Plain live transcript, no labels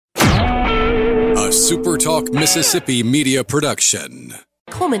a SuperTalk Mississippi media production.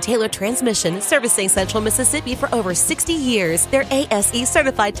 Coleman Taylor Transmission, servicing Central Mississippi for over 60 years. Their ASE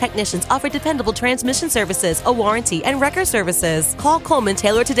certified technicians offer dependable transmission services, a warranty, and wrecker services. Call Coleman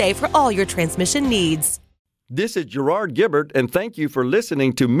Taylor today for all your transmission needs. This is Gerard Gibbert, and thank you for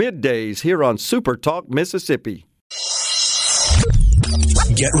listening to Middays here on SuperTalk Mississippi.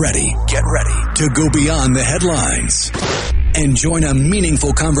 Get ready to go beyond the headlines and join a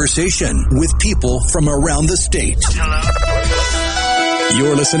meaningful conversation with people from around the state.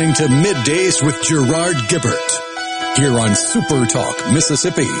 You're listening to Middays with Gerard Gibbert here on SuperTalk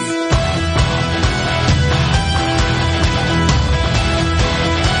Mississippi.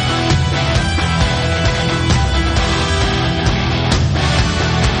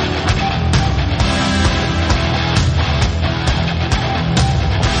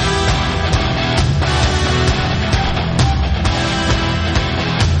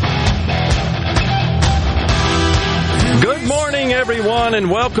 Everyone, and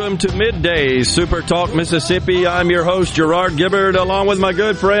welcome to Middays Super Talk Mississippi. I'm your host, Gerard Gibbert, along with my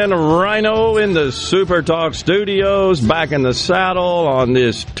good friend Rhino in the Super Talk studios, back in the saddle on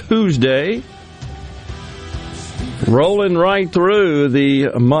this Tuesday. Rolling right through the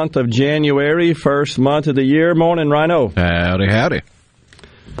month of January, first month of the year. Morning, Rhino. Howdy, howdy.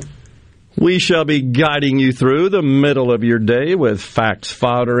 We shall be guiding you through the middle of your day with facts,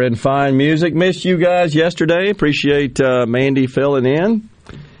 fodder, and fine music. Missed you guys yesterday. Appreciate Mandy filling in.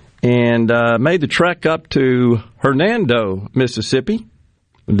 And made the trek up to Hernando, Mississippi,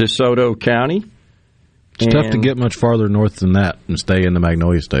 DeSoto County. It's tough to get much farther north than that and stay in the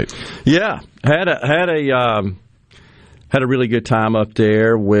Magnolia State. Yeah. Had a really good time up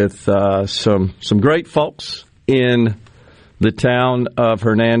there with some great folks in the town of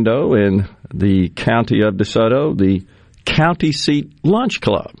Hernando in the county of DeSoto. The County Seat Lunch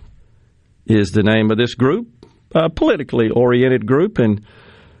Club is the name of this group, a politically oriented group, and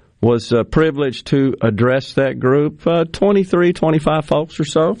was privileged to address that group. 23, 25 folks or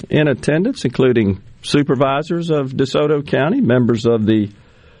so in attendance, including supervisors of DeSoto County, members of the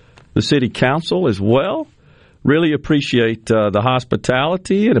city council as well. Really appreciate the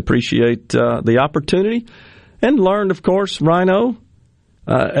hospitality and appreciate the opportunity. And learned, of course, Rhino,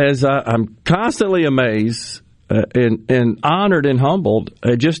 as I'm constantly amazed and honored and humbled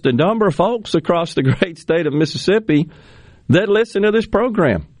at just the number of folks across the great state of Mississippi that listen to this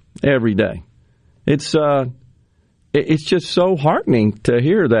program every day. It's just so heartening to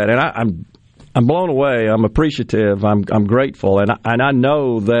hear that, and I'm blown away. I'm appreciative. I'm grateful, and I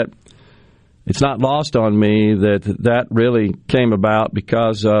know that it's not lost on me that really came about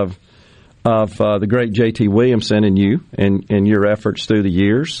because of the great J.T. Williamson and you and your efforts through the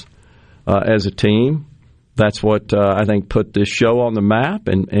years as a team. That's what I think put this show on the map.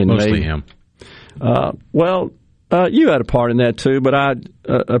 And mostly made, him. You had a part in that too, but I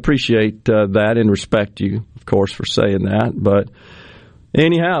appreciate that and respect you, of course, for saying that. But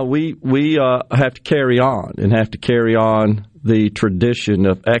anyhow, we have to carry on and have to carry on the tradition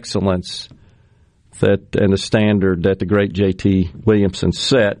of excellence and the standard that the great J.T. Williamson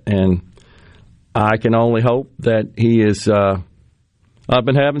set. And I can only hope that he is up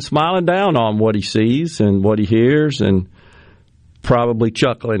in heaven smiling down on what he sees and what he hears and probably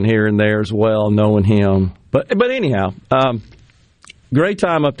chuckling here and there as well, knowing him. But anyhow, great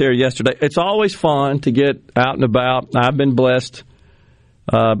time up there yesterday. It's always fun to get out and about. I've been blessed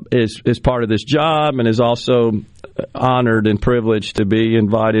as part of this job and is also honored and privileged to be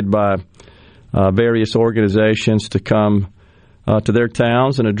invited by various organizations to come to their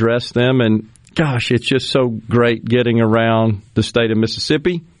towns and address them. And gosh, it's just so great getting around the state of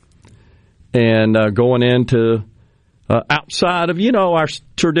Mississippi and going into outside of, our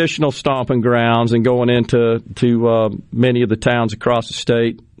traditional stomping grounds and going into many of the towns across the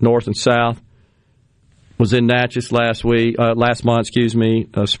state, north and south. Was in Natchez last month,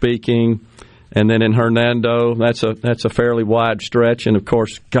 speaking. And then in Hernando, that's a fairly wide stretch. And, of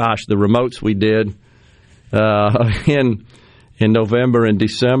course, gosh, the remotes we did in November and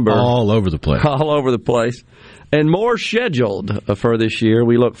December. All over the place. All over the place. And more scheduled for this year.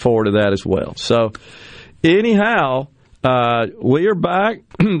 We look forward to that as well. So, anyhow, we are back.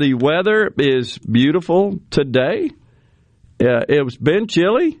 The weather is beautiful today. It was been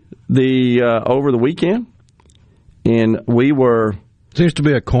chilly over the weekend. And we were... Seems to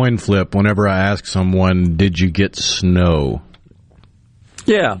be a coin flip whenever I ask someone, did you get snow?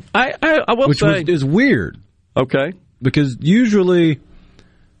 Yeah, I will say... Which is weird. Okay. Because usually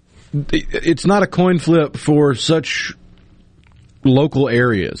it's not a coin flip for such local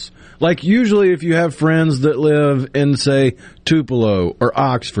areas. Like usually if you have friends that live in, say, Tupelo or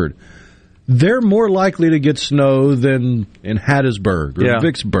Oxford, they're more likely to get snow than in Hattiesburg or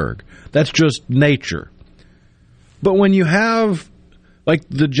Vicksburg. That's just nature. But when you have, like,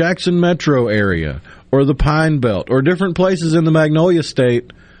 the Jackson metro area or the Pine Belt or different places in the Magnolia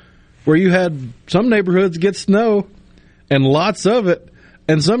State where you had some neighborhoods get snow and lots of it,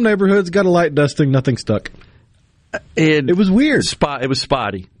 and some neighborhoods got a light dusting, nothing stuck. It was weird. It was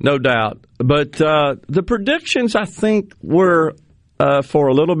spotty, no doubt. But the predictions, I think, were for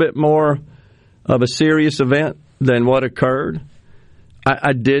a little bit more of a serious event than what occurred.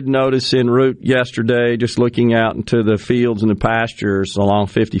 I did notice en route yesterday, just looking out into the fields and the pastures along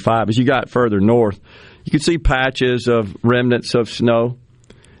 55, as you got further north, you could see patches of remnants of snow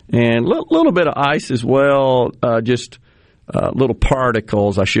and a little bit of ice as well, just little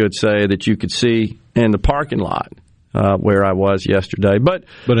particles, I should say, that you could see in the parking lot where I was yesterday. But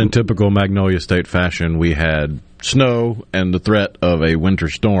in typical Magnolia State fashion, we had snow and the threat of a winter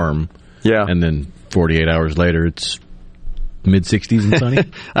storm. Yeah. And then 48 hours later, it's mid-60s and sunny?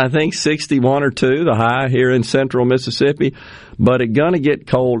 I think 61 or 2, the high here in central Mississippi. But it's going to get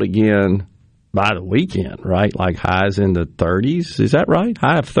cold again by the weekend, right? Like highs in the 30s. Is that right?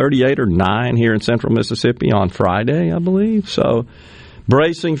 High of 38 or 9 here in central Mississippi on Friday, I believe. So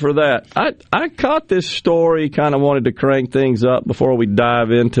bracing for that. I caught this story, kind of wanted to crank things up before we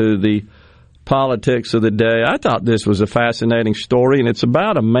dive into the politics of the day. I thought this was a fascinating story, and it's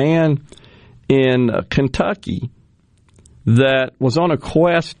about a man in Kentucky that was on a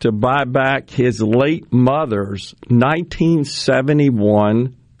quest to buy back his late mother's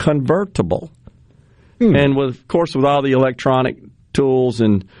 1971 convertible. And, of course, with all the electronic tools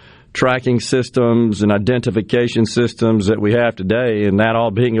and tracking systems and identification systems that we have today, and that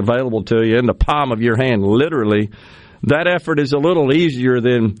all being available to you in the palm of your hand, literally, that effort is a little easier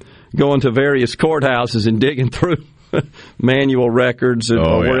than going to various courthouses and digging through manual records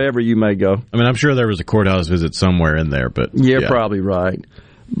or wherever you may go. I mean, I'm sure there was a courthouse visit somewhere in there, but you're probably right.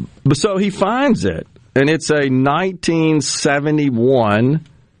 But so he finds it, and it's a 1971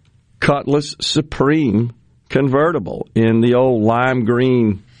 Cutlass Supreme convertible in the old lime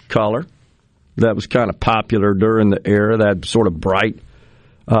green color that was kind of popular during the era, that sort of bright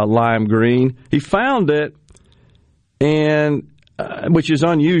lime green. He found it, and which is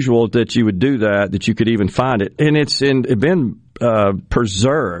unusual that you would do that you could even find it. And it's been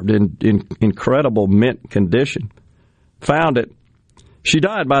preserved in incredible mint condition. Found it. She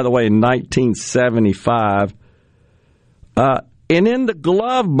died, by the way, in 1975. And in the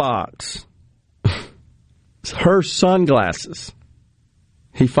glove box, her sunglasses.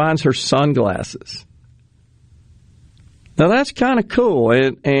 He finds her sunglasses. Now, that's kind of cool.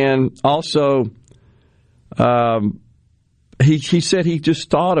 And also, he said he just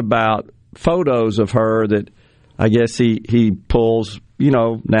thought about photos of her that I guess he pulls,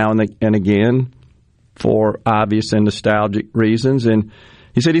 now and again for obvious and nostalgic reasons. And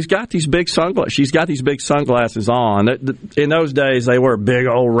he said he's got these big sunglasses. She's got these big sunglasses on. In those days, they were big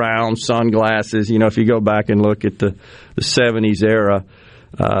old round sunglasses. If you go back and look at the 70s era,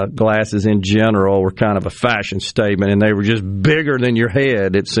 glasses in general were kind of a fashion statement, and they were just bigger than your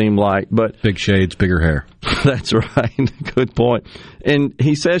head, it seemed like. But big shades, bigger hair. That's right. Good point. And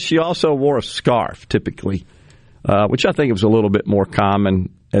he says she also wore a scarf, typically, which I think was a little bit more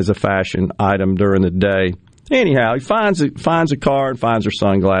common as a fashion item during the day. Anyhow, he finds a card, finds her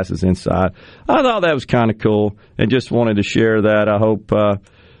sunglasses inside. I thought that was kind of cool, and just wanted to share that. I hope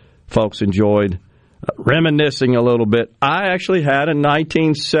folks enjoyed reminiscing a little bit. I actually had a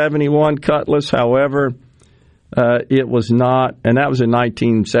 1971 Cutlass. However, it was not, and that was in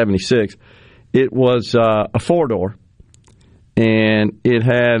 1976. It was a four-door, and it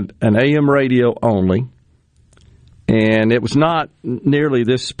had an AM radio only, and it was not nearly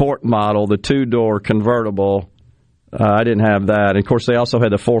this sport model, the two-door convertible. I didn't have that. And of course, they also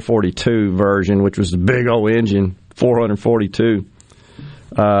had the 442 version, which was the big old engine, 442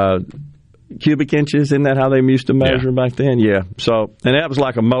 cubic inches. Isn't that how they used to measure back then? Yeah. So, and that was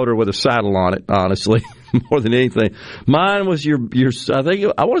like a motor with a saddle on it, honestly, more than anything. Mine was your I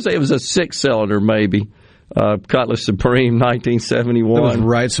want to say it was a 6-cylinder maybe, Cutlass Supreme, 1971. It was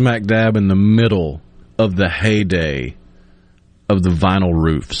right smack dab in the middle of the heyday of the vinyl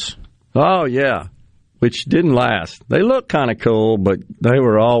roofs. Oh, yeah. Which didn't last. They looked kind of cool, but they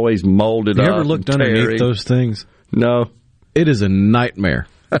were always molded up. You ever looked underneath those things? No. It is a nightmare.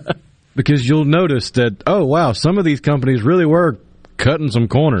 Because you'll notice that, oh, wow, some of these companies really were cutting some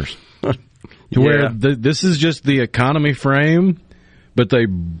corners. Where this is just the economy frame, but they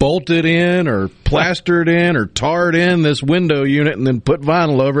bolted in or plastered in or tarred in this window unit and then put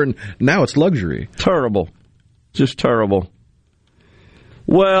vinyl over it, and now it's luxury. Terrible. Just terrible.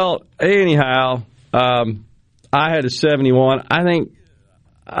 Well, anyhow, I had a 71. I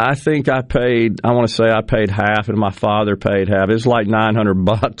think I paid, I want to say I paid half, and my father paid half. It was like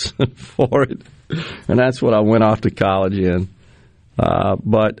 $900 for it, and that's what I went off to college in.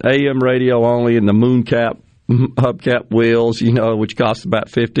 But AM radio only, and the mooncap, hubcap wheels, which cost about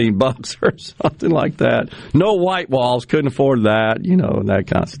 $15 or something like that. No white walls, couldn't afford that, and that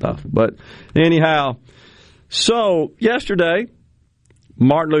kind of stuff. But anyhow, so yesterday,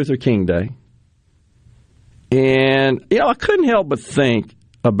 Martin Luther King Day, and I couldn't help but think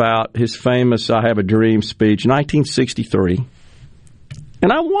about his famous "I Have a Dream" speech in 1963,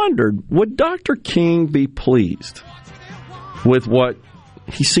 and I wondered, would Dr. King be pleased with what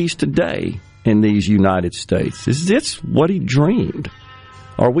he sees today in these United States? Is this what he dreamed?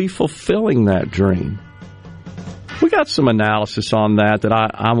 Are we fulfilling that dream? We got some analysis on that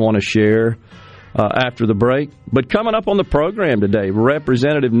I want to share after the break. But coming up on the program today,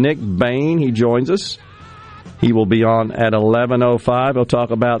 Representative Nick Bain, he joins us. He will be on at 11:05. He'll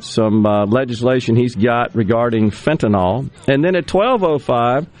talk about some legislation he's got regarding fentanyl. And then at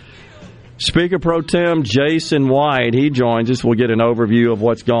 12:05, Speaker Pro Tem Jason White, he joins us. We'll get an overview of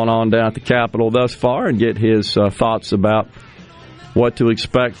what's gone on down at the Capitol thus far and get his thoughts about what to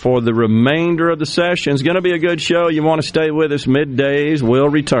expect for the remainder of the session. It's going to be a good show. You want to stay with us. Middays will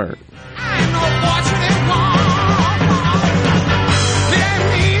return.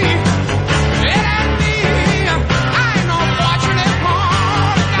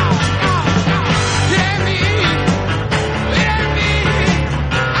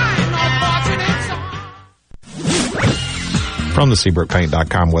 From the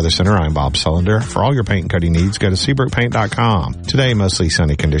SeabrookPaint.com Weather Center, I'm Bob Sullender. For all your paint and coating needs, go to SeabrookPaint.com. Today, mostly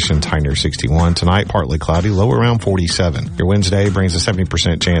sunny conditions, high near 61. Tonight, partly cloudy, low around 47. Your Wednesday brings a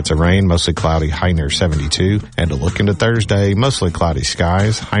 70% chance of rain, mostly cloudy, high near 72. And to look into Thursday, mostly cloudy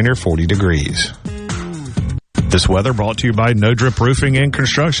skies, high near 40 degrees. This weather brought to you by No Drip Roofing and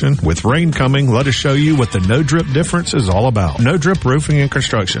Construction. With rain coming, let us show you what the No Drip difference is all about. No Drip Roofing and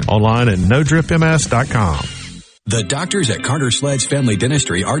Construction. Online at NoDripMS.com. The doctors at Carter Sledge Family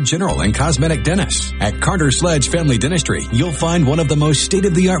Dentistry are general and cosmetic dentists. At Carter Sledge Family Dentistry, you'll find one of the most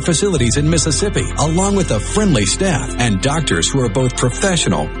state-of-the-art facilities in Mississippi, along with a friendly staff and doctors who are both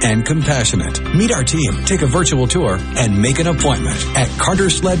professional and compassionate. Meet our team, take a virtual tour, and make an appointment at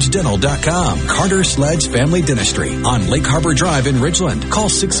CarterSledgeDental.com. Carter Sledge Family Dentistry on Lake Harbor Drive in Ridgeland. Call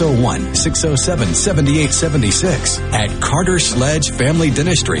 601-607-7876. At Carter Sledge Family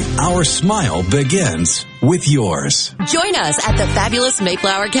Dentistry, our smile begins with yours. Join us at the fabulous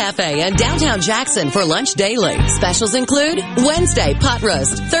Mayflower Cafe in downtown Jackson for lunch daily. Specials include Wednesday pot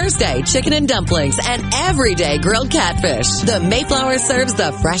roast, Thursday chicken and dumplings, and everyday grilled catfish. The Mayflower serves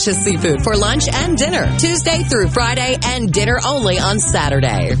the freshest seafood for lunch and dinner, Tuesday through Friday, and dinner only on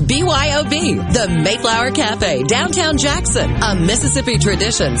Saturday. BYOB, the Mayflower Cafe, downtown Jackson, a Mississippi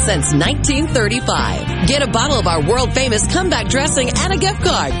tradition since 1935. Get a bottle of our world-famous comeback dressing and a gift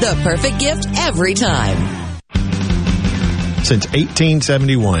card, the perfect gift every time. Since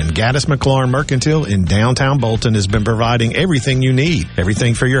 1871, Gaddis McLaurin Mercantile in downtown Bolton has been providing everything you need.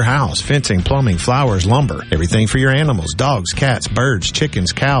 Everything for your house, fencing, plumbing, flowers, lumber. Everything for your animals, dogs, cats, birds,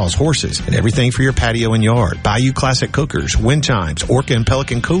 chickens, cows, horses, and everything for your patio and yard. Bayou Classic cookers, wind chimes, Orca and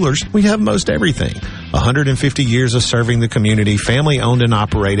Pelican coolers. We have most everything. 150 years of serving the community, family owned and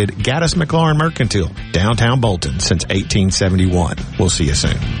operated. Gaddis McLaurin Mercantile, downtown Bolton since 1871. We'll see you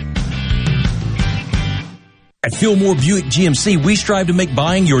soon. At Fillmore Buick GMC, we strive to make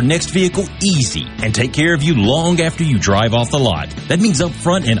buying your next vehicle easy and take care of you long after you drive off the lot. That means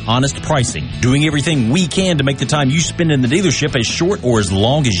upfront and honest pricing, doing everything we can to make the time you spend in the dealership as short or as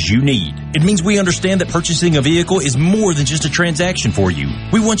long as you need. It means we understand that purchasing a vehicle is more than just a transaction for you.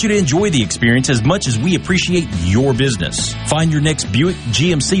 We want you to enjoy the experience as much as we appreciate your business. Find your next Buick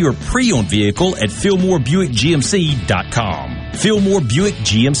GMC or pre-owned vehicle at FillmoreBuickGMC.com. Fillmore Buick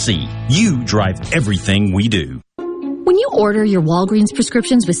GMC. You drive everything we do. When you order your Walgreens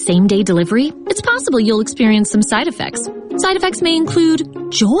prescriptions with same-day delivery, it's possible you'll experience some side effects. Side effects may include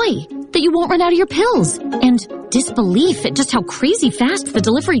joy that you won't run out of your pills and disbelief at just how crazy fast the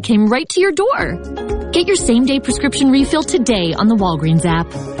delivery came right to your door. Get your same-day prescription refill today on the Walgreens app.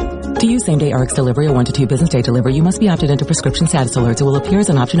 To use same-day RX delivery or 1 to 2 business day delivery, you must be opted into prescription status alerts. It will appear as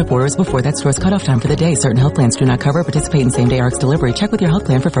an option if orders before that store's cutoff time for the day. Certain health plans do not cover or participate in same-day RX delivery. Check with your health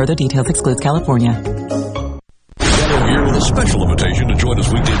plan for further details. Excludes California. Here with a special invitation to join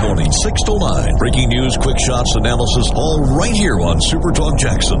us weekday morning, 6 to 9. Breaking news, quick shots, analysis, all right here on Super Talk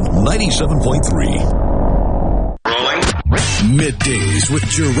Jackson 97.3. Rolling. Middays with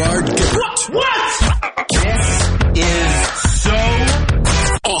Gerard Gibbert. What? This is so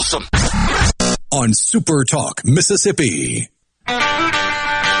awesome. On Super Talk, Mississippi.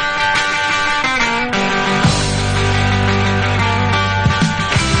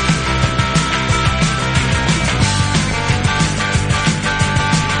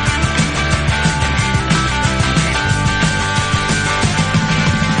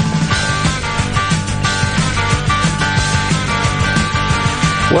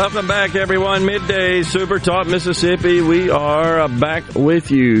 Welcome back, everyone. Midday Super Talk Mississippi. We are back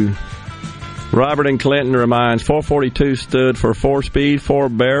with you. Robert and Clinton reminds 442 stood for 4-speed,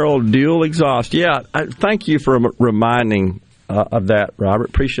 4-barrel, dual exhaust. Yeah, thank you for reminding of that, Robert.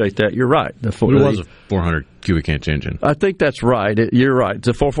 Appreciate that. You're right. It was a 400 cubic inch engine. I think that's right. You're right.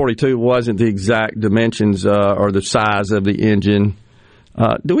 The 442 wasn't the exact dimensions or the size of the engine.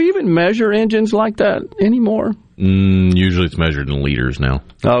 Do we even measure engines like that anymore? Usually it's measured in liters now.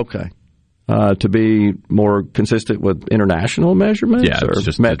 Okay. To be more consistent with international measurements? Yeah, it's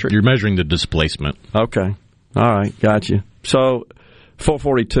just metric? You're measuring the displacement. Okay. All right. Gotcha. So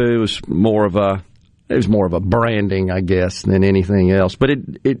 442 is more of a branding, I guess, than anything else. But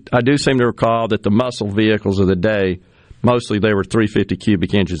I do seem to recall that the muscle vehicles of the day, mostly they were 350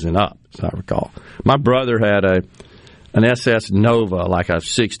 cubic inches and up, as I recall. My brother had an SS Nova, like a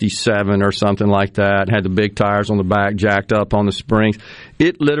 67 or something like that, had the big tires on the back, jacked up on the springs.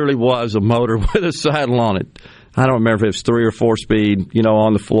 It literally was a motor with a saddle on it. I don't remember if it was 3 or 4 speed,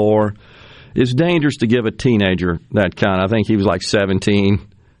 on the floor. It's dangerous to give a teenager that kind. I think he was like 17.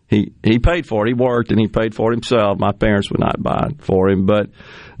 He paid for it. He worked and he paid for it himself. My parents would not buy it for him. But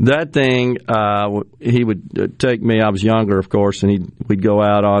that thing, he would take me. I was younger, of course, and we'd go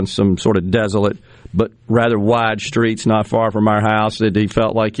out on some sort of desolate but rather wide streets not far from our house that he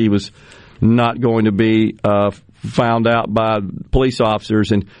felt like he was not going to be found out by police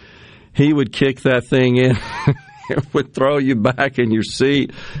officers. And he would kick that thing in. It would throw you back in your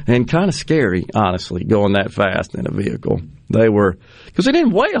seat. And kind of scary, honestly, going that fast in a vehicle. Because they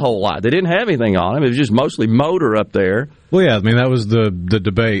didn't weigh a whole lot. They didn't have anything on them. It was just mostly motor up there. Well, yeah, I mean, that was the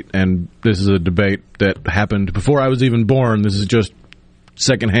debate. And this is a debate that happened before I was even born. This is just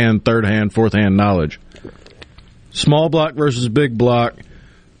second-hand, third-hand, fourth-hand knowledge. Small block versus big block,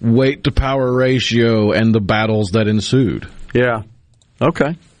 weight-to-power ratio, and the battles that ensued. Yeah.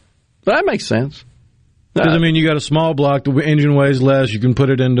 Okay. That makes sense. Because, you got a small block, the engine weighs less, you can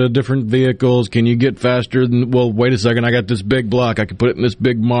put it into different vehicles. Can you get faster than, well, wait a second, I got this big block, I can put it in this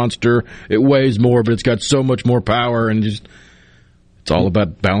big monster. It weighs more, but it's got so much more power, and it's all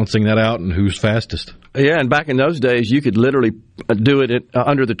about balancing that out and who's fastest. Yeah, and back in those days, you could literally do it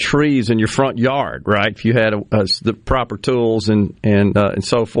under the trees in your front yard, right? If you had the proper tools and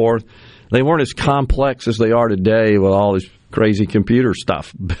so forth. They weren't as complex as they are today with all this crazy computer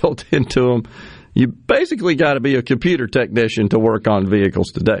stuff built into them. You basically got to be a computer technician to work on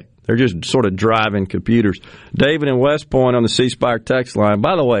vehicles today. They're just sort of driving computers. David in West Point on the C Spire text line.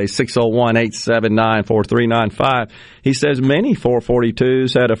 By the way, 601-879-4395. He says many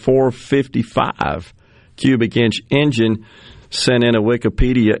 442s had a 455 cubic inch engine. Sent in a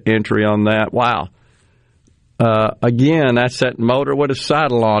Wikipedia entry on that. Wow. Again, that's that motor with a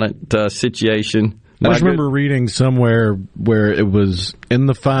saddle on it situation. I just remember reading somewhere where it was in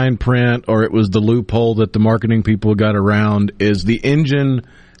the fine print, or it was the loophole that the marketing people got around, is the engine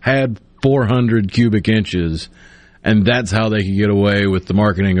had 400 cubic inches, and that's how they could get away with the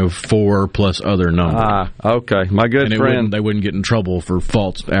marketing of 4 plus other numbers. Okay. My good friend. They wouldn't get in trouble for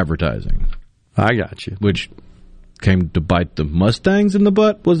false advertising. I got you. Which came to bite the Mustangs in the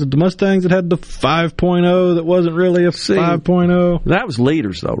butt. Was it the Mustangs that had the 5.0 that wasn't really a 5.0? That was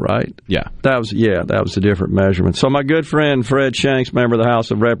liters, though, right? Yeah. That was a different measurement. So my good friend Fred Shanks, member of the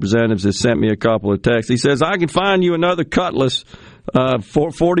House of Representatives, has sent me a couple of texts. He says, I can find you another Cutlass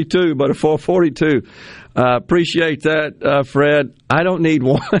 442, but a 442. Appreciate that, Fred. I don't need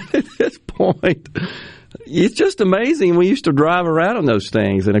one at this point. It's just amazing. We used to drive around on those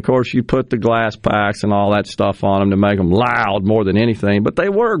things, and of course you put the glass packs and all that stuff on them to make them loud more than anything, but they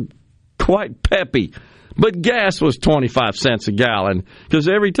were quite peppy. But gas was 25 cents a gallon, because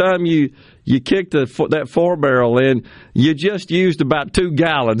every time you kicked that 4-barrel in, you just used about 2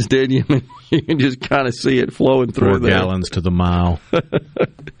 gallons, didn't you? You can just kind of see it flowing through 4 there. Gallons to the mile.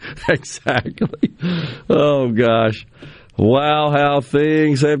 Exactly. Oh, gosh. Wow, how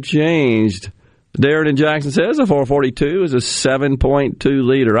things have changed. Darren in Jackson says a 442 is a 7.2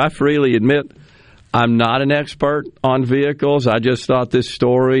 liter. I freely admit I'm not an expert on vehicles. I just thought this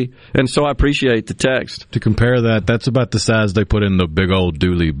story, and so I appreciate the text. To compare that, that's about the size they put in the big old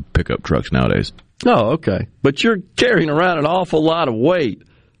dually pickup trucks nowadays. Oh, okay. But you're carrying around an awful lot of weight.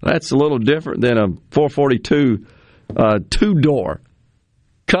 That's a little different than a 442 two-door.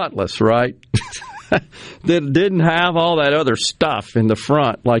 Cutlass, right? That didn't have all that other stuff in the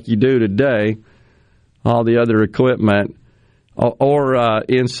front like you do today, all the other equipment, or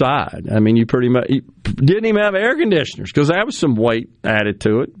inside. I mean, you didn't even have air conditioners because that was some weight added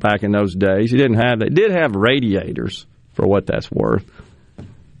to it back in those days. You didn't have that. It did have radiators, for what that's worth.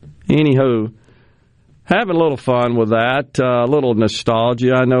 Anywho, having a little fun with that, a little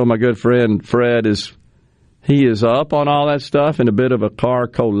nostalgia. I know my good friend Fred is up on all that stuff and a bit of a car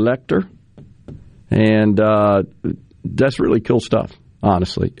collector. And that's really cool stuff,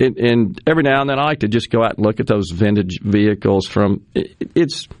 honestly. And every now and then I like to just go out and look at those vintage vehicles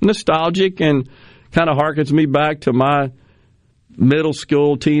it's nostalgic and kind of harkens me back to my middle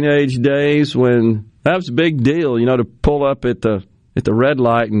school, teenage days when that was a big deal, to pull up at the red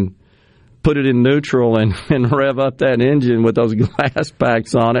light and put it in neutral and rev up that engine with those glass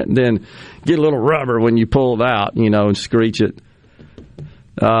packs on it and then get a little rubber when you pull it out, and screech it.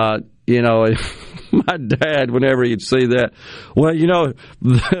 My dad, whenever he'd see that,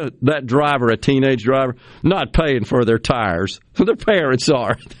 that driver, a teenage driver, not paying for their tires. Their parents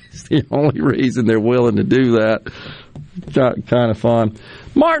are. That's the only reason they're willing to do that. Kind of fun.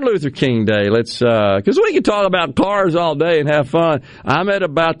 Martin Luther King Day. Let's, because we can talk about cars all day and have fun. I'm at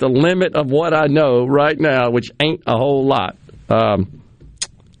about the limit of what I know right now, which ain't a whole lot.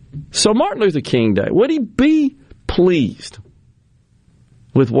 So Martin Luther King Day, would he be pleased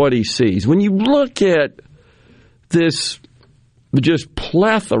with what he sees? When you look at this just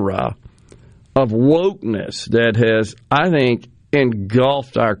plethora of wokeness that has, I think,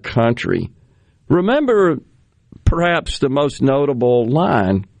 engulfed our country, remember perhaps the most notable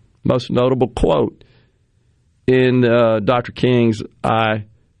line, most notable quote in Dr. King's I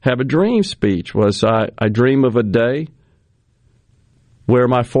Have a Dream speech was, I dream of a day where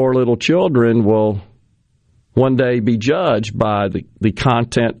my 4 little children will one day be judged by the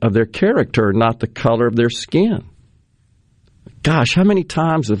content of their character, not the color of their skin. Gosh, how many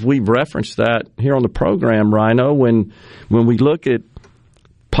times have we referenced that here on the program, Rhino, when we look at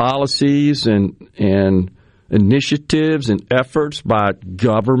policies and initiatives and efforts by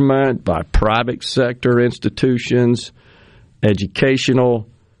government, by private sector institutions, educational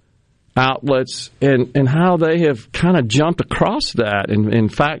outlets, and how they have kind of jumped across that and, in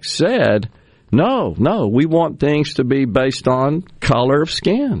fact, said, no, we want things to be based on color of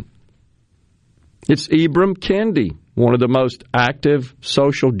skin. It's Ibram Kendi, one of the most active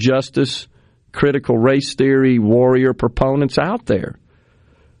social justice, critical race theory warrior proponents out there,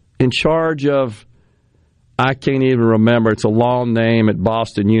 in charge of, I can't even remember, it's a long name at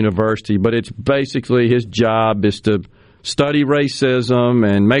Boston University, but it's basically his job is to study racism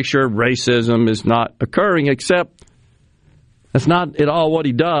and make sure racism is not occurring, except that's not at all what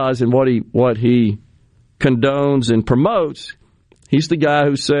he does and what he condones and promotes. He's the guy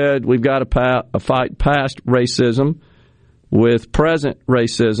who said we've got to fight past racism with present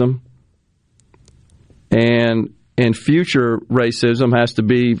racism, and future racism has to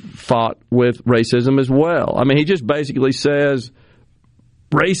be fought with racism as well. I mean, he just basically says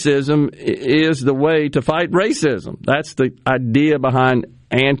racism is the way to fight racism. That's the idea behind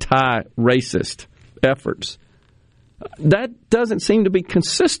anti-racist efforts. That doesn't seem to be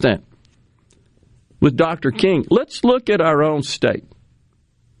consistent with Dr. King. Let's look at our own state.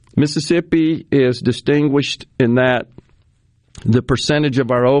 Mississippi is distinguished in that the percentage of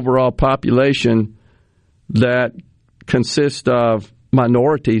our overall population that consists of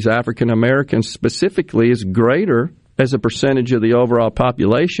minorities, African Americans specifically, is greater as a percentage of the overall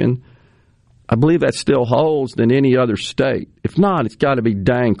population. I believe that still holds than any other state. If not, it's got to be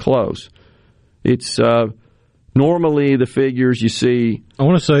dang close. It's normally the figures you see. I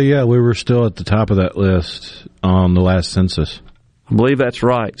want to say, we were still at the top of that list on the last census. I believe that's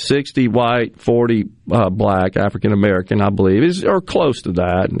right. 60 white, 40 black, African American, I believe, or close to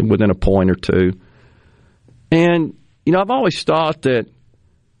that, within a point or two. And, I've always thought that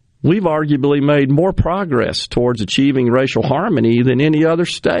we've arguably made more progress towards achieving racial harmony than any other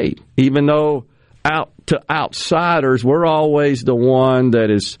state, even though to outsiders, we're always the one that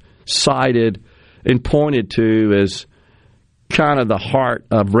is cited and pointed to as kind of the heart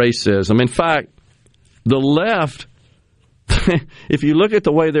of racism. In fact, the left, if you look at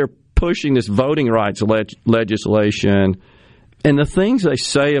the way they're pushing this voting rights legislation and the things they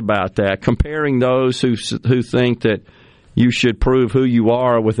say about that, comparing those who think that you should prove who you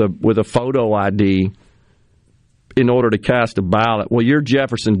are with a photo ID in order to cast a ballot. Well, you're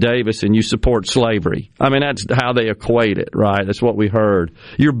Jefferson Davis and you support slavery. I mean, that's how they equate it, right? That's what we heard.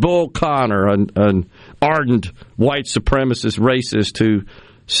 You're Bull Connor, an ardent white supremacist racist who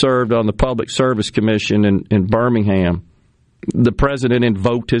served on the Public Service Commission in Birmingham. the president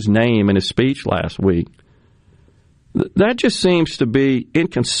invoked his name in his speech last week. That just seems to be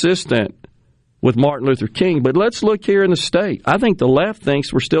inconsistent with Martin Luther King. But let's look here in the state. I think the left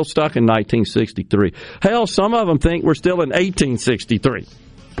thinks we're still stuck in 1963. Hell, some of them think we're still in 1863.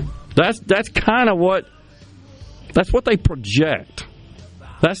 That's kind of what they project.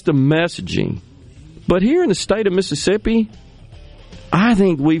 That's the messaging. But here in the state of Mississippi, I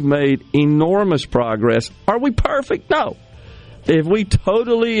think we've made enormous progress. Are we perfect? No. Have we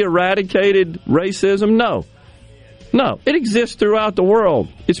totally eradicated racism? No. No. It exists throughout the world.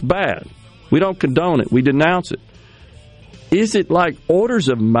 It's bad. We don't condone it. We denounce it. Is it like orders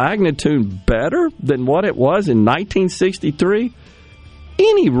of magnitude better than what it was in 1963?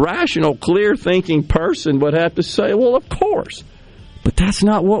 Any rational, clear-thinking person would have to say, well, of course. But that's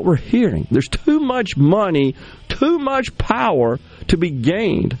not what we're hearing. There's too much money, too much power to be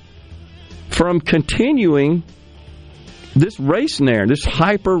gained from continuing this race narrative, this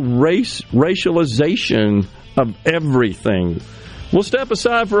racialization of everything. We'll step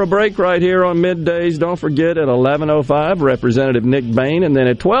aside for a break right here on Middays. Don't forget at 11:05, Representative Nick Bain, and then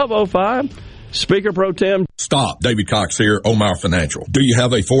at 12:05, Speaker Pro Tem. Stop. David Cox here, Omar Financial. Do you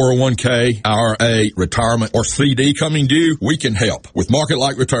have a 401k, IRA, retirement, or CD coming due? We can help with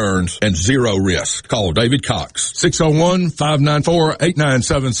market-like returns and zero risk. Call David Cox.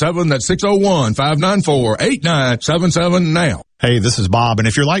 601-594-8977. That's 601-594-8977 now. Hey, this is Bob, and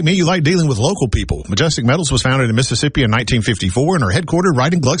if you're like me, you like dealing with local people. Majestic Metals was founded in Mississippi in 1954 and are headquartered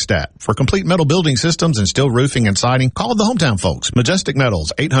right in Gluckstadt. For complete metal building systems and steel roofing and siding, call the hometown folks. Majestic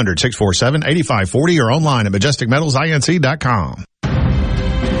Metals, 800-647-8540 or online at majesticmetalsinc.com.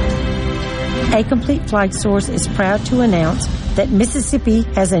 A Complete Flag Source is proud to announce that Mississippi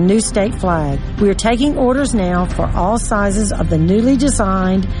has a new state flag. We are taking orders now for all sizes of the newly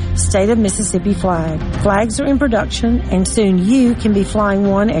designed State of Mississippi flag. Flags are in production, and soon you can be flying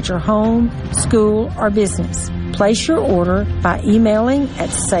one at your home, school, or business. Place your order by emailing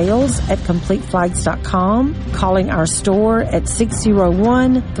at sales@completeflags.com, calling our store at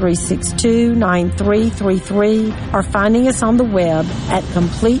 601-362-9333, or finding us on the web at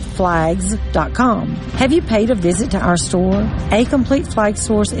completeflags.com. Have you paid a visit to our store? A Complete Flag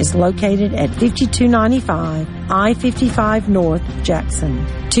Source is located at 5295 I-55 North, Jackson.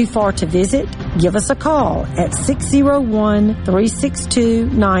 Too far to visit? Give us a call at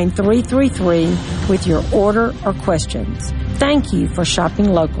 601-362-9333 with your order or questions. Thank you for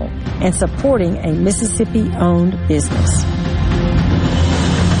shopping local and supporting a Mississippi-owned business.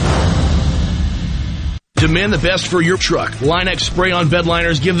 Demand the best for your truck. Line-X spray-on bed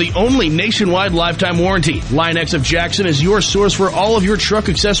liners give the only nationwide lifetime warranty. Line-X of Jackson is your source for all of your truck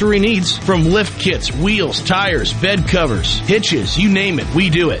accessory needs. From lift kits, wheels, tires, bed covers, hitches, you name it,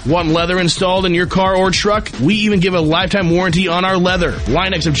 we do it. Want leather installed in your car or truck? We even give a lifetime warranty on our leather.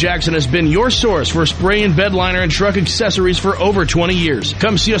 Line-X of Jackson has been your source for spray and bed liner and truck accessories for over 20 years.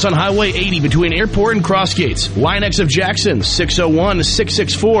 Come see us on Highway 80 between Airport and Crossgates. Line-X of Jackson,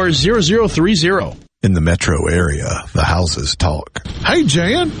 601-664-0030. In the metro area, the houses talk. Hey,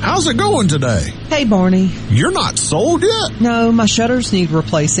 Jan, how's it going today? Hey, Barney. You're not sold yet? No, my shutters need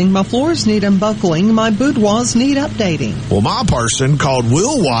replacing, my floors need unbuckling, my boudoirs need updating. Well, my person called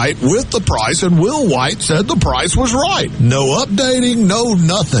Will White with the price, and Will White said the price was right. No updating, no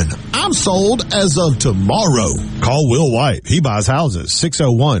nothing. I'm sold as of tomorrow. Call Will White. He buys houses.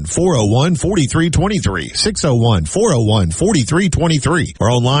 601-401-4323. 601-401-4323. Or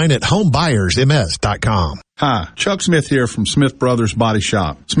online at homebuyersms.com. Hi, Chuck Smith here from Smith Brothers Body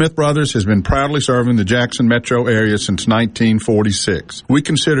Shop. Smith Brothers has been proudly serving the Jackson metro area since 1946. We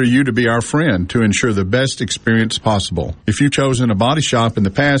consider you to be our friend to ensure the best experience possible. If you've chosen a body shop in the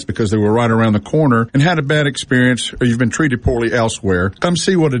past because they were right around the corner and had a bad experience, or you've been treated poorly elsewhere, come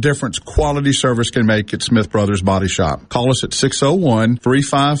see what a difference quality service can make at Smith Brothers Body Shop. Call us at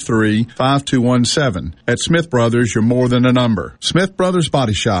 601-353-5217. At Smith Brothers, you're more than a number. Smith Brothers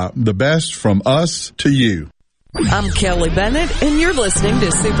Body Shop, the best from us to you. I'm Kelly Bennett, and you're listening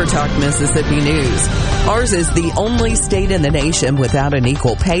to Super Talk Mississippi News. Ours is the only state in the nation without an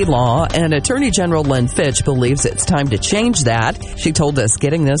equal pay law, and Attorney General Lynn Fitch believes it's time to change that. She told us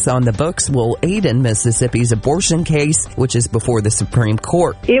getting this on the books will aid in Mississippi's abortion case, which is before the Supreme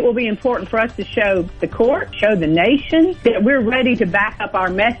Court. It will be important for us to show the court, show the nation, that we're ready to back up our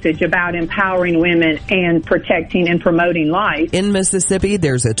message about empowering women and protecting and promoting life. In Mississippi,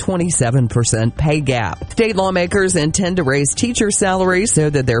 there's a 27% pay gap. State lawmakers Lawmakers intend to raise teacher salaries so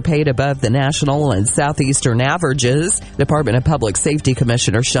that they're paid above the national and southeastern averages. Department of Public Safety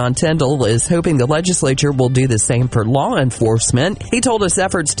Commissioner Sean Tindall is hoping the legislature will do the same for law enforcement. He told us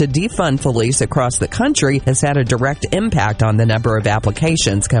efforts to defund police across the country has had a direct impact on the number of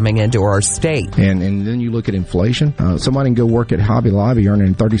applications coming into our state. And then you look at inflation. Somebody can go work at Hobby Lobby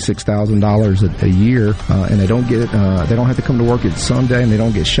earning $36,000 a year, and they don't have to come to work at Sunday, and they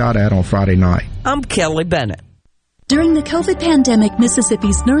don't get shot at on Friday night. I'm Kelly Bennett. During the COVID pandemic,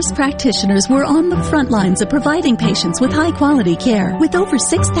 Mississippi's nurse practitioners were on the front lines of providing patients with high-quality care. With over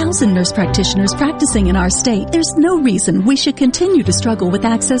 6,000 nurse practitioners practicing in our state, there's no reason we should continue to struggle with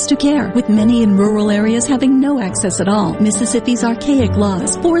access to care. With many in rural areas having no access at all, Mississippi's archaic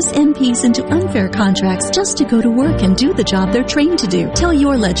laws force NPs into unfair contracts just to go to work and do the job they're trained to do. Tell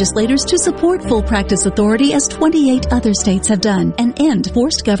your legislators to support full practice authority as 28 other states have done and end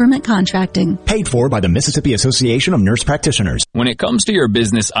forced government contracting. Paid for by the Mississippi Association of Nurse Practitioners. When it comes to your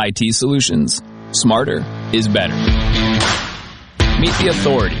business IT solutions, smarter is better. Meet the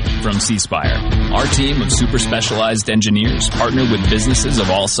authority from C-Spire. Our team of super specialized engineers partner with businesses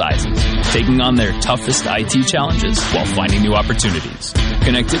of all sizes, taking on their toughest IT challenges while finding new opportunities.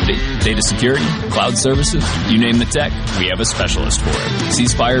 Connectivity, data security, cloud services, you name the tech, we have a specialist for it.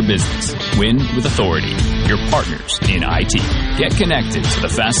 C-Spire Business. Win with authority. Your partners in IT. Get connected to the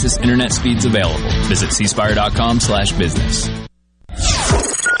fastest internet speeds available. Visit cspire.com/business.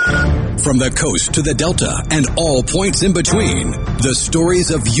 From the coast to the Delta and all points in between, the stories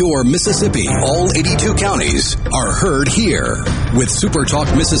of your Mississippi, all 82 counties, are heard here. With Super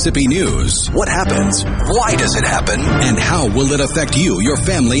Talk Mississippi News, what happens? Why does it happen? And how will it affect you, your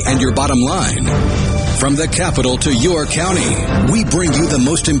family, and your bottom line? From the capital to your county, we bring you the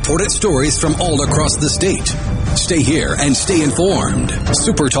most important stories from all across the state. Stay here and stay informed.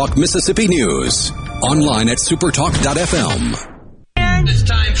 Super Talk Mississippi News. Online at supertalk.fm. It's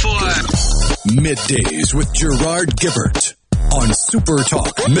time for Middays with Gerard Gibbert on Super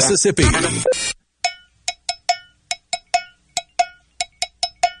Talk Mississippi.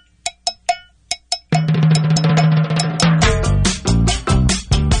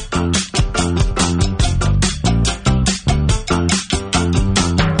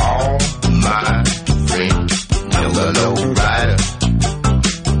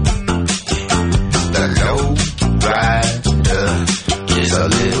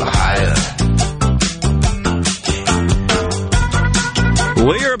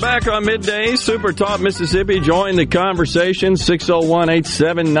 On Midday, Super Talk Mississippi. Join the conversation,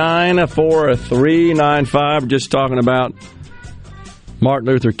 601-879-4395. Just talking about Martin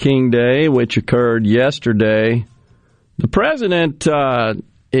Luther King Day, which occurred yesterday. The president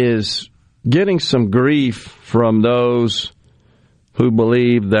is getting some grief from those who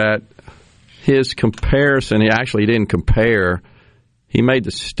believe that his comparison, he actually didn't compare, he made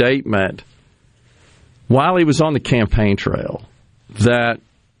the statement while he was on the campaign trail that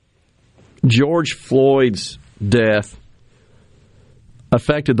George Floyd's death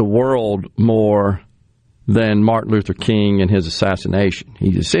affected the world more than Martin Luther King and his assassination.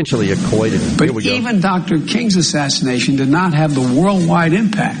 He essentially equated it. But even Dr. King's assassination did not have the worldwide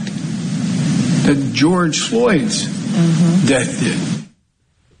impact that George Floyd's death did.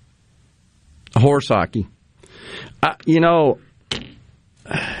 Horse hockey.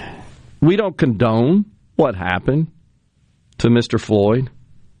 We don't condone what happened to Mr. Floyd.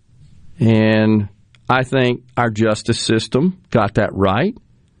 And I think our justice system got that right.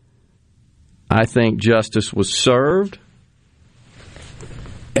 I think justice was served.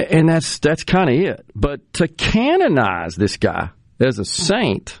 And that's kind of it. But to canonize this guy as a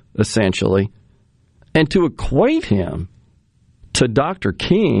saint, essentially, and to equate him to Dr.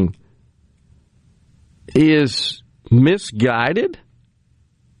 King is misguided.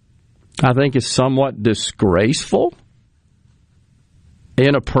 I think is somewhat disgraceful.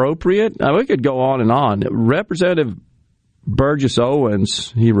 Inappropriate. Now, we could go on and on. Representative Burgess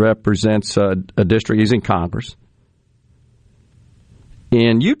Owens, he represents a district, he's in Congress,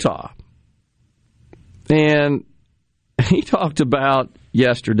 in Utah. And he talked about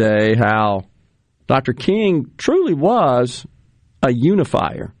yesterday how Dr. King truly was a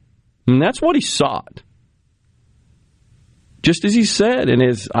unifier. And that's what he sought. Just as he said in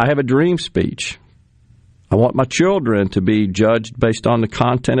his I Have a Dream speech. I want my children to be judged based on the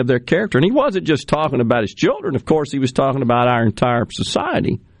content of their character. And he wasn't just talking about his children. Of course, he was talking about our entire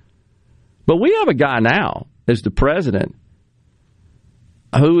society. But we have a guy now as the president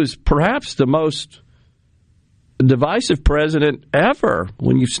who is perhaps the most divisive president ever.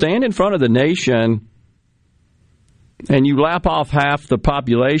 When you stand in front of the nation and you lap off half the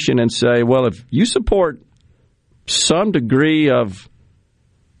population and say, well, if you support some degree of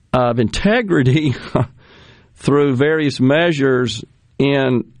integrity through various measures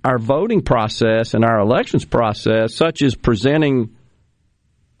in our voting process and our elections process, such as presenting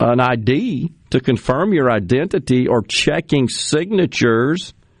an ID to confirm your identity or checking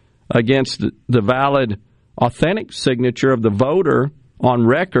signatures against the valid, authentic signature of the voter on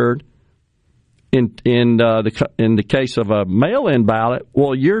record in the case of a mail-in ballot.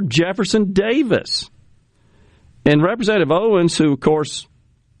 Well, you're Jefferson Davis. And Representative Owens, who, of course,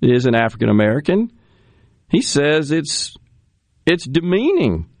 is an African-American, he says it's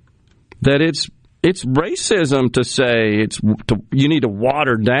demeaning, that it's racism to say you need to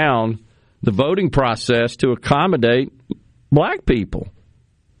water down the voting process to accommodate black people.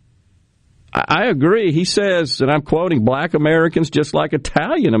 I agree. He says, and I'm quoting, black Americans, just like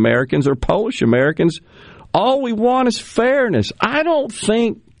Italian Americans or Polish Americans, all we want is fairness. I don't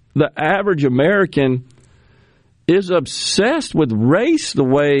think the average American is obsessed with race the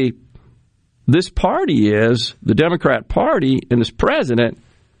way this party is, the Democrat Party and this president.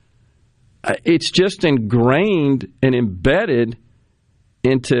 It's just ingrained and embedded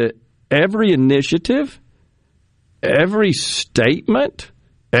into every initiative, every statement,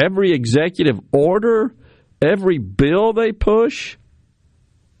 every executive order, every bill they push.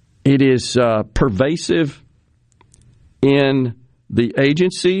 It is pervasive in the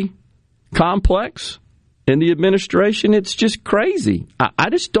agency complex, in the administration. It's just crazy. I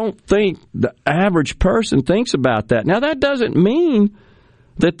just don't think the average person thinks about that. Now, that doesn't mean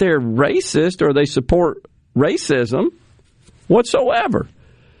that they're racist or they support racism whatsoever.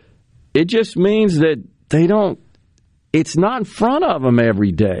 It just means that they don't, it's not in front of them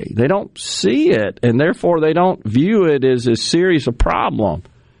every day. They don't see it, and therefore they don't view it as as serious a problem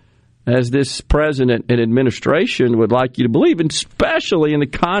as this president and administration would like you to believe, and especially in the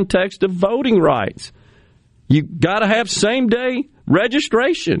context of voting rights. You got to have same-day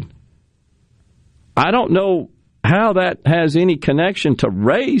registration. I don't know how that has any connection to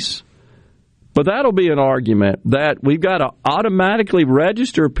race, but that'll be an argument that we've got to automatically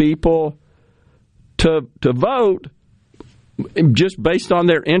register people to vote just based on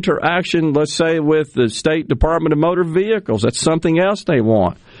their interaction, let's say, with the State Department of Motor Vehicles. That's something else they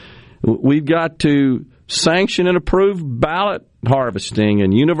want. We've got to sanction and approve ballot harvesting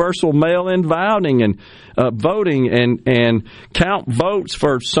and universal mail-in voting and count votes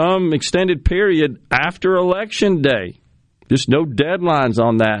for some extended period after Election Day. Just no deadlines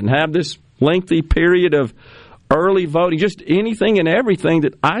on that, and have this lengthy period of early voting. Just anything and everything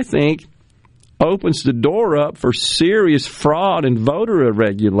that I think opens the door up for serious fraud and voter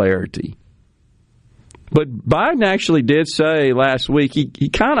irregularity. But Biden actually did say last week, he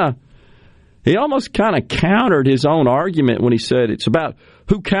almost kind of countered his own argument when he said it's about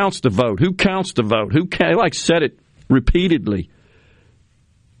who counts the vote, who counts the vote, said it repeatedly.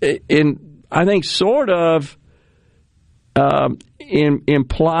 And I think sort of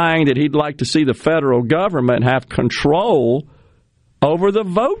implying that he'd like to see the federal government have control over the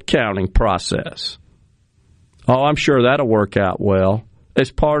vote counting process. Oh, I'm sure that'll work out well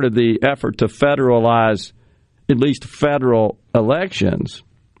as part of the effort to federalize at least federal elections.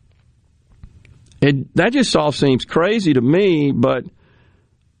 That just all seems crazy to me, but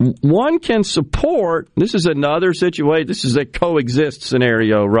one can support, this is another situation, this is a coexist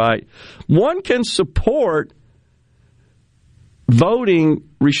scenario, right? One can support voting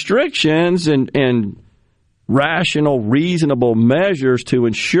restrictions and rational, reasonable measures to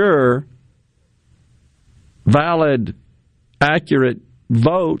ensure valid, accurate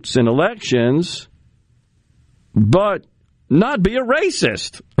votes in elections, but not be a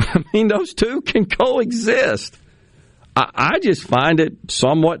racist. I mean, those two can coexist. I just find it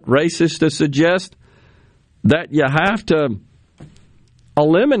somewhat racist to suggest that you have to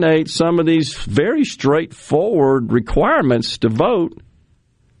eliminate some of these very straightforward requirements to vote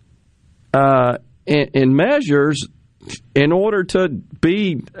in measures in order to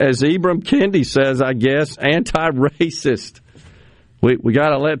be, as Ibram Kendi says, I guess, anti-racist. We got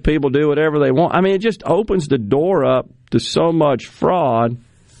to let people do whatever they want. I mean, it just opens the door up to so much fraud.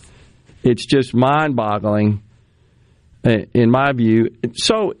 It's just mind-boggling, in my view.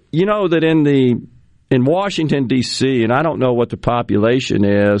 So, you know that in Washington, D.C., and I don't know what the population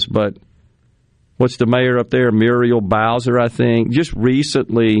is, but what's the mayor up there, Muriel Bowser, I think, just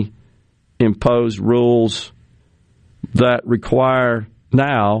recently imposed rules that require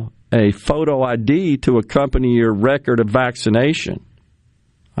now a photo ID to accompany your record of vaccination.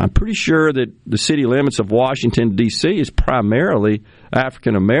 I'm pretty sure that the city limits of Washington, D.C. is primarily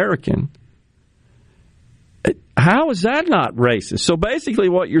African American. How is that not racist? So basically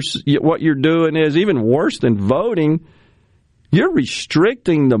what you're doing is even worse than voting. You're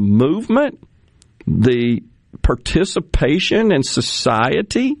restricting the movement, the participation in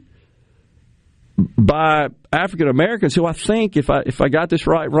society by African Americans, who I think, if I got this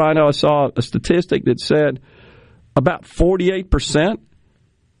right, Rhino, I saw a statistic that said about 48%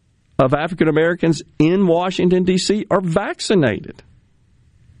 of African Americans in Washington, D.C. are vaccinated.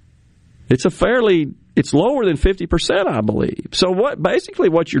 It's lower than 50%, I believe. So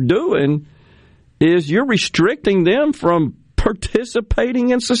what you're doing is you're restricting them from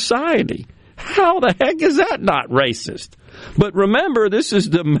participating in society. How the heck is that not racist? But remember, this is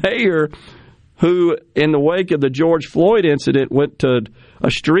the mayor who, in the wake of the George Floyd incident, went to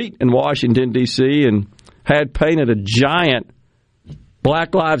a street in Washington, D.C. and had painted a giant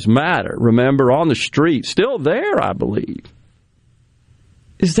Black Lives Matter, remember, on the street. Still there, I believe.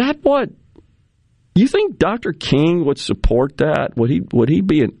 Is that what... You think Dr. King would support that? Would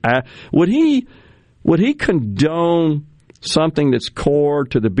he condone something that's core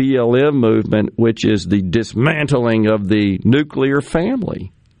to the BLM movement, which is the dismantling of the nuclear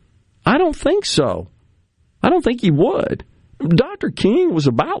family? I don't think so. I don't think he would. Dr. King was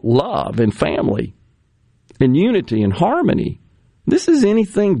about love and family and unity and harmony. This is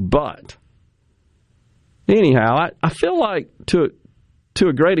anything but. Anyhow, I feel like to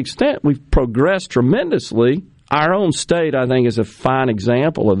a great extent we've progressed tremendously. Our own state, I think, is a fine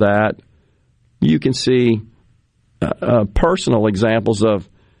example of that. You can see personal examples of,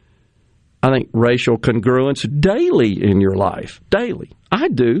 I think, racial congruence daily in your life. Daily. I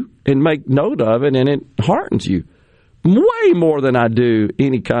do, and make note of it, and it heartens you. Way more than I do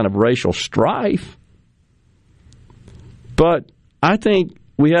any kind of racial strife. But I think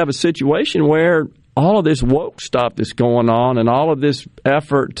we have a situation where all of this woke stuff that's going on and all of this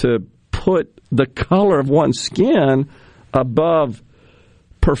effort to put the color of one's skin above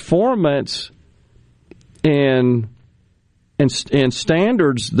performance and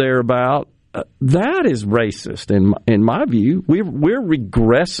standards thereabout, that is racist in my view. We're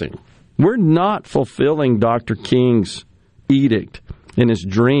regressing. We're not fulfilling Dr. King's edict and his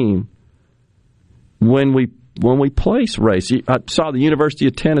dream when we place race. I saw the University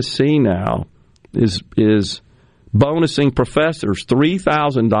of Tennessee now is bonusing professors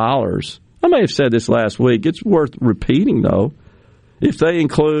 $3,000. I may have said this last week. It's worth repeating, though, if they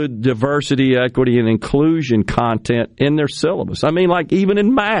include diversity, equity, and inclusion content in their syllabus. I mean, like even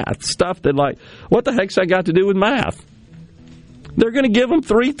in math, stuff that like, what the heck's that got to do with math? They're going to give them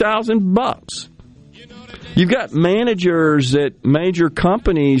 $3,000. You've got managers at major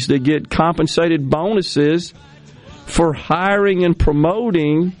companies that get compensated bonuses for hiring and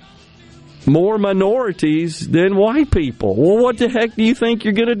promoting more minorities than white people. Well, what the heck do you think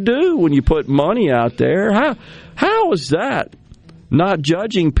you're going to do when you put money out there? How is that not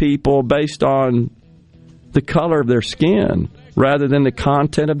judging people based on the color of their skin rather than the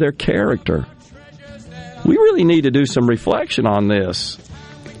content of their character? We really need to do some reflection on this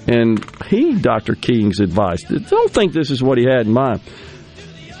and heed Dr. King's advice. Don't think this is what he had in mind.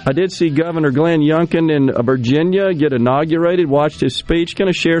 I did see Governor Glenn Youngkin in Virginia get inaugurated, watched his speech. Going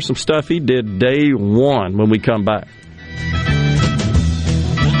to share some stuff he did day one when we come back.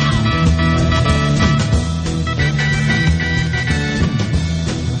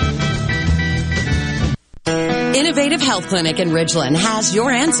 Innovative Health Clinic in Ridgeland has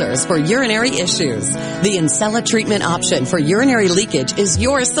your answers for urinary issues. The Encella treatment option for urinary leakage is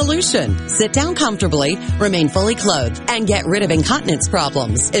your solution. Sit down comfortably, remain fully clothed, and get rid of incontinence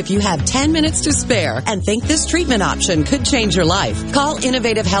problems. If you have 10 minutes to spare and think this treatment option could change your life, call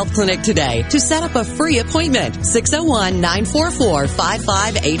Innovative Health Clinic today to set up a free appointment.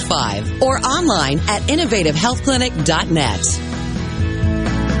 601-944-5585 or online at innovativehealthclinic.net.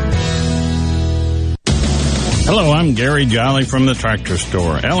 Hello, I'm Gary Jolly from the Tractor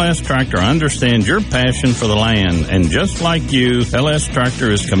Store. LS Tractor understands your passion for the land, and just like you, LS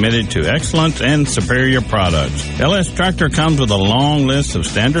Tractor is committed to excellence and superior products. LS Tractor comes with a long list of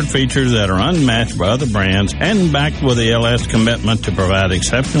standard features that are unmatched by other brands and backed with the LS commitment to provide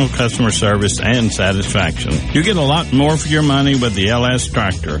exceptional customer service and satisfaction. You get a lot more for your money with the LS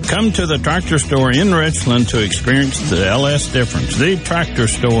Tractor. Come to the Tractor Store in Richland to experience the LS difference. The Tractor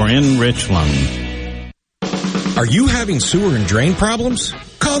Store in Richland. Are you having sewer and drain problems?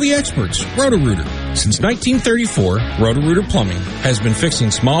 Call the experts, Roto-Rooter. Since 1934, Roto-Rooter Plumbing has been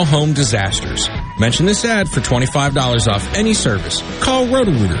fixing small home disasters. Mention this ad for $25 off any service. Call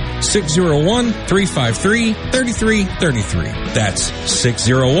Roto-Rooter, 601-353-3333. That's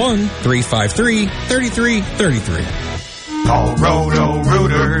 601-353-3333. Call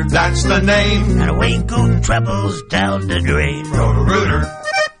Roto-Rooter, that's the name. And Winkle troubles down the drain. Roto-Rooter.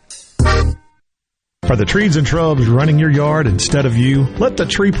 Are the trees and shrubs running your yard instead of you? Let the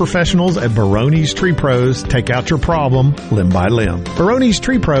tree professionals at Barone's Tree Pros take out your problem limb by limb. Barone's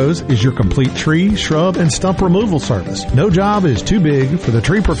Tree Pros is your complete tree, shrub, and stump removal service. No job is too big for the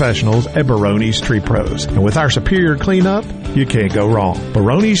tree professionals at Barone's Tree Pros. And with our superior cleanup, you can't go wrong.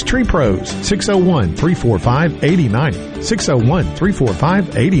 Barone's Tree Pros, 601-345-8090.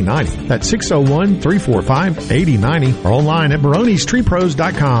 601-345-8090. That's 601-345-8090. Or online at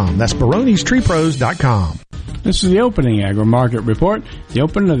baronestreepros.com. That's baronestreepros.com. This is the opening agri-market report. The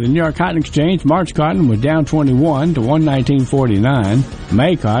opening of the New York Cotton Exchange, March cotton was down 21 to 119.49.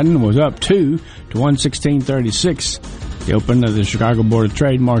 May cotton was up 2 to 116.36. The opening of the Chicago Board of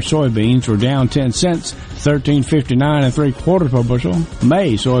Trade, March soybeans were down 10 cents, 13.59 3/4 per bushel.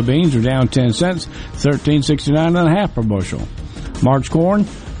 May soybeans were down 10 cents, 13.69 1/2 per bushel. March corn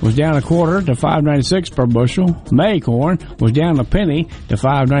was down a quarter to 5.96 per bushel. May corn was down a penny to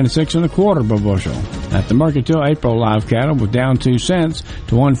 5.96 1/4 per bushel. At the Mercantile, April live cattle was down 2 cents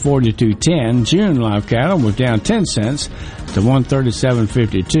to 142.10. June live cattle was down 10 cents to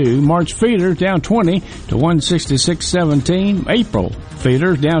 137.52. March feeders down 20 to 166.17. April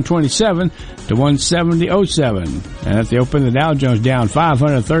feeders down 27 to 170.07. And at the open, the Dow Jones down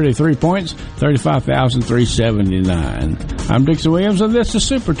 533 points, 35,379. I'm Dixie Williams, and this is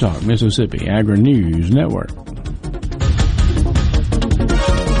Super Talk Mississippi Agri-News Network.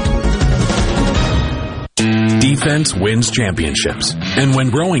 Defense wins championships. And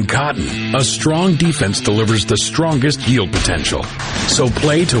when growing cotton, a strong defense delivers the strongest yield potential. So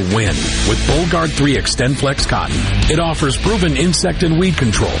play to win with Bollgard 3 XtendFlex Cotton. It offers proven insect and weed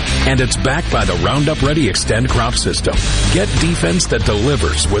control, and it's backed by the Roundup Ready Extend crop system. Get defense that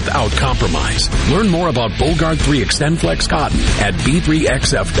delivers without compromise. Learn more about Bollgard 3 XtendFlex Cotton at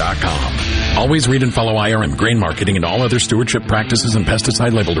b3xf.com. Always read and follow IRM grain marketing and all other stewardship practices and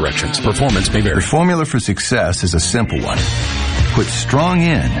pesticide label directions. Performance may vary. The formula for success is a simple one. Put strong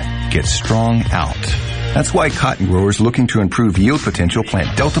in, get strong out. That's why cotton growers looking to improve yield potential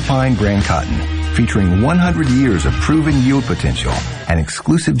plant Delta Pine Grand Cotton, featuring 100 years of proven yield potential and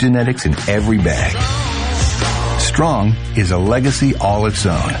exclusive genetics in every bag. Strong is a legacy all its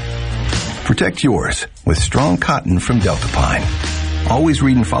own. Protect yours with strong cotton from Delta Pine. Always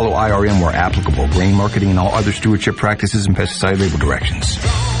read and follow IRM where applicable, grain marketing and all other stewardship practices and pesticide label directions.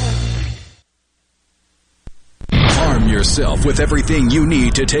 Arm yourself with everything you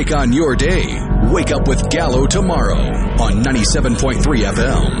need to take on your day. Wake up with Gallo tomorrow on 97.3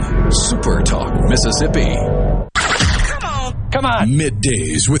 FM. Super Talk, Mississippi. Come on.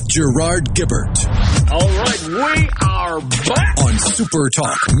 Middays with Gerard Gibbert. All right, we are back on Super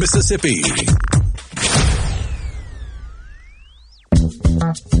Talk, Mississippi.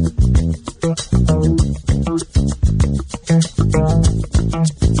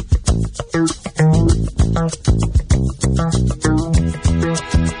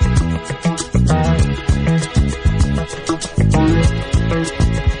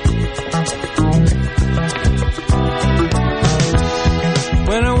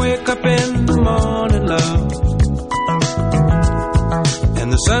 When I wake up in the morning, love,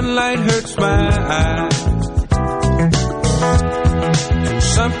 and the sunlight hurts my eyes, and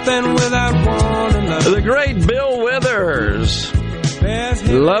something without warning, love. The great Bill Withers.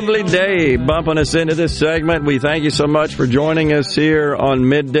 Lovely day bumping us into this segment. We thank you so much for joining us here on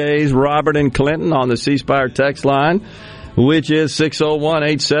Middays. Robert and Clinton on the C Spire text line, which is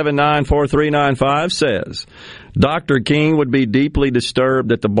 601-879-4395, says, Dr. King would be deeply disturbed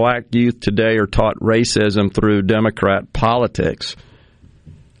that the black youth today are taught racism through Democrat politics.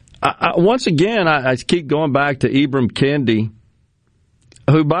 Once again, I keep going back to Ibram Kendi,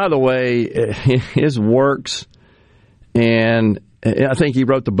 who, by the way, his works, and I think he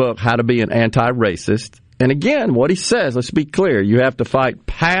wrote the book, How to Be an Anti-Racist. And again, what he says, let's be clear, you have to fight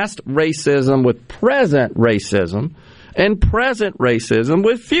past racism with present racism, and present racism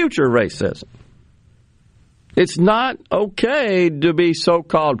with future racism. It's not okay to be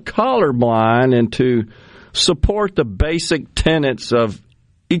so-called colorblind and to support the basic tenets of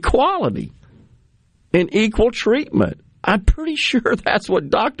equality and equal treatment. I'm pretty sure that's what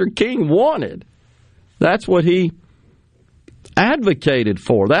Dr. King wanted. That's what he advocated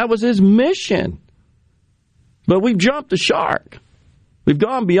for. That was his mission. But we've jumped the shark. We've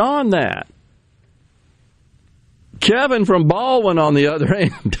gone beyond that. Kevin from Baldwin, on the other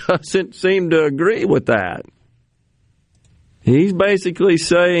hand, doesn't seem to agree with that. He's basically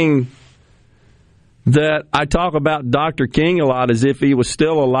saying that I talk about Dr. King a lot as if he was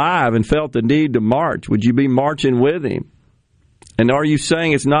still alive and felt the need to march. Would you be marching with him? And are you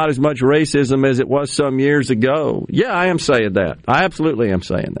saying it's not as much racism as it was some years ago? Yeah, I am saying that. I absolutely am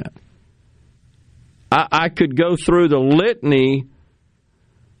saying that. I could go through the litany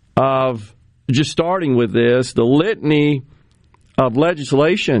of, just starting with this, the litany of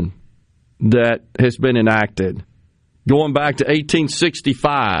legislation that has been enacted, going back to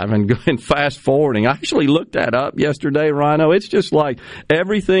 1865 and fast forwarding. I actually looked that up yesterday, Rhino. It's just like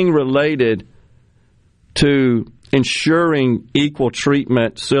everything related to ensuring equal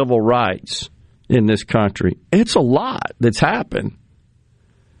treatment, civil rights in this country. It's a lot that's happened.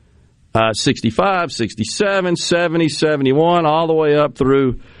 65, 67, 70, 71, all the way up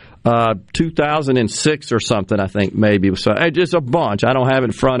through 2006 or something, I think, maybe. So just a bunch. I don't have it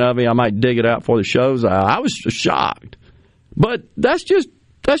in front of me. I might dig it out for the shows. I was just shocked. But that's just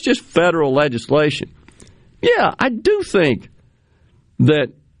federal legislation. Yeah, I do think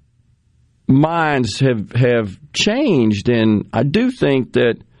that minds have changed, and I do think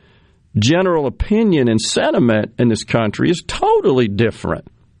that general opinion and sentiment in this country is totally different.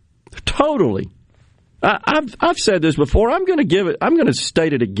 Totally. I've said this before. I'm going to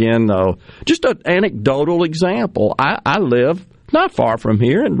state it again, though. Just an anecdotal example. I live not far from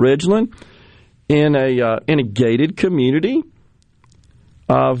here in Ridgeland in a gated community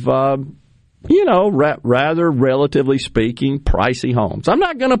of rather, relatively speaking, pricey homes. I'm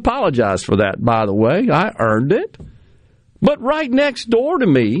not going to apologize for that, by the way. I earned it. But right next door to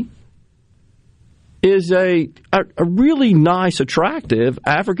me is a really nice, attractive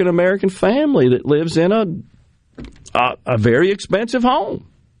African-American family that lives in a very expensive home.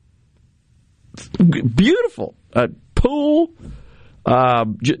 Beautiful. A pool,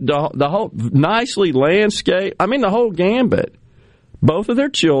 the whole nicely landscaped. I mean, the whole gambit. Both of their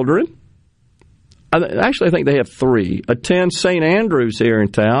children, actually, I think they have 3, attend St. Andrews here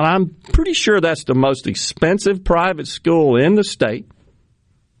in town. I'm pretty sure that's the most expensive private school in the state.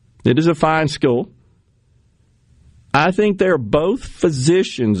 It is a fine school. I think they're both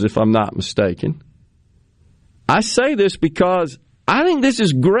physicians, if I'm not mistaken. I say this because I think this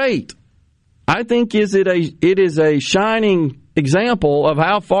is great. I think it is a shining example of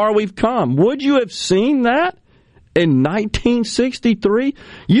how far we've come. Would you have seen that in 1963?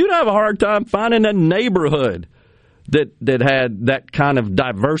 You'd have a hard time finding a neighborhood that had that kind of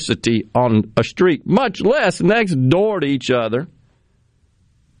diversity on a street, much less next door to each other,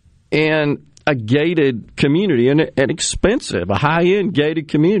 and a gated community, and an expensive, a high-end gated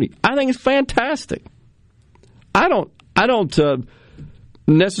community. I think it's fantastic. I don't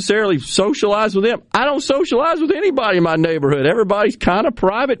necessarily socialize with them. I don't socialize with anybody in my neighborhood. Everybody's kind of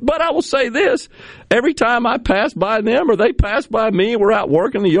private. But I will say this: every time I pass by them or they pass by me, we're out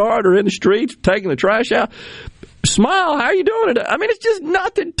working the yard or in the streets taking the trash out, smile. How are you doing today? I mean, it's just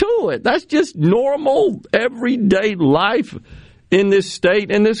nothing to it. That's just normal, everyday life in this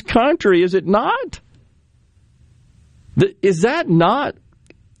state, in this country, is it not? Is that not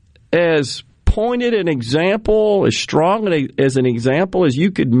as pointed an example, as strong as an example as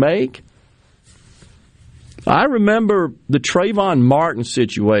you could make? I remember the Trayvon Martin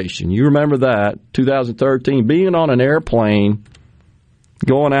situation. You remember that, 2013, being on an airplane,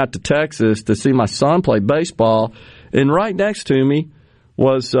 going out to Texas to see my son play baseball, and right next to me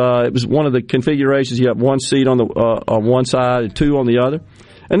was it was one of the configurations. You have one seat on one side and 2 on the other,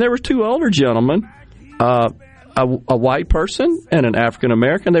 and there were 2 older gentlemen, a white person and an African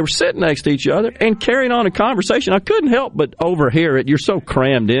American. They were sitting next to each other and carrying on a conversation. I couldn't help but overhear it. You're so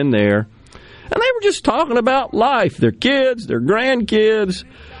crammed in there, and they were just talking about life, their kids, their grandkids,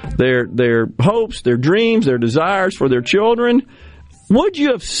 their hopes, their dreams, their desires for their children. Would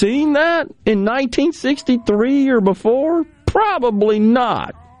you have seen that in 1963 or before? Probably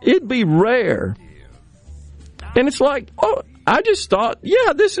not. It'd be rare. And it's like, oh, I just thought,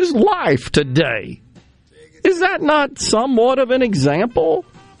 yeah, this is life today. Is that not somewhat of an example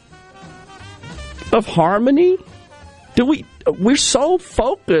of harmony? We're so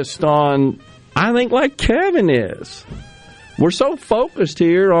focused on, I think, like Kevin is. We're so focused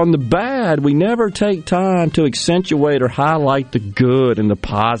here on the bad, we never take time to accentuate or highlight the good and the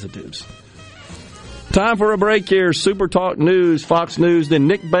positives. Time for a break here. Super Talk News, Fox News, then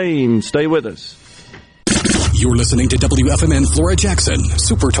Nick Bain. Stay with us. You're listening to WFMN Flora Jackson,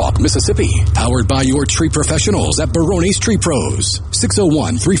 Super Talk Mississippi, powered by your tree professionals at Barone's Tree Pros,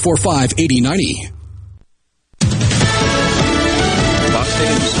 601-345-8090.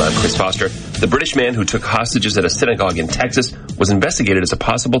 News. I'm Chris Foster. The British man who took hostages at a synagogue in Texas was investigated as a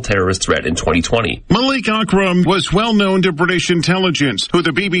possible terrorist threat in 2020. Malik Akram was well known to British intelligence, who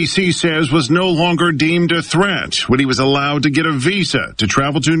the BBC says was no longer deemed a threat when he was allowed to get a visa to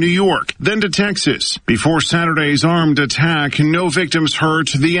travel to New York, then to Texas. Before Saturday's armed attack, no victims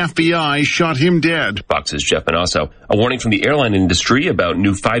hurt. The FBI shot him dead. Fox's Jeff Manasso. A warning from the airline industry about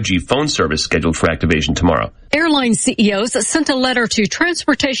new 5G phone service scheduled for activation tomorrow. Airline CEOs sent a letter to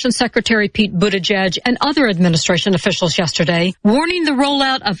Transportation Secretary Pete Buttigieg and other administration officials yesterday, warning the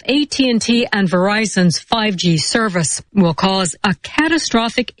rollout of AT&T and Verizon's 5G service will cause a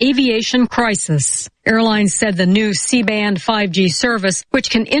catastrophic aviation crisis. Airlines said the new C-band 5G service, which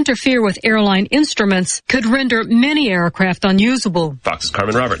can interfere with airline instruments, could render many aircraft unusable. Fox's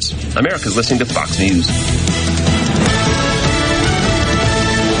Carmen Roberts. America's listening to Fox News.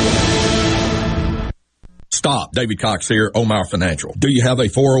 Stop. David Cox here, Omar Financial. Do you have a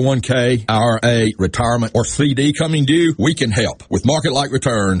 401k, IRA, retirement, or CD coming due? We can help with market-like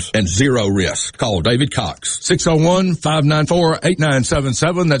returns and zero risk. Call David Cox.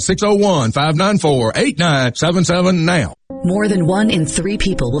 601-594-8977. That's 601-594-8977 now. More than 1 in 3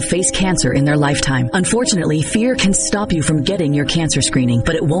 people will face cancer in their lifetime. Unfortunately, fear can stop you from getting your cancer screening,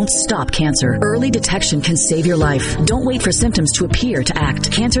 but it won't stop cancer. Early detection can save your life. Don't wait for symptoms to appear to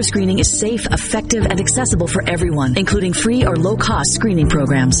act. Cancer screening is safe, effective, and accessible for everyone, including free or low-cost screening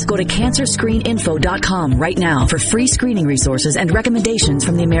programs. Go to CancerScreenInfo.com right now for free screening resources and recommendations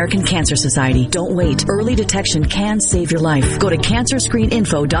from the American Cancer Society. Don't wait. Early detection can save your life. Go to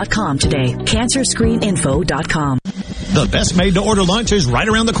CancerScreenInfo.com today. CancerScreenInfo.com. The best made-to-order lunch is right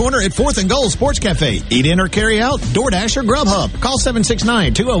around the corner at 4th and Gold Sports Cafe. Eat in or carry out, DoorDash or Grubhub. Call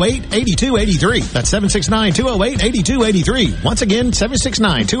 769-208-8283. That's 769-208-8283. Once again,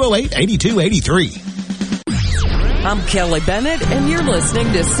 769-208-8283. I'm Kelly Bennett, and you're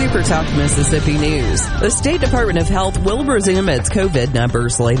listening to Super Talk Mississippi News. The State Department of Health will resume its COVID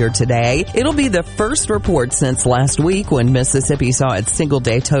numbers later today. It'll be the first report since last week when Mississippi saw its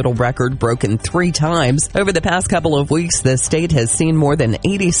single-day total record broken 3 times. Over the past couple of weeks, the state has seen more than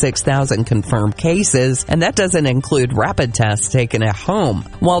 86,000 confirmed cases, and that doesn't include rapid tests taken at home.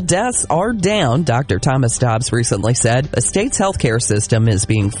 While deaths are down, Dr. Thomas Dobbs recently said the state's healthcare system is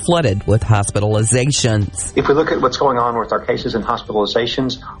being flooded with hospitalizations. If we look at what's going on with our cases and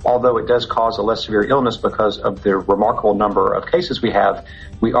hospitalizations, although it does cause a less severe illness because of the remarkable number of cases we have,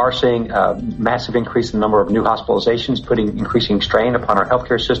 we are seeing a massive increase in the number of new hospitalizations, putting increasing strain upon our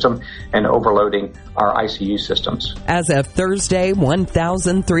healthcare system and overloading our ICU systems. As of Thursday,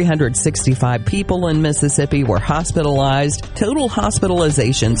 1,365 people in Mississippi were hospitalized. Total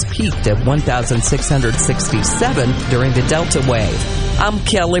hospitalizations peaked at 1,667 during the Delta wave. I'm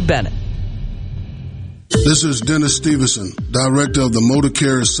Kelly Bennett. This is Dennis Stevenson, Director of the Motor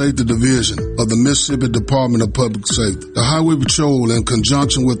Carrier Safety Division of the Mississippi Department of Public Safety. The Highway Patrol, in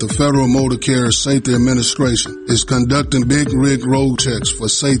conjunction with the Federal Motor Carrier Safety Administration, is conducting big rig road checks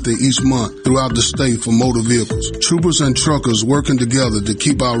for safety each month throughout the state for motor vehicles. Troopers and truckers working together to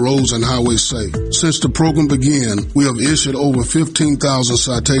keep our roads and highways safe. Since the program began, we have issued over 15,000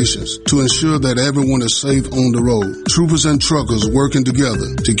 citations to ensure that everyone is safe on the road. Troopers and truckers working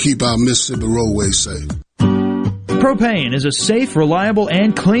together to keep our Mississippi roadways safe. Propane is a safe, reliable,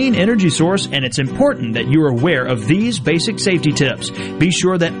 and clean energy source, and it's important that you are aware of these basic safety tips. Be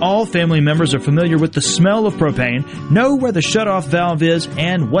sure that all family members are familiar with the smell of propane, know where the shutoff valve is,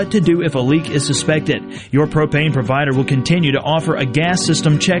 and what to do if a leak is suspected. Your propane provider will continue to offer a gas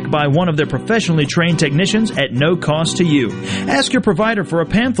system check by one of their professionally trained technicians at no cost to you. Ask your provider for a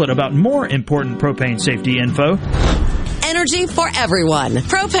pamphlet about more important propane safety info. Energy for everyone.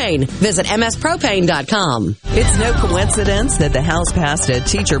 Propane. Visit mspropane.com. It's no coincidence that the House passed a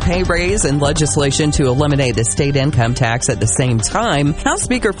teacher pay raise and legislation to eliminate the state income tax at the same time. House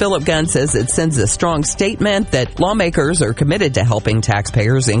Speaker Philip Gunn says it sends a strong statement that lawmakers are committed to helping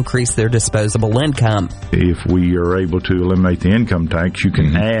taxpayers increase their disposable income. If we are able to eliminate the income tax, you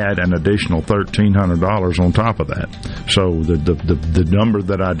can add an additional $1,300 on top of that. So the number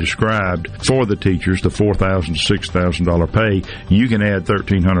that I described for the teachers, the $4,000 to $6,000 pay, you can add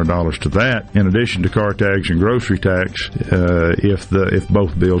 $1,300 to that in addition to car tax and grocery tax if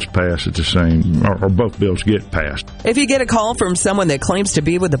both bills pass at the same or both bills get passed. If you get a call from someone that claims to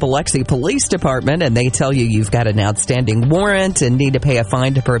be with the Biloxi Police Department and they tell you you've got an outstanding warrant and need to pay a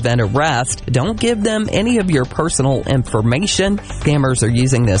fine to prevent arrest, don't give them any of your personal information. Scammers are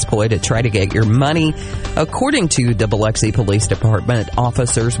using this ploy to try to get your money. According to the Biloxi Police Department,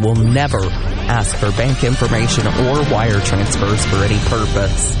 officers will never ask for bank information or wire transfers for any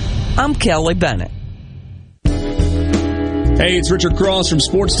purpose. I'm Kelly Bennett. Hey, it's Richard Cross from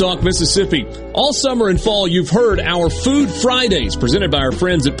Sports Talk Mississippi. All summer and fall, you've heard our Food Fridays presented by our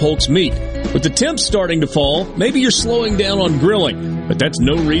friends at Polk's Meat. With the temps starting to fall, maybe you're slowing down on grilling, but that's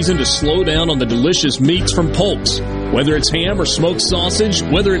no reason to slow down on the delicious meats from Polk's. Whether it's ham or smoked sausage,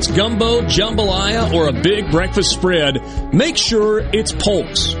 whether it's gumbo, jambalaya, or a big breakfast spread, make sure it's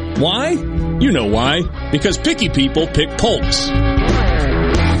Polk's. Why? You know why. Because picky people pick Polk's.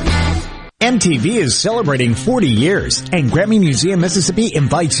 MTV is celebrating 40 years, and Grammy Museum Mississippi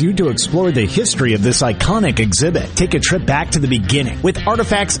invites you to explore the history of this iconic exhibit. Take a trip back to the beginning with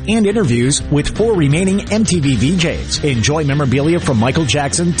artifacts and interviews with 4 remaining MTV VJs. Enjoy memorabilia from Michael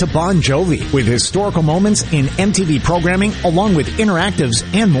Jackson to Bon Jovi, with historical moments in MTV programming along with interactives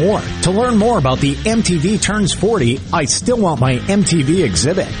and more. To learn more about the MTV Turns 40, I Still Want My MTV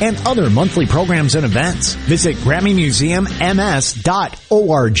exhibit, and other monthly programs and events, visit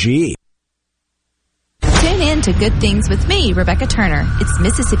GrammyMuseumMS.org. Tune in to Good Things with me, Rebecca Turner. It's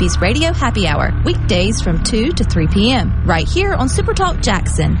Mississippi's Radio Happy Hour, weekdays from 2 to 3 p.m., right here on Supertalk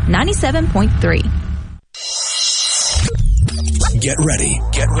Jackson 97.3. Get ready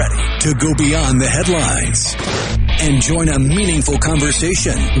to go beyond the headlines and join a meaningful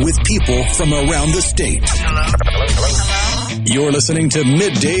conversation with people from around the state. Hello? You're listening to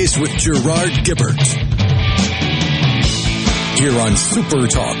Middays with Gerard Gibbert here on Super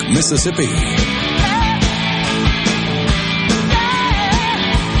Talk Mississippi.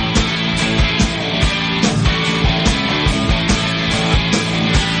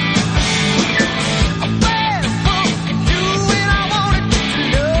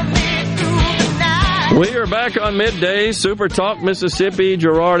 We are back on Midday, Super Talk Mississippi.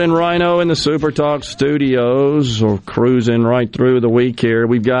 Gerard and Rhino in the Super Talk studios, or cruising right through the week here.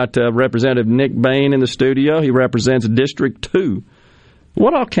 We've got Representative Nick Bain in the studio. He represents District 2.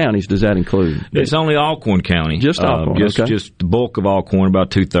 What all counties does that include? It's only Alcorn County. Just Alcorn, okay. Just the bulk of Alcorn,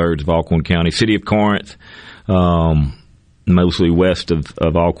 about 2/3 of Alcorn County. City of Corinth, mostly west of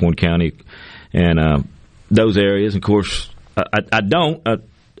Alcorn County, and those areas. Of course,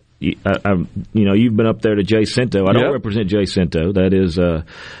 you've been up there to Jacinto. I don't represent Jacinto. That is,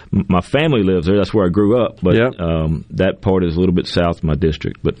 my family lives there. That's where I grew up. But that part is a little bit south of my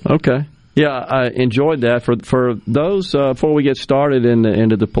district. But okay. Yeah, I enjoyed that. For those, before we get started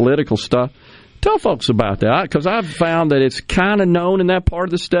into the political stuff, tell folks about that. Because I've found that it's kind of known in that part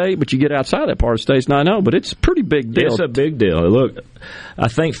of the state, but you get outside that part of the state, it's not known. But it's a pretty big deal. It's a big deal. Look, I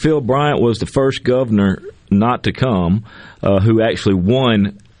think Phil Bryant was the first governor not to come who actually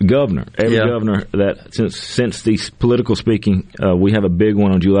won governor. Every governor that since the political speaking, we have a big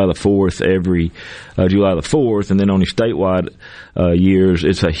one on July the 4th every July the 4th, and then on the statewide years,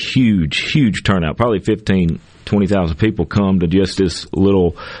 it's a huge turnout. Probably 20,000 people come to just this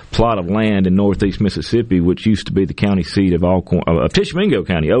little plot of land in northeast Mississippi, which used to be the county seat of Tishomingo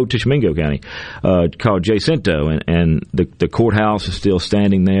County, old Tishomingo County, called Jacinto, and the courthouse is still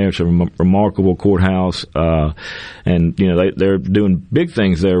standing there. It's a remarkable courthouse, and they're doing big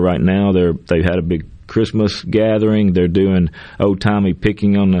things there right now. They've had a big Christmas gathering. They're doing old-timey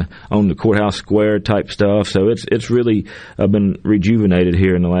picking on the courthouse square type stuff. So it's really been rejuvenated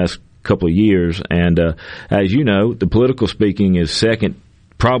here in the last couple of years, and as you know, the political speaking is second,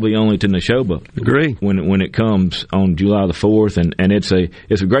 probably only to Neshoba. Agree. When it comes on July the 4th, and it's a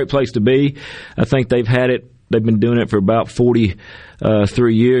great place to be. I think they've been doing it for about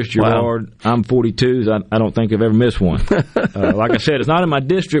 43 years, Gerard. Wow. I'm 42. I don't think I've ever missed one. Like I said, it's not in my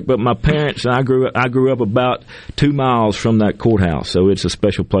district, but my parents and I grew up about 2 miles from that courthouse, so it's a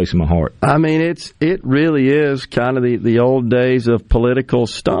special place in my heart. I mean, it really is kind of the old days of political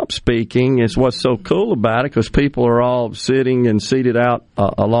stump speaking. It's what's so cool about it, because people are all sitting and seated out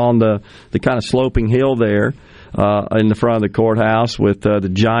along the kind of sloping hill there. In the front of the courthouse with the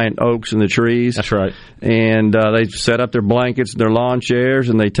giant oaks and the trees. That's right. And they set up their blankets and their lawn chairs,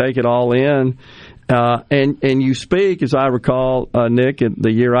 and they take it all in. And you speak, as I recall, Nick, the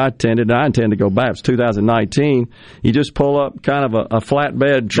year I attended, and I intend to go back, it's 2019, you just pull up kind of a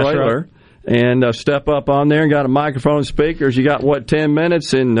flatbed trailer. And step up on there and got a microphone and speakers. You got, 10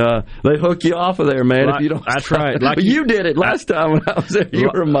 minutes, and they hook you off of there, man. If you don't, that's right. Like you did it last time when I was there. You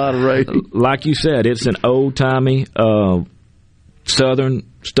were moderating. Like you said, it's an old-timey Southern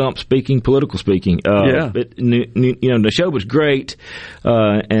stump speaking, political speaking. Neshoba's great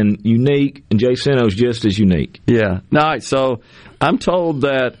and unique, and Jacinto's just as unique. Yeah. All right, so I'm told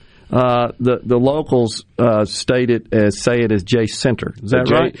that the locals say it as Jay Center. Is that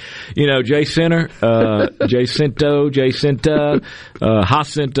right? Jay Center, Jay Cinto, Jay Cinta,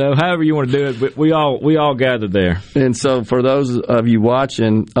 Jacinto, however you want to do it. But we all gather there. And so, for those of you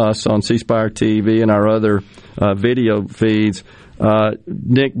watching us on C Spire TV and our other video feeds,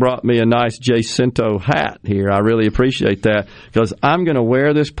 Nick brought me a nice Jacinto hat here. I really appreciate that because I'm going to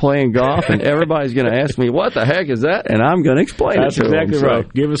wear this playing golf, and everybody's going to ask me, what the heck is that? And I'm going to explain That's it to exactly them.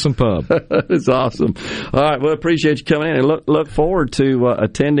 right. Give us some pub. It's awesome. All right, well, appreciate you coming in, and look forward to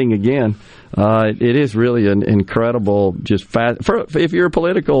attending again. It is really an incredible, if you're a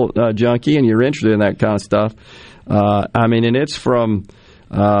political junkie and you're interested in that kind of stuff. And it's from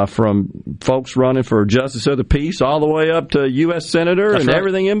folks running for Justice of the Peace all the way up to U.S. Senator and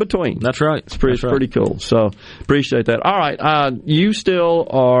everything in between. That's right. It's pretty cool. So appreciate that. All right. You still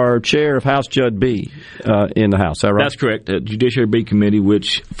are chair of House Jud B in the House. Is that right? That's correct. The Judiciary B Committee,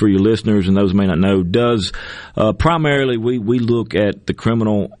 which for your listeners and those who may not know, does primarily we look at the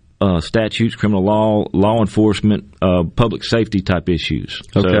criminal statutes, criminal law enforcement, public safety type issues.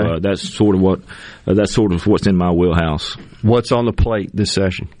 Okay. So that's sort of what's in my wheelhouse. What's on the plate this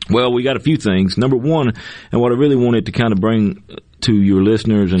session? Well, we got a few things. Number one, and what I really wanted to kind of bring to your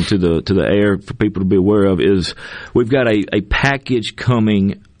listeners and to the air for people to be aware of is we've got a package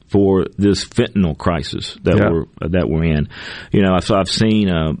coming for this fentanyl crisis that we're in. So I've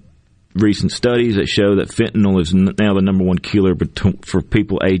seen recent studies that show that fentanyl is now the number one killer for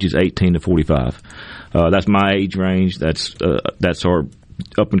people ages 18 to 45. That's my age range. That's our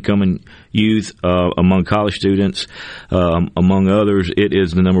up-and-coming youth among college students, among others. It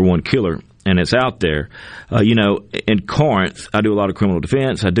is the number one killer, and it's out there. In Corinth, I do a lot of criminal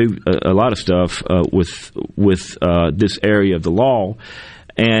defense. I do a lot of stuff with this area of the law,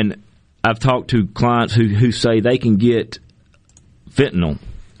 and I've talked to clients who say they can get fentanyl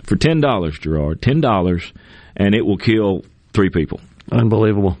for $10, Gerard, $10, and it will kill 3 people.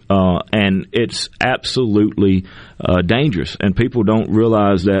 Unbelievable. And it's absolutely dangerous, and people don't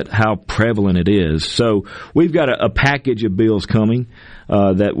realize how prevalent it is. So we've got a package of bills coming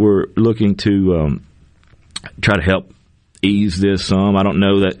that we're looking to try to help ease this some. I don't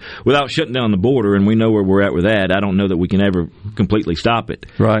know that without shutting down the border, and we know where we're at with that, I don't know that we can ever completely stop it.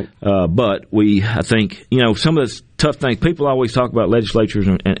 Right. But I think, some of the tough things, people always talk about legislators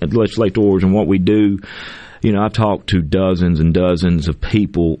and legislators and what we do. I've talked to dozens and dozens of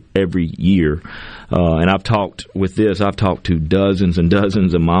people every year, and I've talked to dozens and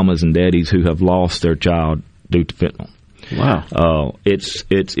dozens of mamas and daddies who have lost their child due to fentanyl. Wow. It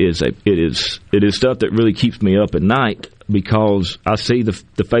is stuff that really keeps me up at night because I see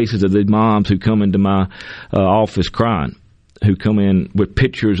the faces of the moms who come into my office crying, who come in with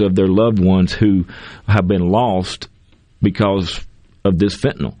pictures of their loved ones who have been lost because of this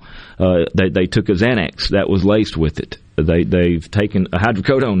fentanyl. They took a Xanax that was laced with it. They've taken a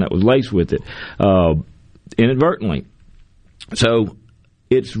hydrocodone that was laced with it inadvertently. So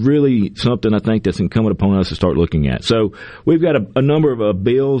it's really something I think that's incumbent upon us to start looking at. So we've got a number of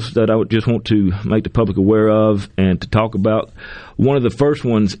bills that I would just want to make the public aware of and to talk about. One of the first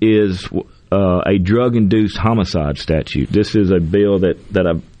ones is a drug-induced homicide statute. This is a bill that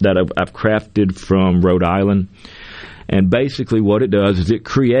I've crafted from Rhode Island. And basically what it does is it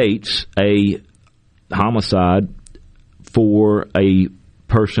creates a homicide for a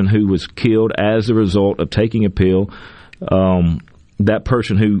person who was killed as a result of taking a pill. That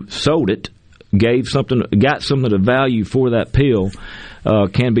person who sold it got something of value for that pill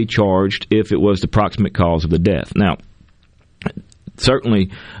can be charged if it was the proximate cause of the death. Now,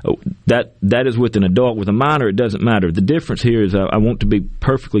 certainly that is with an adult. With a minor, it doesn't matter. The difference here is I want to be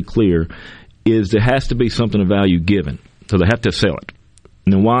perfectly clear is there has to be something of value given. So they have to sell it.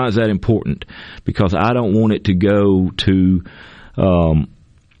 And then why is that important? Because I don't want it to go to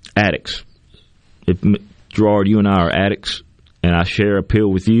addicts. If Gerard, you and I are addicts, and I share a pill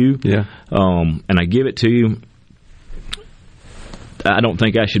with you, and I give it to you, I don't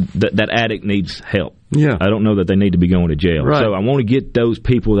think I should. That addict needs help. Yeah, I don't know that they need to be going to jail. Right. So I want to get those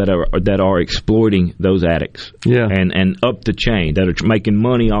people that are exploiting those addicts. Yeah. and up the chain that are making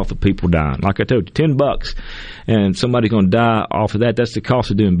money off of people dying. Like I told you, $10, and somebody's going to die off of that. That's the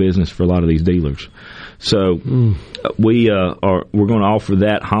cost of doing business for a lot of these dealers. So we're going to offer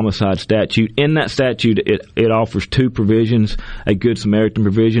that homicide statute. In that statute, it offers 2 provisions: a Good Samaritan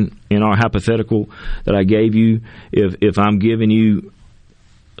provision. In our hypothetical that I gave you, if I'm giving you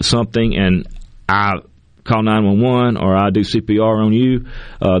something and I call 911 or I do CPR on you,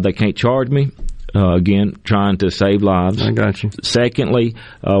 they can't charge me. Again, trying to save lives. I got you. Secondly,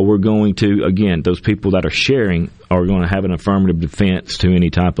 we're going to, again, those people that are sharing are going to have an affirmative defense to any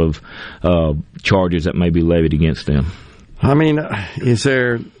type of charges that may be levied against them. I mean, is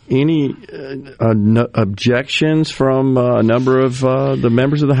there any objections from a number of the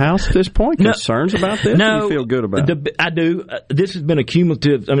members of the House at this point? Concerns about this? No. Do you feel good about it? I do. This has been a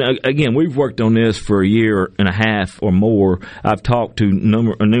cumulative. I mean, again, we've worked on this for a year and a half or more. I've talked to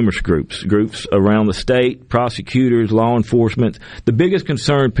numerous groups around the state, prosecutors, law enforcement. The biggest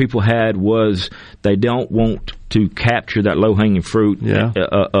concern people had was they don't want to capture that low-hanging fruit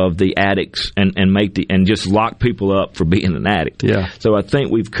of the addicts and just lock people up for being an addict. Yeah. So I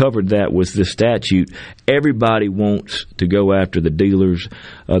think we've covered that with this statute. Everybody wants to go after the dealers,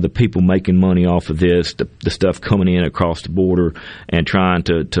 the people making money off of this, the stuff coming in across the border and trying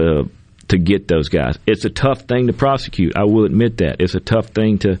to get those guys. It's a tough thing to prosecute. I will admit that. It's a tough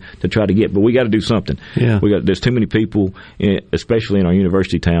thing to try to get, but we got to do something. Yeah. There's too many people, especially in our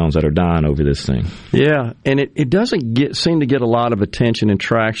university towns, that are dying over this thing. Yeah, and it doesn't seem to get a lot of attention and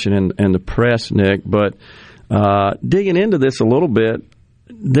traction in the press, Nick, but digging into this a little bit,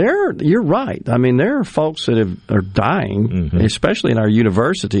 you're right. I mean, there are folks that are dying, especially in our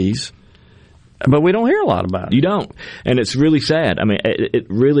universities, but we don't hear a lot about it. You don't, and it's really sad. I mean, it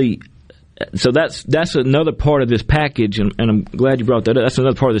really. So that's another part of this package, and I'm glad you brought that up. That's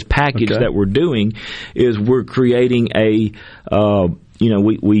another part of this package that we're doing is we're creating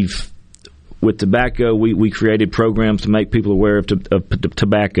we've with tobacco, we created programs to make people aware of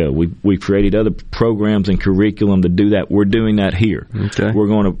tobacco. We've created other programs and curriculum to do that. We're doing that here. Okay. We're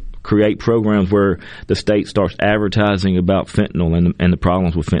going to create programs where the state starts advertising about fentanyl and the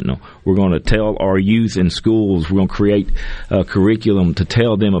problems with fentanyl. We're going to tell our youth in schools. We're going to create a curriculum to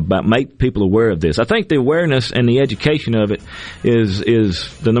tell them make people aware of this. I think the awareness and the education of it is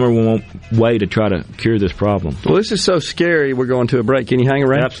the number one way to try to cure this problem. Well, this is so scary. We're going to a break. Can you hang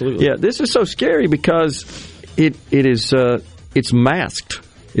around? Absolutely. Yeah, this is so scary because it's masked.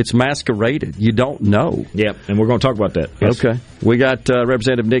 It's masqueraded. You don't know. Yep, and we're going to talk about that. Yes. Okay. We got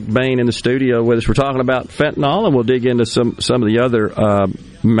Representative Nick Bain in the studio with us. We're talking about fentanyl, and we'll dig into some of the other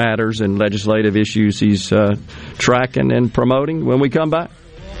matters and legislative issues he's tracking and promoting when we come back.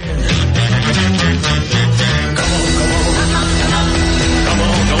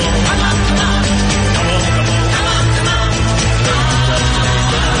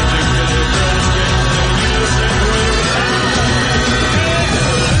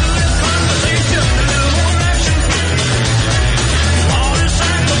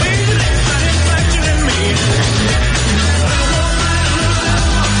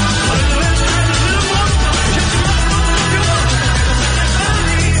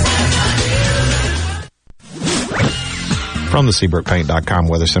 From the SeabrookPaint.com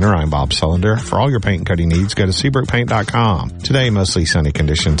Weather Center, I'm Bob Sullender. For all your paint and coating needs, go to SeabrookPaint.com. Today, mostly sunny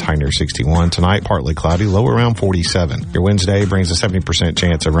conditions, high near 61. Tonight, partly cloudy, low around 47. Your Wednesday brings a 70%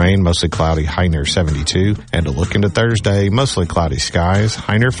 chance of rain, mostly cloudy, high near 72. And to look into Thursday, mostly cloudy skies,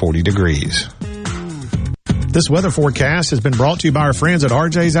 high near 40 degrees. This weather forecast has been brought to you by our friends at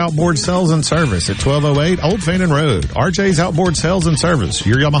RJ's Outboard Sales and Service at 1208 Old Fannin Road. RJ's Outboard Sales and Service,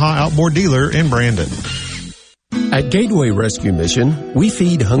 your Yamaha outboard dealer in Brandon. At Gateway Rescue Mission, we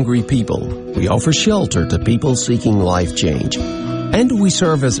feed hungry people. We offer shelter to people seeking life change. And we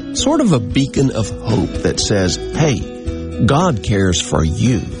serve as sort of a beacon of hope that says, hey, God cares for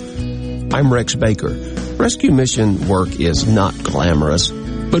you. I'm Rex Baker. Rescue Mission work is not glamorous,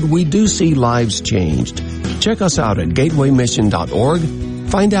 but we do see lives changed. Check us out at gatewaymission.org.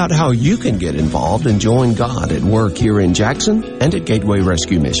 Find out how you can get involved and join God at work here in Jackson and at Gateway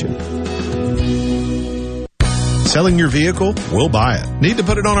Rescue Mission. Selling your vehicle? We'll buy it. Need to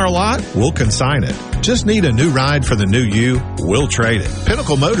put it on our lot? We'll consign it. Just need a new ride for the new you? We'll trade it.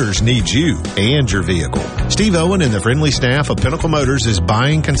 Pinnacle Motors needs you and your vehicle. Steve Owen and the friendly staff of Pinnacle Motors is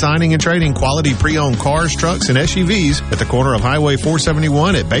buying, consigning, and trading quality pre-owned cars, trucks, and SUVs at the corner of Highway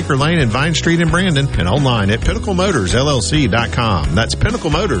 471 at Baker Lane and Vine Street in Brandon and online at PinnacleMotorsLLC.com. That's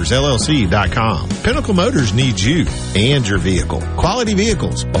PinnacleMotorsLLC.com. Pinnacle Motors needs you and your vehicle. Quality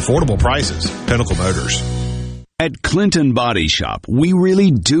vehicles, affordable prices. Pinnacle Motors. At Clinton Body Shop, we really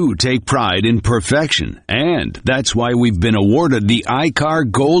do take pride in perfection, and that's why we've been awarded the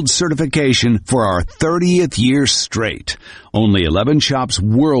ICAR Gold certification for our 30th year straight. Only 11 shops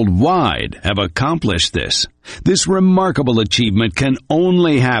worldwide have accomplished this. This remarkable achievement can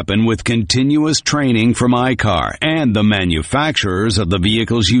only happen with continuous training from iCar and the manufacturers of the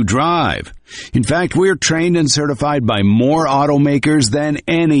vehicles you drive. In fact, we're trained and certified by more automakers than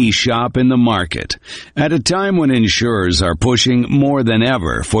any shop in the market. At a time when insurers are pushing more than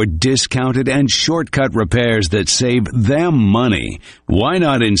ever for discounted and shortcut repairs that save them money, why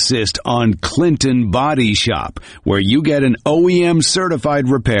not insist on Clinton Body Shop, where you get an OEM certified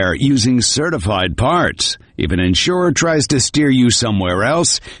repair using certified parts? If an insurer tries to steer you somewhere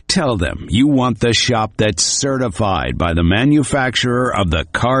else, tell them you want the shop that's certified by the manufacturer of the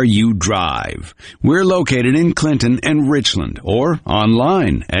car you drive. We're located in Clinton and Richland, or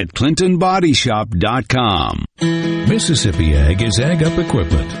online at ClintonBodyShop.com. Mississippi Ag is Ag Up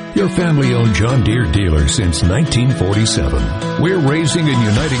Equipment, your family-owned John Deere dealer since 1947. We're raising and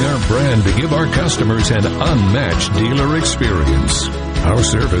uniting our brand to give our customers an unmatched dealer experience. Our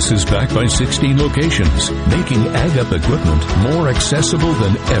service is backed by 16 locations, making Ag Up Equipment more accessible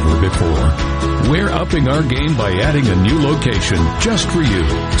than ever before. We're upping our game by adding a new location just for you.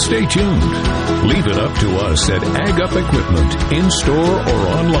 Stay tuned. Leave it up to us at Ag Up Equipment, in-store or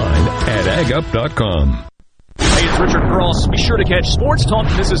online at agup.com. Hey, it's Richard Cross. Be sure to catch Sports Talk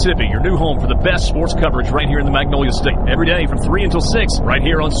Mississippi, your new home for the best sports coverage right here in the Magnolia State. Every day from 3 until 6, right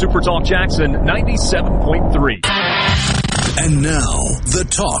here on Super Talk Jackson 97.3. And now, the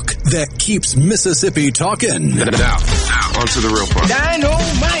talk that keeps Mississippi talking. Now, on to the real part.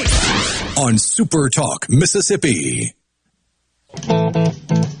 Dynamite! On Super Talk Mississippi.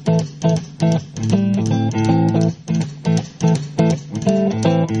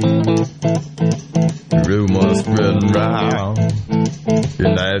 Rumors spreading round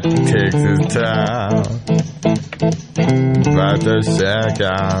United Texas town about the shack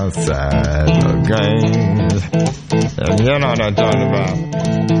outside the games. And you know what I'm talking about.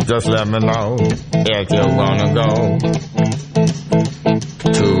 Just let me know if you wanna go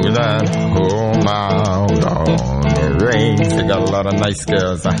to that home out on the range. They got a lot of nice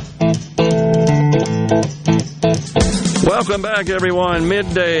girls. Welcome back, everyone.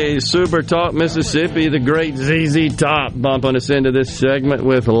 Midday Super Talk Mississippi. The great ZZ Top bumping us into this segment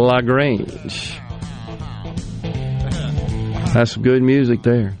with LaGrange. That's some good music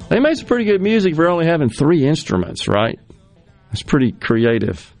there. They made some pretty good music for only having 3 instruments, right? That's pretty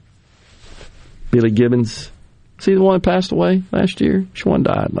creative. Billy Gibbons. Is he the one that passed away last year? Which one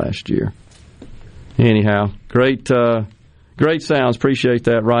died last year? Anyhow, great sounds. Appreciate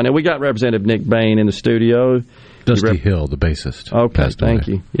that, Ron. Now, we got Representative Nick Bain in the studio. Dusty Hill, the bassist. Okay, thank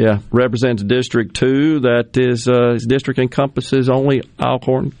you. Yeah, represents District 2. That is, his district encompasses only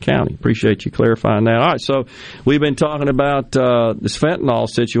Alcorn County. Appreciate you clarifying that. All right, so we've been talking about this fentanyl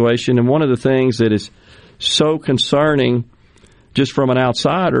situation, and one of the things that is so concerning, just from an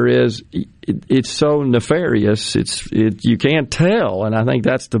outsider, is it's so nefarious. You can't tell, and I think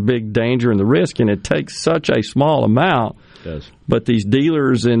that's the big danger and the risk, and it takes such a small amount. Does. But these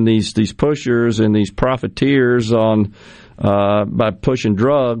dealers and these pushers and these profiteers on by pushing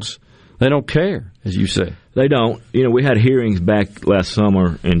drugs, they don't care, as you say. They don't. You know, we had hearings back last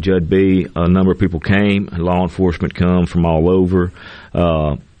summer in Judd B. A number of people came. Law enforcement come from all over,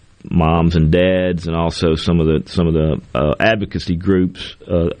 moms and dads, and also some of the advocacy groups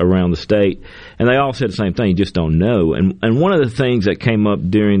around the state. And they all said the same thing. You just don't know. And one of the things that came up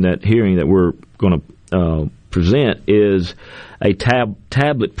during that hearing that we're going to present is a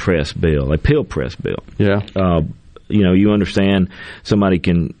tablet press bill, a pill press bill. Yeah. You understand somebody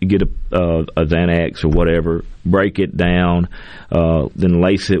can get a Xanax or whatever, break it down, then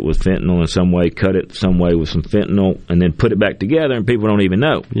lace it with fentanyl in some way, cut it some way with some fentanyl, and then put it back together, and people don't even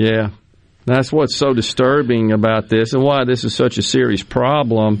know. Yeah. That's what's so disturbing about this and why this is such a serious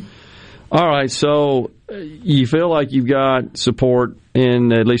problem. All right, so you feel like you've got support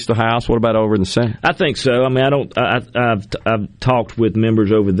in at least the House. What about over in the Senate? I think so. I mean, I've talked with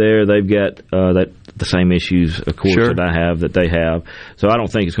members over there. They've got the same issues, of course, sure, that they have. So I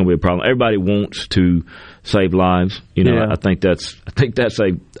don't think it's going to be a problem. Everybody wants to save lives. Yeah. I think that's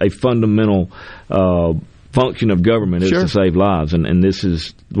a fundamental function of government is sure, to save lives, and this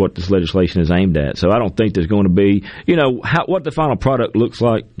is what this legislation is aimed at. So I don't think there's going to be, what the final product looks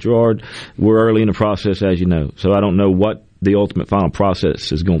like, Gerard. We're early in the process, as you know. So I don't know what the ultimate final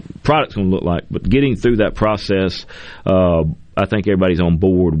product's going to look like. But getting through that process, I think everybody's on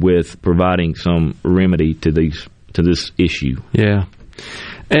board with providing some remedy to this issue. Yeah.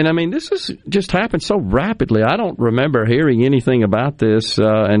 And, I mean, this has just happened so rapidly. I don't remember hearing anything about this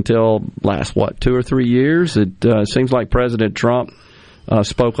until last, 2 or 3 years? It seems like President Trump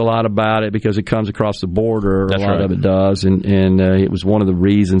spoke a lot about it because it comes across the border. That's a lot right. of it does, and it was one of the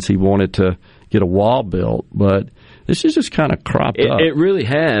reasons he wanted to get a wall built. But this is just kind of cropped up. It really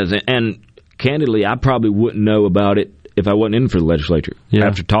has, and candidly, I probably wouldn't know about it if I wasn't in for the legislature. Yeah.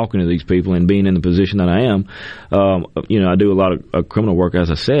 After talking to these people and being in the position that I am, I do a lot of criminal work, as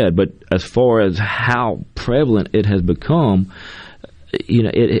I said, but as far as how prevalent it has become,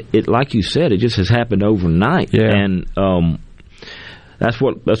 it like you said, it just has happened overnight. Yeah. And that's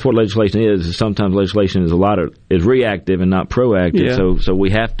what legislation is. Sometimes legislation is reactive and not proactive. Yeah. So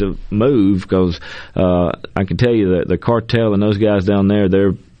we have to move because I can tell you that the cartel and those guys down there,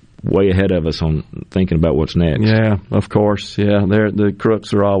 they're way ahead of us on thinking about what's next. Yeah, of course. Yeah, the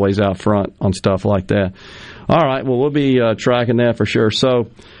crooks are always out front on stuff like that. All right, well, we'll be tracking that for sure.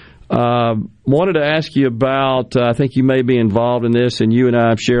 So, wanted to ask you about, I think you may be involved in this, and you and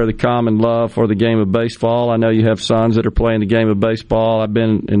I share the common love for the game of baseball. I know you have sons that are playing the game of baseball. I've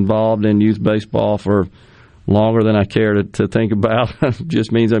been involved in youth baseball for longer than I care to think about.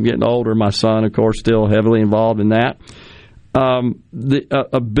 Just means I'm getting older. My son, of course, still heavily involved in that. A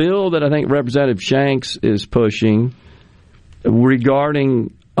bill that I think Representative Shanks is pushing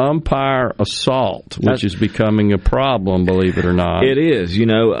regarding umpire assault, which is becoming a problem, believe it or not. It is.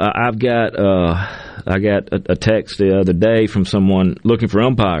 I got a text the other day from someone looking for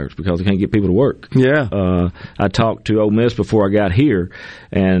umpires because they can't get people to work. Yeah. I talked to Ole Miss before I got here,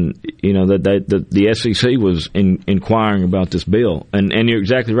 and that the SEC was inquiring about this bill, and you're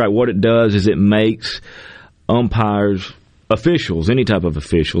exactly right. What it does is it makes umpires, officials, any type of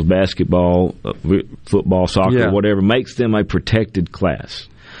officials, basketball, football, soccer, whatever, makes them a protected class.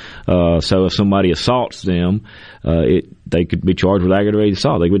 So if somebody assaults them, they could be charged with aggravated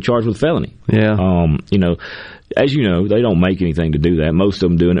assault. They could be charged with felony. Yeah. As you know, they don't make anything to do that. Most of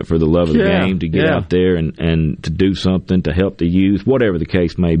them doing it for the love of the game, to get out there and to do something to help the youth, whatever the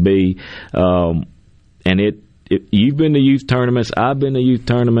case may be. You've been to youth tournaments. I've been to youth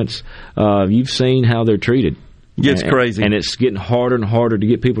tournaments. You've seen how they're treated. It's crazy. And it's getting harder and harder to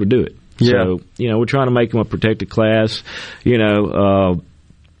get people to do it. Yeah. So, we're trying to make them a protected class.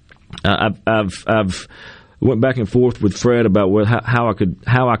 I've went back and forth with Fred about how I could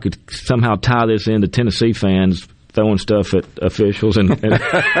somehow tie this into Tennessee fans throwing stuff at officials, but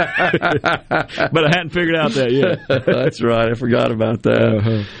I hadn't figured out that yet. That's right. I forgot about that.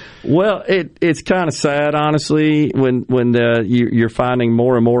 Uh-huh. Well, it's kind of sad, honestly, when you're finding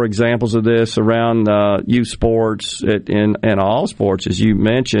more and more examples of this around youth sports and all sports, as you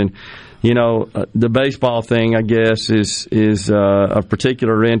mentioned. The baseball thing, I guess, is of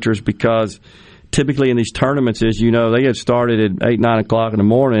particular interest because typically in these tournaments, as you know, they get started at 8, 9 o'clock in the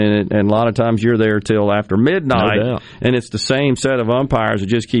morning, and a lot of times you're there till after midnight. No doubt. And it's the same set of umpires that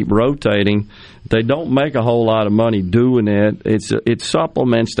just keep rotating. They don't make a whole lot of money doing it. It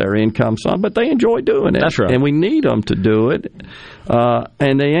supplements their income some, but they enjoy doing it. That's right. And we need them to do it.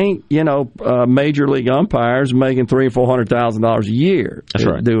 And they ain't, major league umpires making $300,000 or $400,000 a year. That's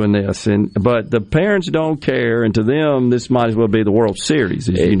right. Doing this, but the parents don't care, and to them, this might as well be the World Series,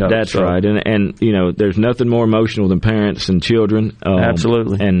 as you know. That's right, and there's nothing more emotional than parents and children.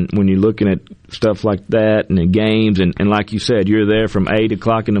 Absolutely. And when you're looking at stuff like that and the games, and like you said, you're there from 8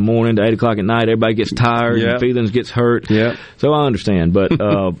 o'clock in the morning to 8 o'clock at night. Everybody gets tired, and feelings gets hurt. Yeah. So I understand, but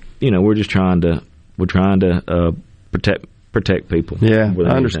we're just trying to protect people. Yeah,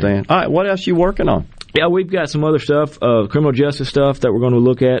 I understand. All right, what else are you working on? Yeah, we've got some other stuff, criminal justice stuff that we're going to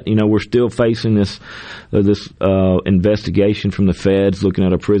look at. We're still facing this investigation from the feds looking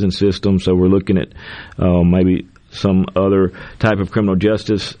at our prison system, so we're looking at maybe some other type of criminal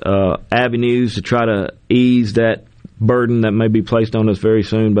justice avenues to try to ease that burden that may be placed on us very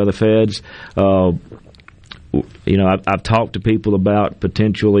soon by the feds. I've talked to people about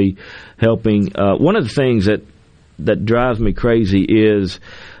potentially helping. One of the things that drives me crazy is,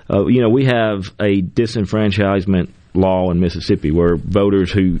 we have a disenfranchisement law in Mississippi where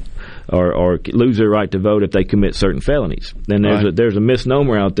voters who are lose their right to vote if they commit certain felonies. Then there's a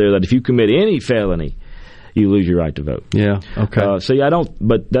misnomer out there that if you commit any felony, you lose your right to vote. Yeah. Okay.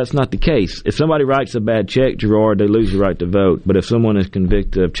 But that's not the case. If somebody writes a bad check, Gerard, they lose the right to vote. But if someone is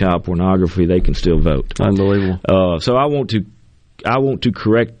convicted of child pornography, they can still vote. Unbelievable. So I want to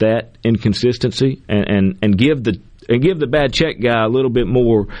correct that inconsistency and give the bad check guy a little bit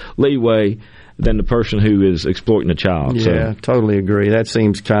more leeway than the person who is exploiting a child. Yeah, totally agree. That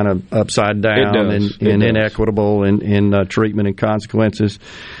seems kind of upside down and inequitable in treatment and consequences.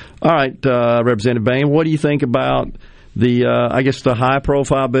 All right, Representative Bain, what do you think about the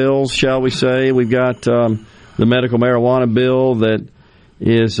high-profile bills, shall we say? We've got the medical marijuana bill that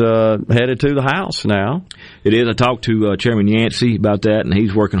is headed to the House now. It is. I talked to Chairman Yancey about that, and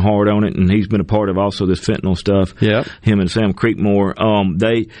he's working hard on it, and he's been a part of also this fentanyl stuff. Yep. Him and Sam Creekmore.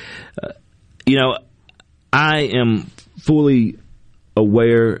 I am fully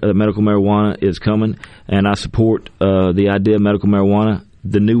aware that medical marijuana is coming, and I support the idea of medical marijuana.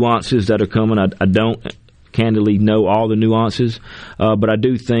 The nuances that are coming, I don't candidly know all the nuances, but I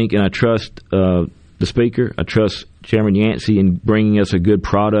do think, and I trust the Speaker, I trust Chairman Yancey in bringing us a good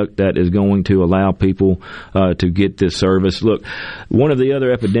product that is going to allow people to get this service. Look, one of the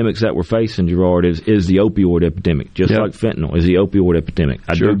other epidemics that we're facing, Gerard, is the opioid epidemic, just like fentanyl is the opioid epidemic.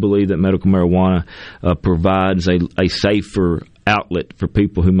 I do believe that medical marijuana provides a safer outlet for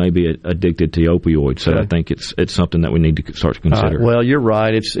people who may be addicted to opioids. So I think it's something that we need to start to consider. Well, you're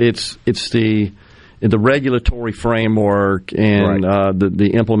right. It's the regulatory framework and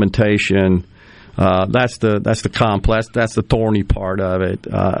the implementation. That's the complex. That's the thorny part of it.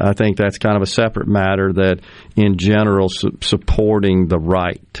 I think that's kind of a separate matter. That in general, supporting the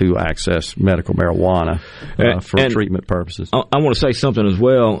right to access medical marijuana for treatment purposes. I want to say something as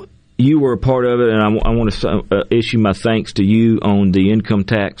well. You were a part of it, and I want to issue my thanks to you on the income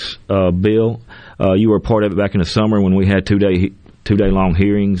tax bill. You were a part of it back in the summer when we had two-day-long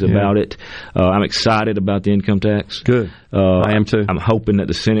hearings about it. I'm excited about the income tax. Good. I am too. I'm hoping that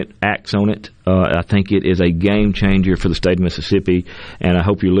the Senate acts on it. I think it is a game changer for the state of Mississippi, and I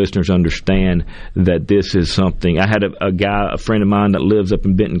hope your listeners understand that this is something. I had a friend of mine that lives up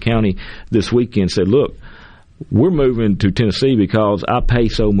in Benton County this weekend said, look, we're moving to Tennessee because I pay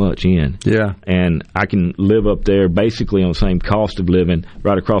so much in. Yeah. And I can live up there basically on the same cost of living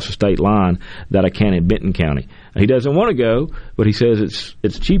right across the state line that I can in Benton County. He doesn't want to go, but he says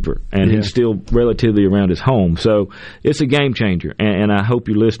it's cheaper, and he's still relatively around his home. So it's a game changer, and I hope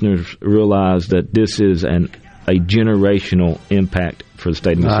your listeners realize that this is a generational impact for the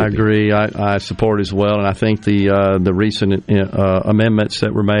state of Mississippi. I agree. I support it as well, and I think the recent amendments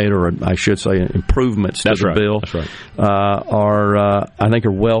that were made, or I should say improvements to the bill, are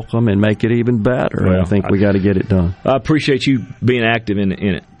welcome and make it even better. Well, I think we got to get it done. I appreciate you being active in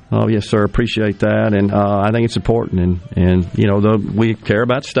it. Oh, yes, sir. Appreciate that. And I think it's important. And we care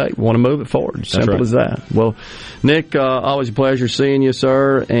about the state. We want to move it forward. Simple as that. Well, Nick, always a pleasure seeing you,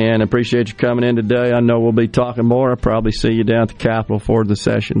 sir, and appreciate you coming in today. I know we'll be talking more. I'll probably see you down at the Capitol for the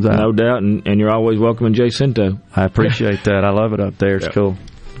sessions. No doubt. And you're always welcome in Jacinto. I appreciate that. I love it up there. It's cool.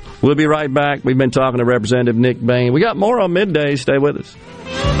 We'll be right back. We've been talking to Representative Nick Bain. We got more on midday. Stay with us.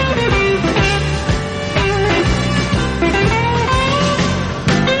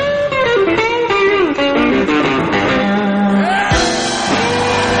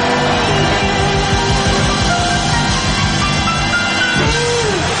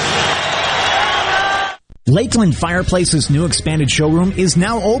 Lakeland Fireplace's new expanded showroom is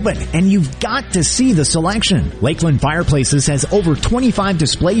now open, and you've got to see the selection. Lakeland Fireplaces has over 25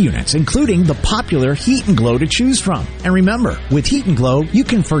 display units, including the popular Heat and Glow to choose from. And remember, with Heat and Glow, you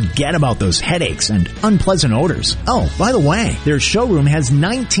can forget about those headaches and unpleasant odors. Oh, by the way, their showroom has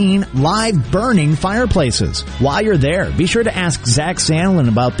 19 live burning fireplaces. While you're there, be sure to ask Zach Sandlin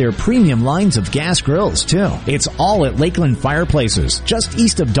about their premium lines of gas grills, too. It's all at Lakeland Fireplaces, just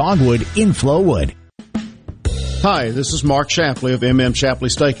east of Dogwood in Flowood. Hi, this is Mark Shapley of M.M. Shapley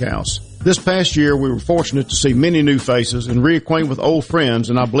Steakhouse. This past year, we were fortunate to see many new faces and reacquaint with old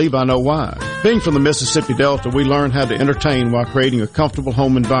friends, and I believe I know why. Being from the Mississippi Delta, we learned how to entertain while creating a comfortable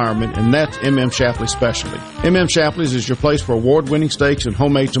home environment, and that's M.M. Shapley's specialty. M.M. Shapley's is your place for award-winning steaks and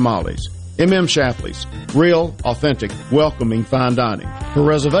homemade tamales. M.M. Shapley's, real, authentic, welcoming fine dining. For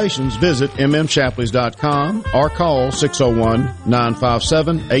reservations, visit mmshapleys.com or call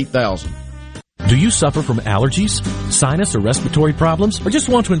 601-957-8000. Do you suffer from allergies, sinus, or respiratory problems, or just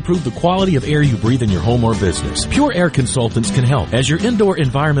want to improve the quality of air you breathe in your home or business? Pure Air Consultants can help. As your indoor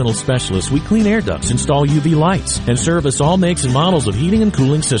environmental specialists, we clean air ducts, install UV lights, and service all makes and models of heating and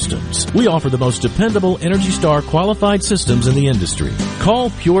cooling systems. We offer the most dependable Energy Star qualified systems in the industry. Call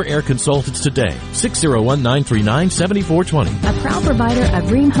Pure Air Consultants today, 601-939-7420. A proud provider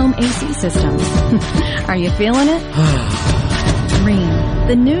of Rheem Home AC systems. Are you feeling it? Rheem,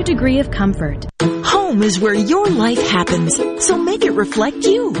 the new degree of comfort. Home is where your life happens, so make it reflect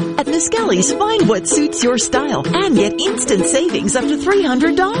you. At Miskelly's, find what suits your style and get instant savings up to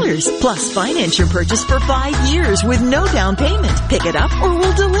 $300. Plus, finance your purchase for 5 years with no down payment. Pick it up or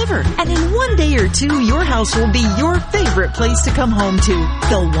we'll deliver. And in 1 day or two, your house will be your favorite place to come home to.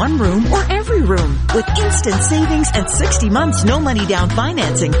 Fill one room or every room. With instant savings and 60 months no money down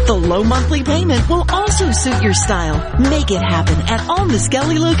financing, the low monthly payment will also suit your style. Make it happen at all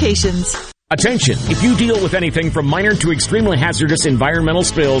Miskelly locations. Attention! If you deal with anything from minor to extremely hazardous environmental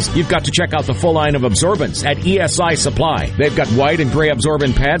spills, you've got to check out the full line of absorbents at ESI Supply. They've got white and gray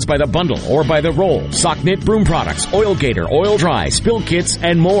absorbent pads by the bundle or by the roll, sock knit broom products, Oil Gator, Oil Dry, spill kits,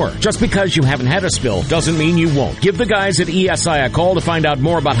 and more. Just because you haven't had a spill doesn't mean you won't. Give the guys at ESI a call to find out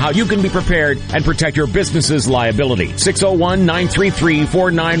more about how you can be prepared and protect your business's liability.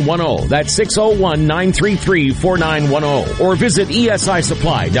 601-933-4910. That's 601-933-4910. Or visit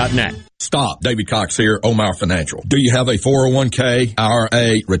esisupply.net. Stop. David Cox here, Omar Financial. Do you have a 401k,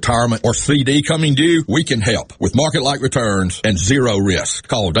 IRA, retirement, or CD coming due? We can help with market-like returns and zero risk.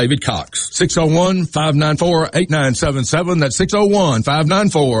 Call David Cox. 601-594-8977. That's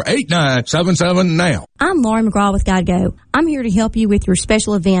 601-594-8977 now. I'm Lauren McGraw with Gotta Go. I'm here to help you with your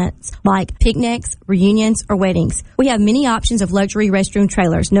special events like picnics, reunions, or weddings. We have many options of luxury restroom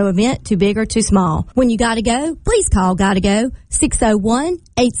trailers. No event too big or too small. When you gotta go, please call Gotta Go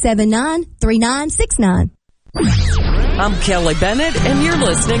 601-879-3969. I'm Kelly Bennett, and you're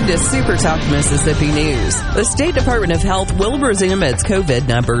listening to Super Talk Mississippi News. The State Department of Health will resume its COVID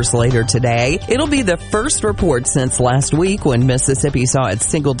numbers later today. It'll be the first report since last week when Mississippi saw its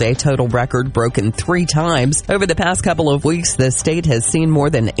single-day total record broken 3 times. Over the past couple of weeks, the state has seen more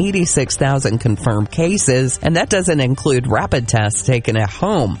than 86,000 confirmed cases, and that doesn't include rapid tests taken at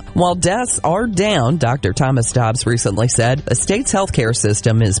home. While deaths are down, Dr. Thomas Dobbs recently said the state's healthcare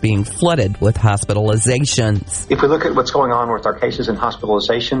system is being flooded with hospitalizations. If we look at what's going on with our cases and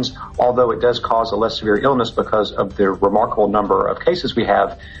hospitalizations, although it does cause a less severe illness because of the remarkable number of cases we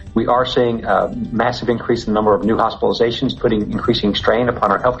have, we are seeing a massive increase in the number of new hospitalizations, putting increasing strain upon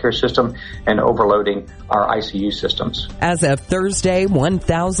our healthcare system and overloading our ICU systems. As of Thursday,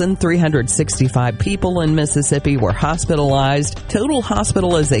 1,365 people in Mississippi were hospitalized. Total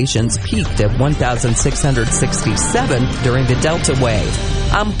hospitalizations peaked at 1,667 during the Delta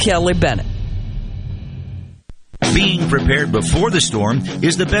wave. I'm Kelly Bennett. Being prepared before the storm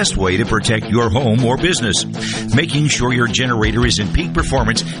is the best way to protect your home or business. Making sure your generator is in peak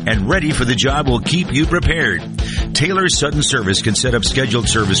performance and ready for the job will keep you prepared. Taylor Sudden Service can set up scheduled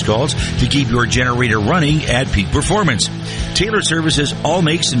service calls to keep your generator running at peak performance. Taylor services all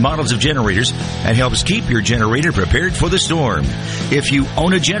makes and models of generators and helps keep your generator prepared for the storm. If you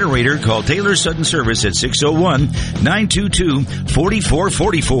own a generator, call Taylor Sudden Service at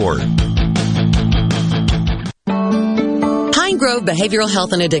 601-922-4444. Pine Grove Behavioral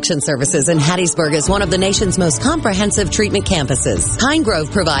Health and Addiction Services in Hattiesburg is one of the nation's most comprehensive treatment campuses. Pine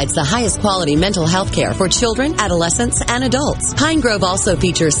Grove provides the highest quality mental health care for children, adolescents, and adults. Pine Grove also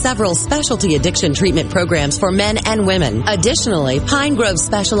features several specialty addiction treatment programs for men and women. Additionally, Pine Grove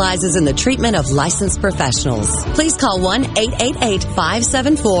specializes in the treatment of licensed professionals. Please call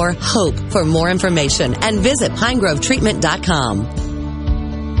 1-888-574-HOPE for more information and visit pinegrovetreatment.com.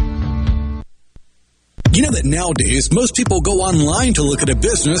 You know that nowadays, most people go online to look at a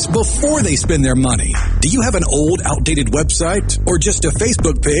business before they spend their money. Do you have an old, outdated website or just a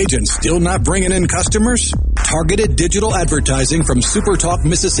Facebook page and still not bringing in customers? Targeted digital advertising from SuperTalk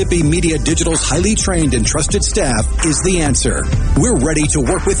Mississippi Media Digital's highly trained and trusted staff is the answer. We're ready to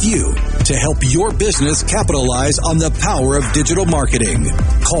work with you to help your business capitalize on the power of digital marketing.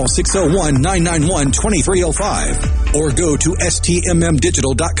 Call 601-991-2305 or go to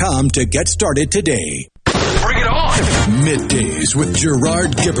stmmdigital.com to get started today. Bring it on! Middays with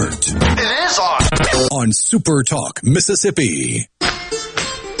Gerard Gibbert. It is on Super Talk, Mississippi.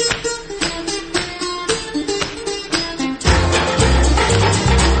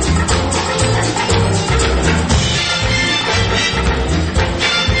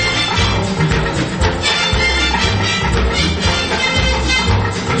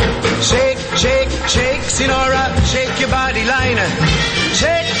 Shake, shake, shake, Sinora, shake your body liner.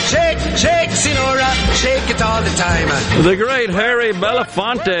 Shake, shake, shake, Sinora, shake it all the time. The great Harry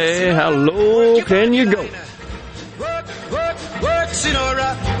Belafonte, hello, can you go? Work, work, work,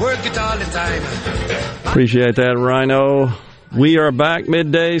 Sinora, work it all the time. Appreciate that, Rhino. We are back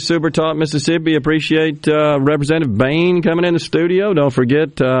midday, Super Talk Mississippi. Appreciate Representative Bain coming in the studio. Don't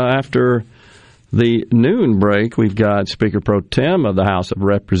forget, after the noon break, we've got Speaker Pro Tem of the House of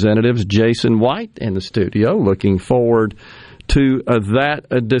Representatives, Jason White, in the studio. Looking forward to that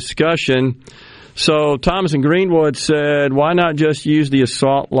discussion. So Thomas and Greenwood said, why not just use the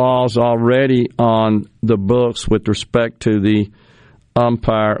assault laws already on the books with respect to the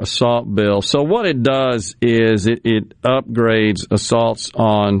umpire assault bill? So what it does is it upgrades assaults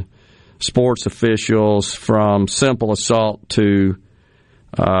on sports officials from simple assault to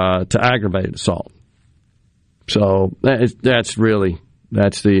aggravated assault. So that's according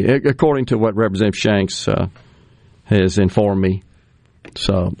to what Representative Shanks has informed me,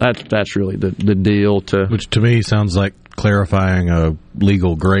 So that's really the deal. Which to me sounds like clarifying a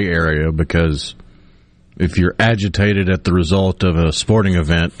legal gray area, because if you're agitated at the result of a sporting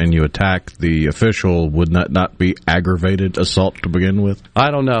event and you attack the official, would that not be aggravated assault to begin with?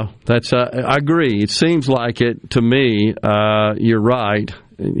 I don't know. I agree. It seems like it to me. You're right.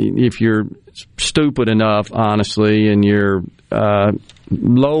 If you're stupid enough, honestly, and you're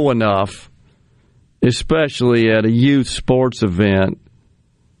low enough, especially at a youth sports event,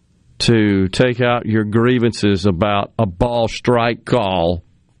 to take out your grievances about a ball strike call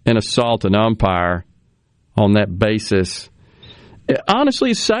and assault an umpire on that basis.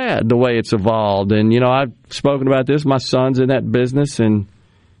 Honestly, it's sad the way it's evolved. And, I've spoken about this. My son's in that business, and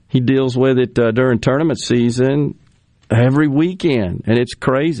he deals with it during tournament season every weekend, and it's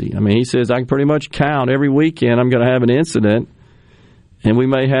crazy. I mean, he says I can pretty much count every weekend I'm going to have an incident, and we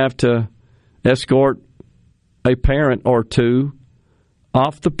may have to escort a parent or two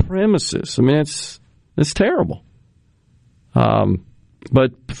off the premises. I mean, it's terrible.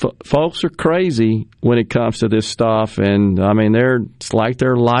 But folks are crazy when it comes to this stuff, and I mean, it's like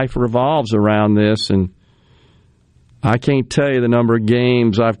their life revolves around this. And I can't tell you the number of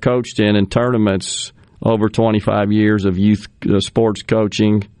games I've coached in tournaments over 25 years of youth sports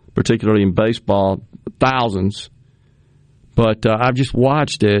coaching, particularly in baseball, thousands. But I've just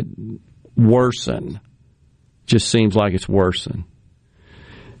watched it worsen. Just seems like it's worsened.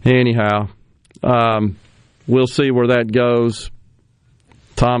 Anyhow, we'll see where that goes.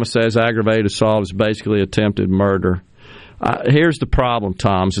 Thomas says aggravated assault is basically attempted murder. Here's the problem,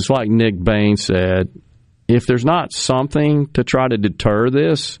 Thomas. It's like Nick Bain said. If there's not something to try to deter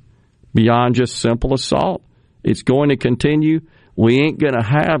this beyond just simple assault, it's going to continue. We ain't going to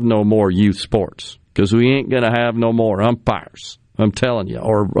have no more youth sports because we ain't going to have no more umpires, I'm telling you,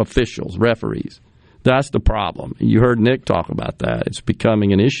 or officials, referees. That's the problem. You heard Nick talk about that. It's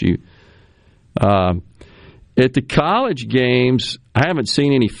becoming an issue. At the college games, I haven't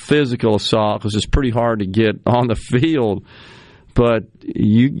seen any physical assault because it's pretty hard to get on the field. But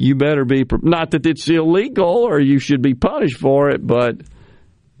you better be, not that it's illegal or you should be punished for it, but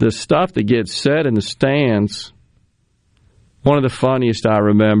the stuff that gets said in the stands. One of the funniest I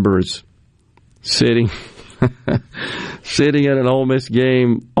remember is sitting at an Ole Miss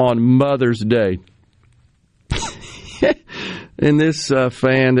game on Mother's Day. And this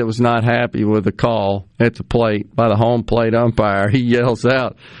fan that was not happy with the call at the plate by the home plate umpire, he yells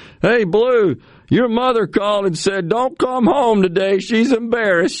out, "Hey, Blue, your mother called and said don't come home today. She's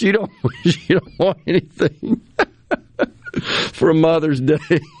embarrassed. She don't want anything for Mother's Day."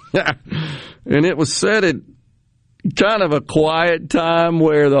 And it was said at kind of a quiet time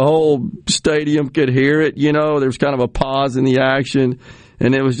where the whole stadium could hear it. There was kind of a pause in the action.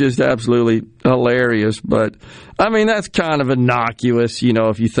 And it was just absolutely hilarious. But, I mean, that's kind of innocuous,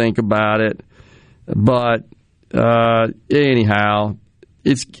 if you think about it. But, anyhow,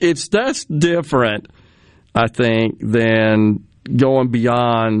 that's different, I think, than going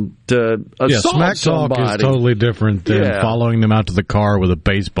beyond to assault somebody. Smack talk is totally different than following them out to the car with a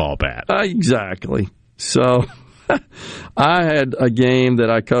baseball bat. Exactly. So, I had a game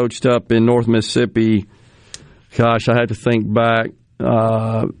that I coached up in North Mississippi. Gosh, I had to think back.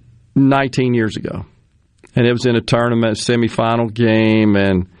 19 years ago, and it was in a tournament semifinal game,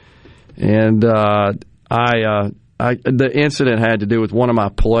 and the incident had to do with one of my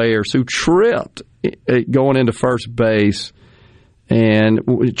players who tripped going into first base and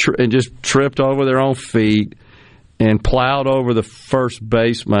just tripped over their own feet and plowed over the first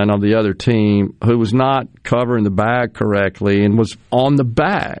baseman of the other team who was not covering the bag correctly and was on the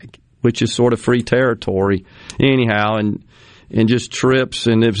bag, which is sort of free territory anyhow, and just trips,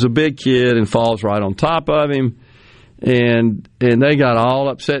 and it was a big kid and falls right on top of him, and they got all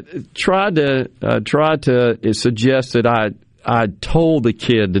upset. Tried to suggest that I told the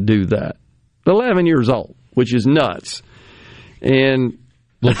kid to do that. 11 years old, which is nuts. And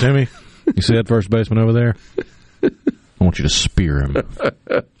little Timmy, you see that first baseman over there? I want you to spear him.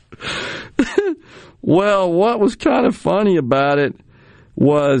 Well, what was kind of funny about it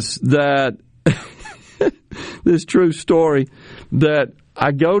was that this true story, that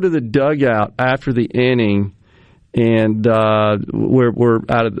I go to the dugout after the inning, and we're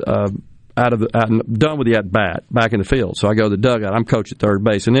done with the at bat back in the field. So I go to the dugout. I'm coach at third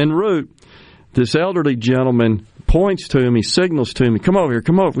base, and en route, this elderly gentleman points to me, signals to me, "Come over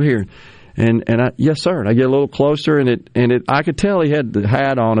here." And I, yes, sir. And I get a little closer, and I could tell he had the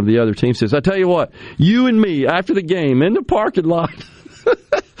hat on of the other team. Says, "I tell you what, you and me after the game in the parking lot."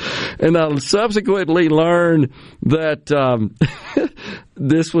 And I subsequently learned that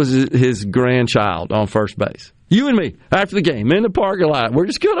this was his grandchild on first base. You and me, after the game, in the parking lot. We're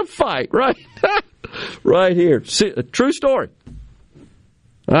just going to fight, right? Right here. See, a true story.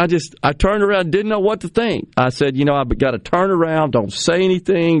 I turned around, didn't know what to think. I said, I've got to turn around, don't say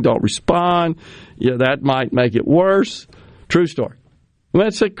anything, don't respond. Yeah, that might make it worse. True story.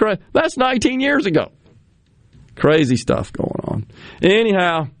 That's 19 years ago. Crazy stuff going on.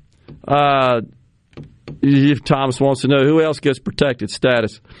 Anyhow, if Thomas wants to know who else gets protected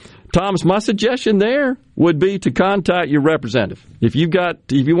status. Thomas, my suggestion there would be to contact your representative. If you want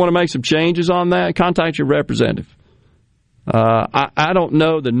to make some changes on that, contact your representative. I don't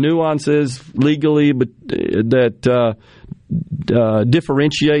know the nuances legally, but that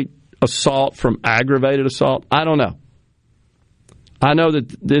differentiate assault from aggravated assault. I don't know. I know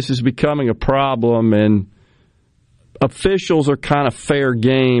that this is becoming a problem, and officials are kind of fair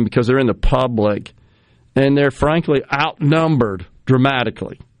game because they're in the public, and they're frankly outnumbered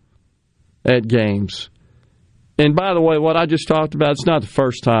dramatically at games. And by the way, what I just talked about, it's not the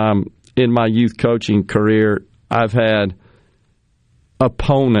first time in my youth coaching career I've had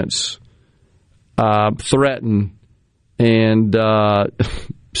opponents threaten and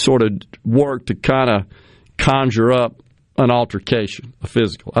sort of work to kind of conjure up an altercation, a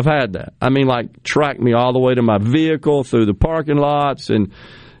physical. I've had that. I mean, like, track me all the way to my vehicle through the parking lots and,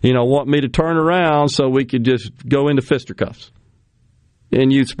 want me to turn around so we could just go into fisticuffs in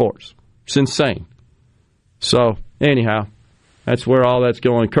youth sports. It's insane. So, anyhow, that's where all that's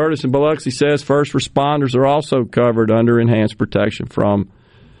going. Curtis in Biloxi says first responders are also covered under enhanced protection from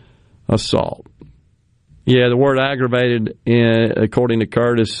assault. Yeah, the word aggravated, according to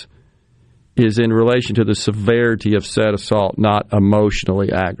Curtis, is in relation to the severity of said assault, not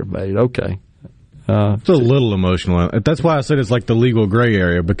emotionally aggravated. Okay. It's a little emotional. That's why I said it's like the legal gray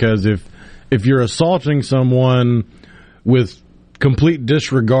area, because if you're assaulting someone with complete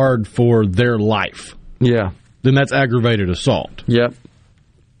disregard for their life, then that's aggravated assault. Yep.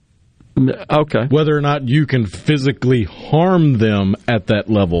 Okay. Whether or not you can physically harm them at that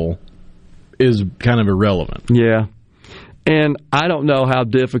level is kind of irrelevant. Yeah. And I don't know how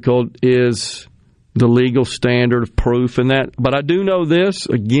difficult is the legal standard of proof in that, but I do know this,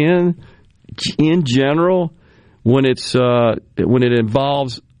 again, in general, when it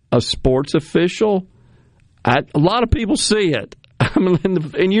involves a sports official, a lot of people see it. I mean, and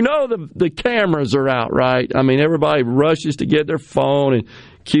the cameras are out, right? I mean, everybody rushes to get their phone and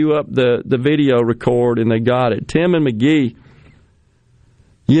cue up the video record, and they got it. Tim and McGee,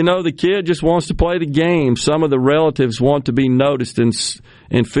 the kid just wants to play the game. Some of the relatives want to be noticed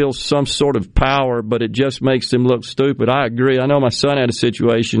and feel some sort of power, but it just makes them look stupid. I agree. I know my son had a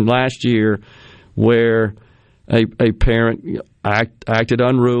situation last year where a parent acted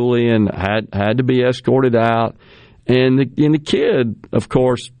unruly and had to be escorted out. And the kid, of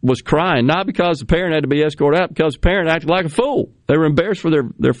course, was crying, not because the parent had to be escorted out, because the parent acted like a fool. They were embarrassed for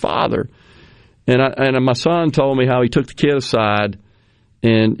their father. And my son told me how he took the kid aside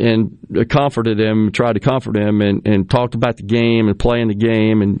and comforted him, tried to comfort him, and talked about the game and playing the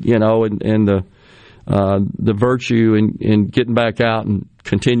game, and the virtue in getting back out and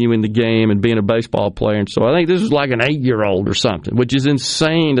continuing the game and being a baseball player. And so I think this was like an 8-year-old or something, which is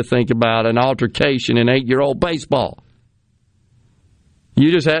insane to think about an altercation in 8-year-old baseball. You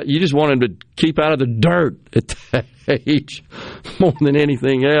just want him to keep out of the dirt at that age more than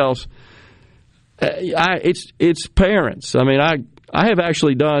anything else. It's parents. I mean, I have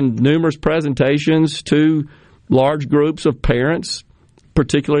actually done numerous presentations to large groups of parents,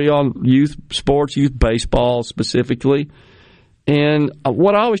 particularly on youth sports, youth baseball specifically. And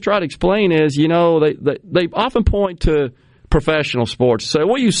what I always try to explain is, they often point to professional sports. Say,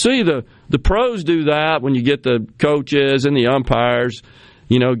 well, you see the pros do that when you get the coaches and the umpires,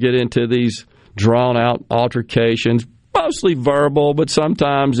 get into these drawn-out altercations, mostly verbal, but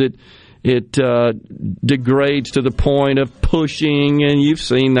sometimes it degrades to the point of pushing, and you've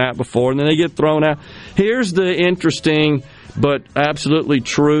seen that before, and then they get thrown out. Here's the interesting but absolutely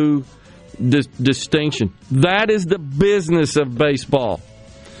true distinction. That is the business of baseball.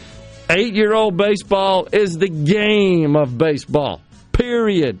 8-year-old baseball is the game of baseball.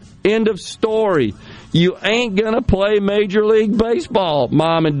 Period. End of story. You ain't going to play Major League Baseball,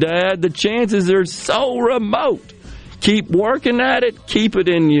 Mom and Dad. The chances are so remote. Keep working at it. Keep it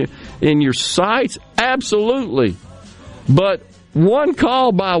in your sights. Absolutely. But one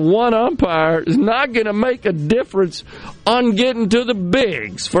call by one umpire is not going to make a difference on getting to the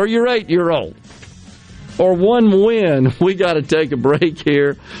bigs for your 8-year-old. Or one win. We got to take a break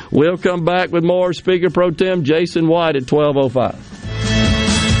here. We'll come back with more. Speaker Pro Tem Jason White at 12:05.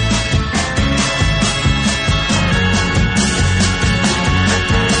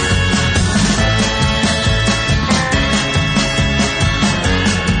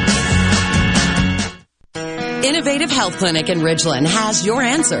 Innovative Health Clinic in Ridgeland has your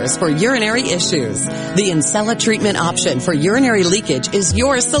answers for urinary issues. The Encella treatment option for urinary leakage is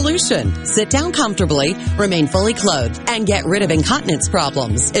your solution. Sit down comfortably, remain fully clothed, and get rid of incontinence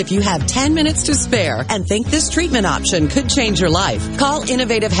problems. If you have 10 minutes to spare and think this treatment option could change your life, call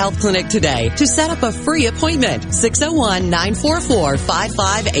Innovative Health Clinic today to set up a free appointment.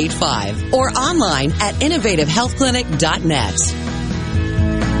 601-944-5585 or online at innovativehealthclinic.net.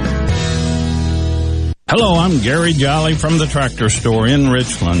 Hello, I'm Gary Jolly from the Tractor Store in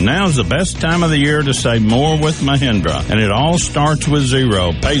Richland. Now's the best time of the year to save more with Mahindra, and it all starts with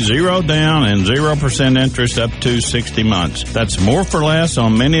zero. Pay zero down and 0% interest up to 60 months. That's more for less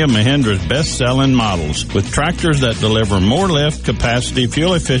on many of Mahindra's best-selling models, with tractors that deliver more lift, capacity,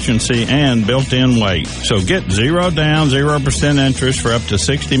 fuel efficiency, and built-in weight. So get zero down, 0% interest for up to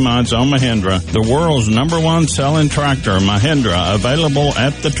 60 months on Mahindra, the world's #1 selling tractor, Mahindra, available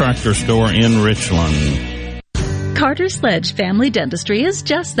at the Tractor Store in Richland. Carter Sledge Family Dentistry is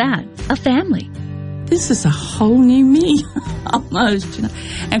just that, a family. This is a whole new me, almost, you know.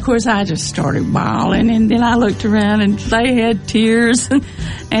 And of course, I just started bawling, and then I looked around, and they had tears,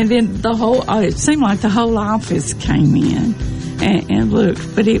 and then it seemed like the whole office came in and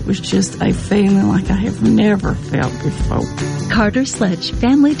looked, but it was just a feeling like I have never felt before. Carter Sledge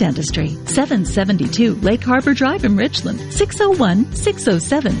Family Dentistry, 772 Lake Harbor Drive in Richland,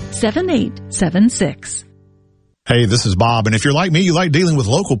 601-607-7876. Hey, this is Bob, and if you're like me, you like dealing with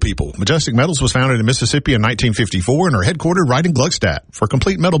local people. Majestic Metals was founded in Mississippi in 1954 and are headquartered right in Gluckstadt. For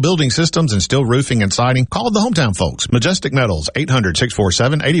complete metal building systems and steel roofing and siding, call the hometown folks. Majestic Metals,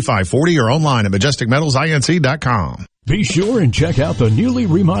 800-647-8540 or online at majesticmetalsinc.com. Be sure and check out the newly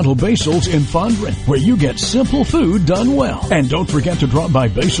remodeled Basil's in Fondren, where you get simple food done well. And don't forget to drop by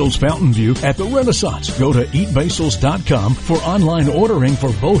Basil's Fountain View at the Renaissance. Go to eatbasils.com for online ordering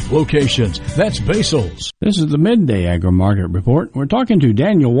for both locations. That's Basil's. This is the Midday Agri-Market Report. We're talking to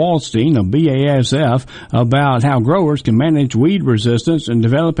Daniel Wallstein of BASF about how growers can manage weed resistance and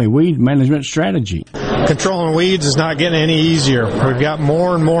develop a weed management strategy. Controlling weeds is not getting any easier. We've got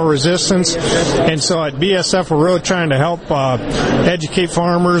more and more resistance, and so at BASF we're really trying to help educate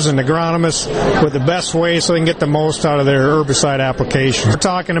farmers and agronomists with the best way so they can get the most out of their herbicide application. What we're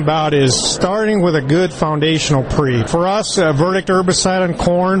talking about is starting with a good foundational pre. For us, verdict herbicide on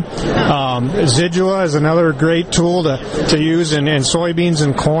corn, Zidua is another great tool to use in soybeans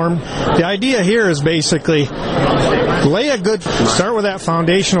and corn. The idea here is basically start with that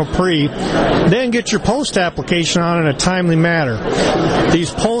foundational pre, then get your post application on in a timely manner.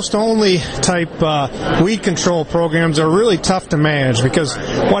 These post-only type weed control programs are really tough to manage because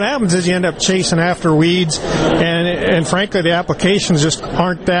what happens is you end up chasing after weeds, and frankly the applications just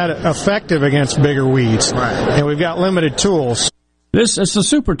aren't that effective against bigger weeds. Right. And we've got limited tools. This is the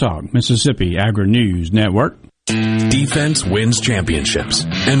Super Talk Mississippi Agri-News Network. Defense wins championships.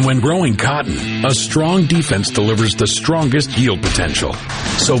 And when growing cotton, a strong defense delivers the strongest yield potential.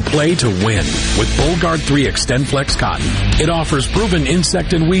 So play to win with Bollgard 3 XtendFlex Cotton. It offers proven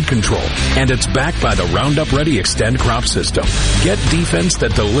insect and weed control, and it's backed by the Roundup Ready Extend crop system. Get defense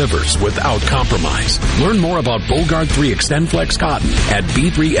that delivers without compromise. Learn more about Bollgard 3 XtendFlex Cotton at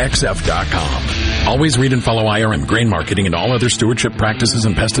b3xf.com. Always read and follow IRM grain marketing and all other stewardship practices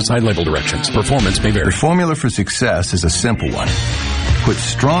and pesticide label directions. Performance may vary. The formula for success is a simple one. Put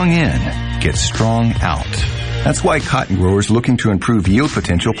strong in, get strong out. That's why cotton growers looking to improve yield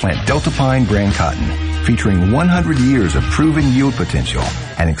potential plant Delta Pine brand cotton, featuring 100 years of proven yield potential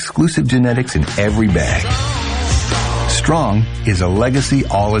and exclusive genetics in every bag. Strong is a legacy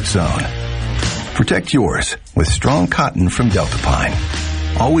all its own. Protect yours with strong cotton from Delta Pine.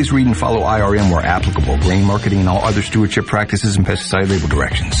 Always read and follow IRM where applicable, grain marketing and all other stewardship practices and pesticide label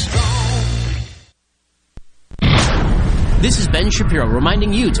directions. This is Ben Shapiro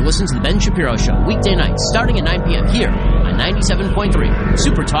reminding you to listen to The Ben Shapiro Show weekday nights starting at 9 p.m. here on 97.3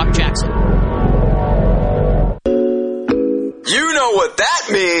 Super Talk Jackson. You know what that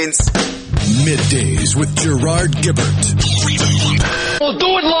means. Middays with Gerard Gibbert. We'll do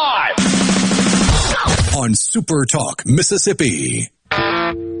it live on Super Talk Mississippi.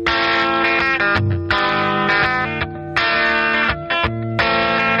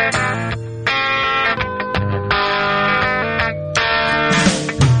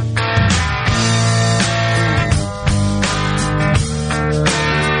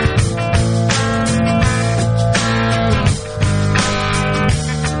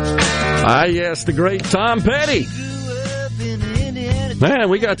 Ah, yes, the great Tom Petty. Man,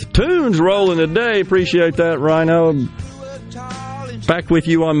 we got the tunes rolling today. Appreciate that, Rhino. Back with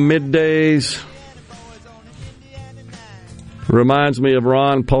you on middays. Reminds me of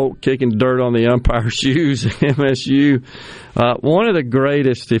Ron Polk kicking dirt on the umpire's shoes at MSU. One of the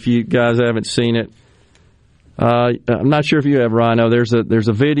greatest, if you guys haven't seen it. I'm not sure if you have, Rhino. There's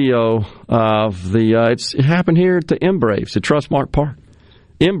a video of it happened here at the M-Braves at Trustmark Park.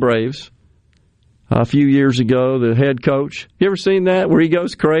 M-Braves, a few years ago, the head coach. You ever seen that where he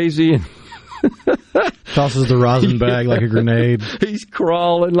goes crazy and tosses the rosin bag like a grenade? He's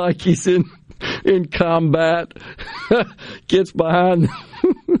crawling like he's in combat. Gets behind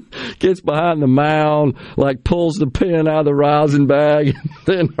the mound, like pulls the pin out of the rosin bag and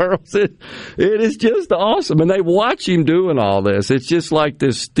then hurls it. It is just awesome. And they watch him doing all this. It's just like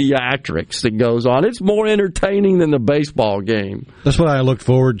this theatrics that goes on. It's more entertaining than the baseball game. That's what I looked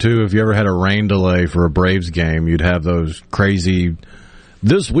forward to. If you ever had a rain delay for a Braves game, you'd have those crazy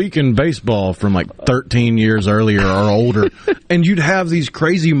This Week in Baseball from like 13 years earlier or older, and you'd have these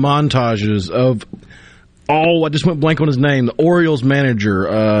crazy montages of, I just went blank on his name, the Orioles manager,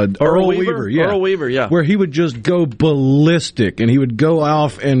 Earl Weaver. Yeah. Earl Weaver, yeah. Where he would just go ballistic, and he would go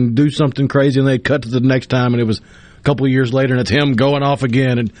off and do something crazy, and they'd cut to the next time, and it was a couple of years later, and it's him going off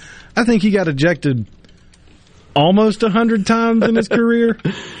again. And I think he got ejected almost 100 times in his career.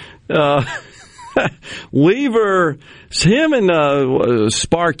 Weaver, him and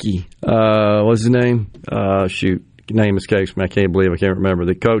Sparky, what's his name? Name escapes me. I can't remember.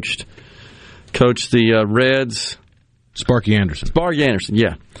 They coached the Reds. Sparky Anderson.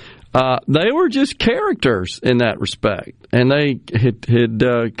 Yeah. They were just characters in that respect, and they had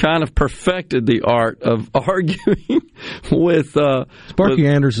kind of perfected the art of arguing with Sparky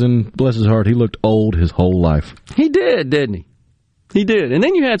Anderson. Bless his heart, he looked old his whole life. He did, didn't he? He did. And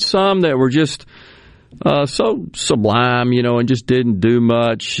then you had some that were just so sublime, and just didn't do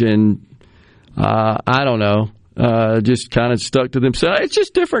much, and I don't know, just kind of stuck to themselves. It's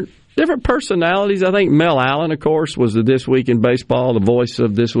just different personalities. I think Mel Allen, of course, was the This Week in Baseball, the voice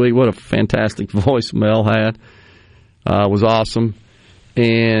of This Week. What a fantastic voice Mel had. Was awesome.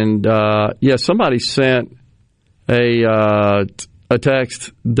 And, somebody sent a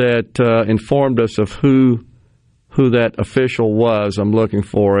text that informed us of who that official was. I'm looking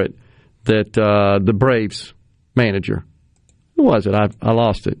for it. That the Braves manager. Who was it? I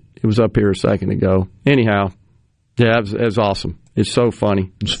lost it. It was up here a second ago. Anyhow, yeah, it was awesome. It's so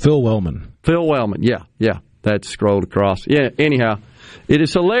funny. It's Phil Wellman. Yeah. That scrolled across. Yeah, anyhow, it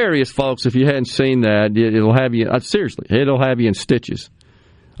is hilarious, folks. If you hadn't seen that, it'll have you, seriously, it'll have you in stitches.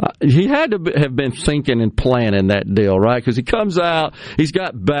 He had to have been thinking and planning that deal, right? Because he comes out, he's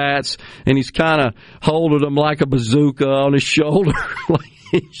got bats, and he's kind of holding them like a bazooka on his shoulder, like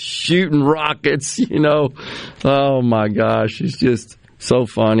he's shooting rockets, Oh, my gosh. It's just so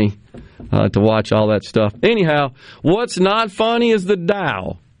funny to watch all that stuff. Anyhow, what's not funny is the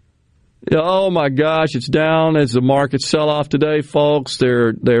Dow. Oh, my gosh, it's down as the market sell-off today, folks.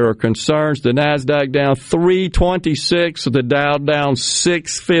 There are concerns. The NASDAQ down 326, the Dow down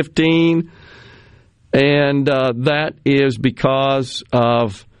 615. And that is because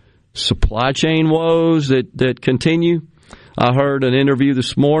of supply chain woes that continue. I heard an interview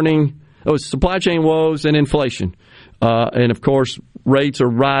this morning. Oh, it's supply chain woes and inflation. And, of course, rates are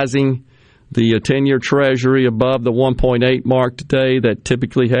rising. The 10-year Treasury above the 1.8 mark today, that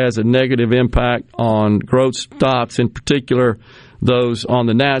typically has a negative impact on growth stocks, in particular those on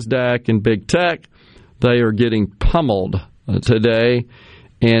the NASDAQ and big tech. They are getting pummeled today.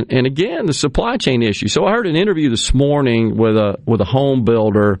 And again, the supply chain issue. So I heard an interview this morning with a home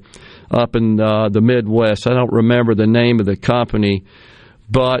builder up in the Midwest. I don't remember the name of the company,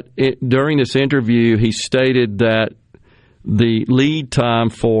 but during this interview, he stated that the lead time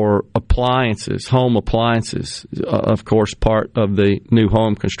for appliances, home appliances, of course, part of the new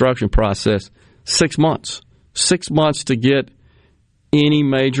home construction process, 6 months. 6 months to get any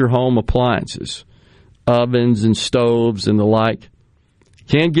major home appliances, ovens and stoves and the like.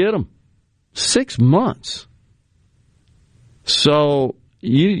 Can't get them. 6 months. So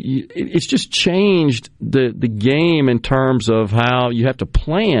it's just changed the game in terms of how you have to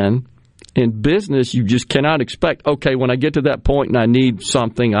plan. In business, you just cannot expect, okay, when I get to that point and I need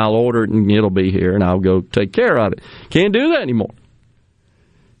something, I'll order it and it'll be here and I'll go take care of it. Can't do that anymore.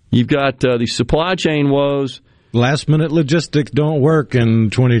 You've got the supply chain woes. Last-minute logistics don't work in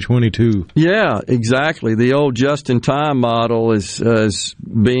 2022. Yeah, exactly. The old just-in-time model is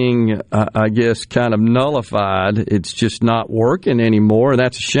being, I guess, kind of nullified. It's just not working anymore, and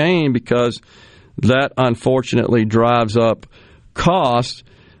that's a shame because that, unfortunately, drives up costs.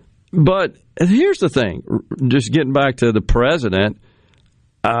 But here's the thing, just getting back to the president,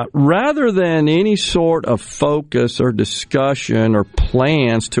 rather than any sort of focus or discussion or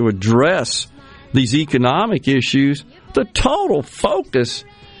plans to address these economic issues, The total focus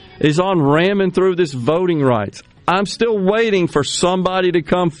is on ramming through this voting rights. I'm still waiting for somebody to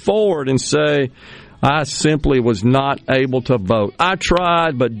come forward and say, I simply was not able to vote. I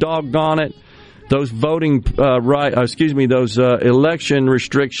tried, but doggone it, those voting those election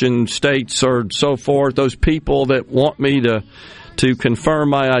restriction states or so forth, those people that want me to confirm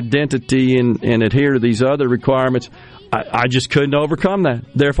my identity and adhere to these other requirements, I just couldn't overcome that.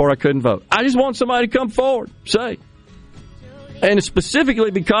 Therefore, I couldn't vote. I just want somebody to come forward, say. And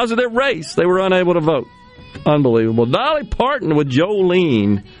specifically because of their race, they were unable to vote. Unbelievable. Dolly Parton with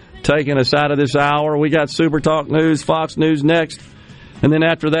Jolene taking us out of this hour. We got Super Talk News, Fox News next. And then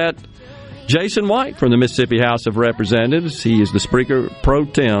after that, Jason White from the Mississippi House of Representatives. He is the Speaker Pro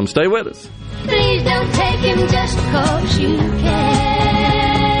Tem. Stay with us. Please don't take him just because you can.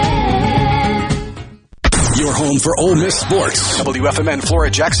 Your home for Ole Miss sports. WFMN Flora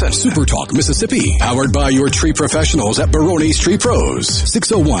Jackson. Super Talk Mississippi. Powered by your tree professionals at Barone's Tree Pros.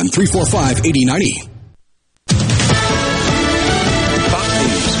 601-345-8090.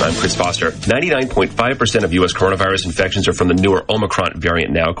 I'm Chris Foster. 99.5% of U.S. coronavirus infections are from the newer Omicron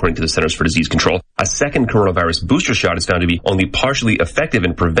variant now, according to the Centers for Disease Control. A second coronavirus booster shot is found to be only partially effective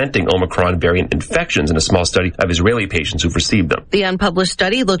in preventing Omicron variant infections in a small study of Israeli patients who've received them. The unpublished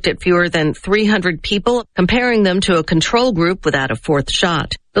study looked at fewer than 300 people, comparing them to a control group without a fourth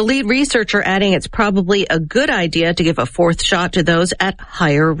shot. The lead researcher adding it's probably a good idea to give a fourth shot to those at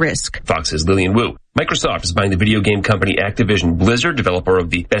higher risk. Fox's Lillian Wu. Microsoft is buying the video game company Activision Blizzard, developer of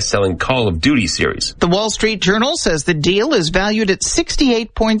the best-selling Call of Duty series. The Wall Street Journal says the deal is valued at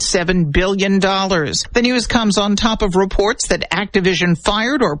 $68.7 billion. The news comes on top of reports that Activision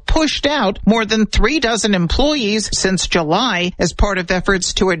fired or pushed out more than 36 employees since July as part of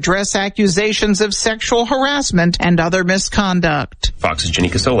efforts to address accusations of sexual harassment and other misconduct. Fox's Jenny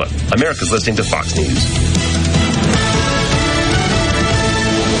Casola. America's listening to Fox News.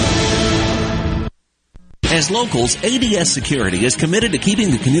 As locals, ADS Security is committed to keeping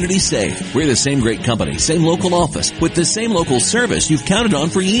the community safe. We're the same great company, same local office, with the same local service you've counted on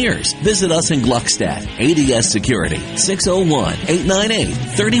for years. Visit us in Gluckstadt. ADS Security,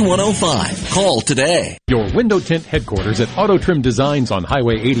 601-898-3105. Call today. Your window tint headquarters at Auto Trim Designs on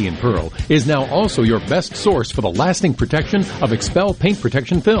Highway 80 in Pearl is now also your best source for the lasting protection of Expel paint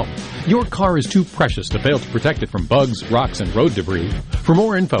protection film. Your car is too precious to fail to protect it from bugs, rocks, and road debris. For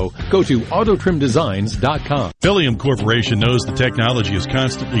more info, go to autotrimdesigns.com. Philium Corporation knows the technology is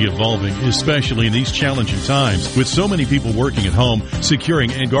constantly evolving, especially in these challenging times. With so many people working at home,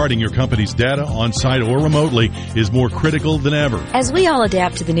 securing and guarding your company's data on-site or remotely is more critical than ever. As we all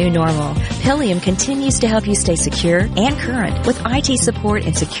adapt to the new normal, Philium continues to help you stay secure and current with IT support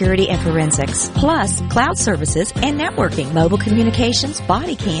in security and forensics, plus cloud services and networking, mobile communications,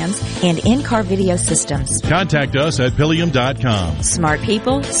 body cams, and in-car video systems. Contact us at Philium.com. Smart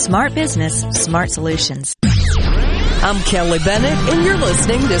people, smart business, smart solutions. I'm Kelly Bennett, and you're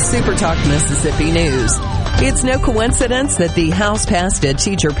listening to Super Talk Mississippi News. It's no coincidence that the House passed a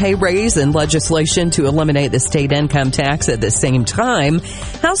teacher pay raise and legislation to eliminate the state income tax at the same time.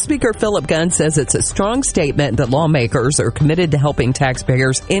 House Speaker Philip Gunn says it's a strong statement that lawmakers are committed to helping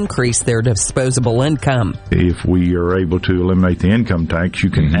taxpayers increase their disposable income. If we are able to eliminate the income tax,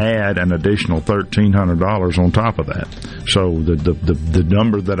 you can add an additional $1,300 on top of that. So the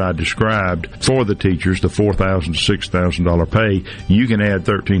number that I described for the teachers, the $4,000 to $6,000 pay, you can add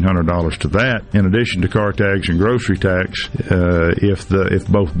 $1,300 to that in addition to car tax and grocery tax if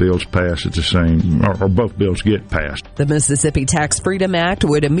both bills pass at the same or both bills get passed. The Mississippi Tax Freedom Act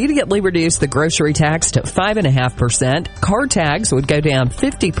would immediately reduce the grocery tax to 5.5%. Car tax would go down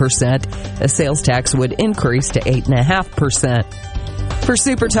 50%. A sales tax would increase to 8.5%. For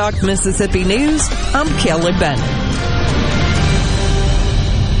Super Talk Mississippi News, I'm Kelly Bennett.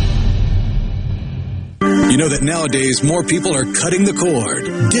 You know that nowadays more people are cutting the cord,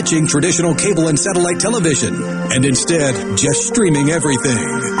 ditching traditional cable and satellite television, and instead just streaming everything.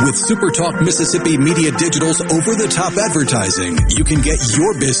 With Super Talk Mississippi Media Digital's over-the-top advertising, you can get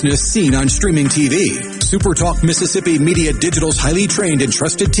your business seen on streaming TV. Super Talk Mississippi Media Digital's highly trained and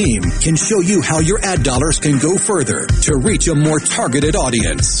trusted team can show you how your ad dollars can go further to reach a more targeted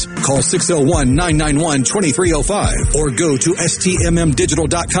audience. Call 601-991-2305 or go to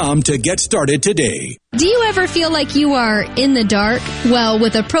stmmdigital.com to get started today. Do you ever feel like you are in the dark? Well,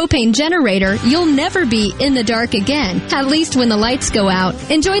 with a propane generator, you'll never be in the dark again, at least when the lights go out.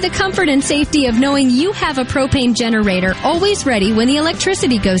 Enjoy the comfort and safety of knowing you have a propane generator always ready when the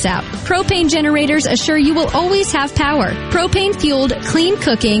electricity goes out. Propane generators assure you will always have power. Propane-fueled, clean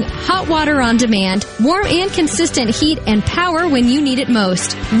cooking, hot water on demand, warm and consistent heat and power when you need it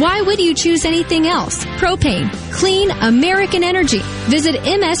most. Why would you choose anything else? Propane. Clean American energy. Visit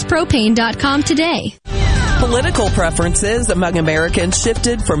mspropane.com today. Political preferences among Americans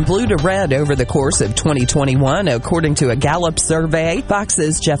shifted from blue to red over the course of 2021, according to a Gallup survey.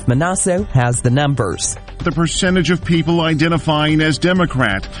 Fox's Jeff Manasso has the numbers. The percentage of people identifying as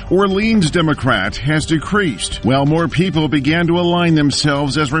Democrat or leans Democrat has decreased, while more people began to align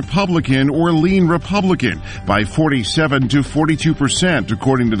themselves as Republican or lean Republican by 47 to 42%,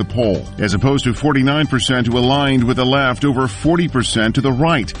 according to the poll, as opposed to 49% who aligned with the left over 40% to the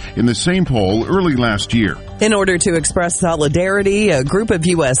right in the same poll early last year. In order to express solidarity, a group of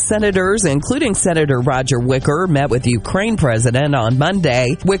U.S. senators, including Senator Roger Wicker, met with Ukraine President on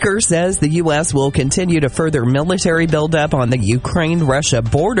Monday. Wicker says the U.S. will continue to further military buildup on the Ukraine-Russia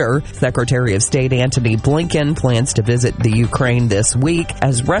border. Secretary of State Antony Blinken plans to visit the Ukraine this week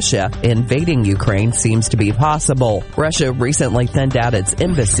as Russia invading Ukraine seems to be possible. Russia recently thinned out its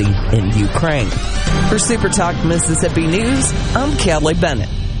embassy in Ukraine. For Super Talk Mississippi News, I'm Kelly Bennett.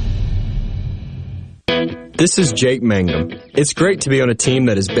 This is Jake Mangum. It's great to be on a team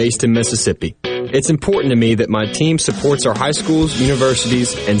that is based in Mississippi. It's important to me that my team supports our high schools,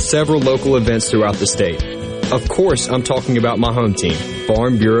 universities, and several local events throughout the state. Of course, I'm talking about my home team,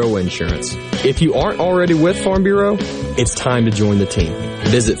 Farm Bureau Insurance. If you aren't already with Farm Bureau, it's time to join the team.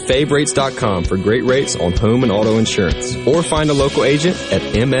 Visit favrates.com for great rates on home and auto insurance, or find a local agent at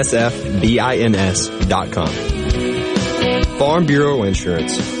msfbins.com. Farm Bureau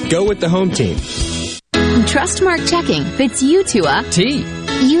Insurance. Go with the home team. Trustmark Checking fits you to a T.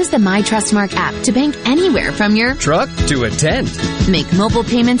 Use the My Trustmark app to bank anywhere from your truck to a tent. Make mobile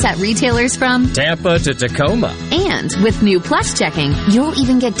payments at retailers from Tampa to Tacoma. And with new Plus Checking, you'll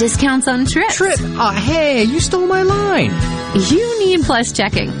even get discounts on trips. Hey, you stole my line. You need Plus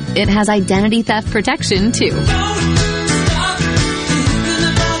Checking. It has identity theft protection, too.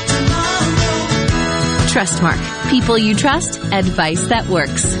 Trustmark. People you trust. Advice that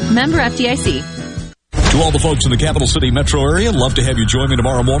works. Member FDIC. To all the folks in the Capital City metro area, love to have you join me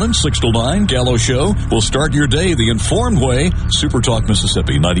tomorrow morning, 6 till 9, Gallo Show. We'll start your day the informed way. Super Talk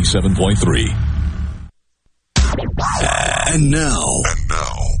Mississippi 97.3. And now,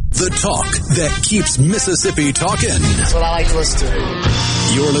 the talk that keeps Mississippi talking. That's what I like to listen to.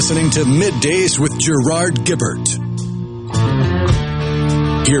 You're listening to Middays with Gerard Gibbert.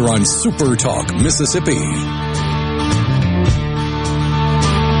 Here on Super Talk Mississippi.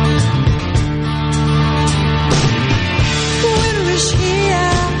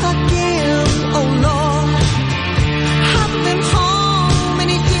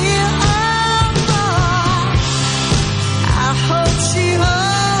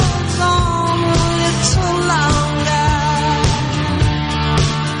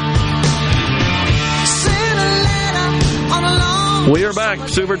 We are back.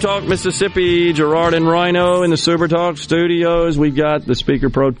 Super Talk Mississippi. Gerard and Rhino in the Super Talk studios. We've got the Speaker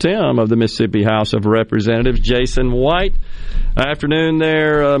Pro Tem of the Mississippi House of Representatives, Jason White. Afternoon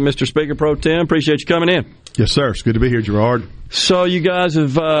there, Mr. Speaker Pro Tem. Appreciate you coming in. Yes, sir. It's good to be here, Gerard. So you guys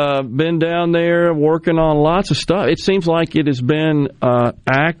have been down there working on lots of stuff. It seems like it has been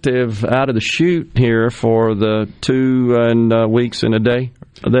active out of the chute here for the 2 weeks and a day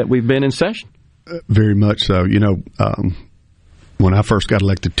that we've been in session. Very much so. You know, when I first got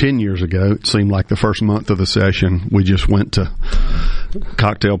elected 10 years ago, it seemed like the first month of the session, we just went to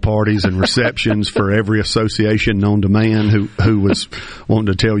cocktail parties and receptions for every association known to man who was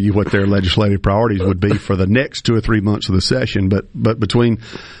wanting to tell you what their legislative priorities would be for the next 2 or 3 months of the session. But between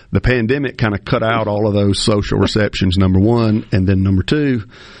the pandemic kind of cut out all of those social receptions, number one, and then number two,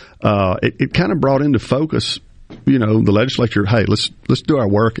 it kind of brought into focus, you know, the legislature, hey, let's do our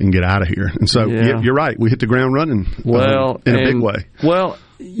work and get out of here. And so you're right. We hit the ground running in a big way. Well,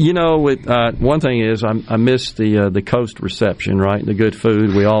 you know, one thing is I missed the coast reception, right? The good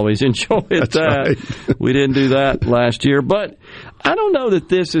food. We always enjoyed that. Right. We didn't do that last year. But I don't know that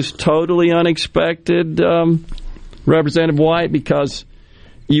this is totally unexpected, Representative White, because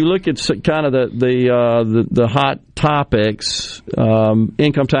you look at kind of the hot topics,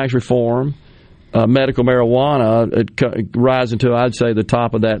 income tax reform, medical marijuana rising to, I'd say, the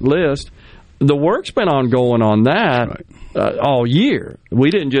top of that list. the work's been ongoing on that all year. We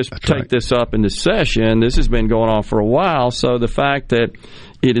didn't just take this up in this session. This has been going on for a while. So the fact that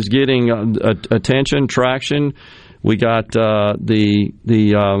it is getting attention, traction. We got the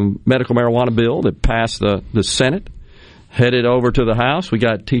medical marijuana bill that passed the Senate, headed over to the House. We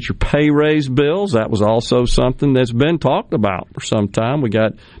got teacher pay raise bills. That was also something that's been talked about for some time. We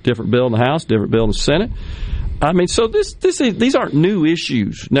got different bill in the House, different bill in the Senate. I mean, so these aren't new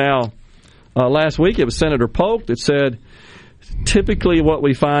issues. Now, last week it was Senator Polk that said, typically what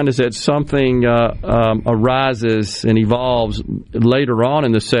we find is that something arises and evolves later on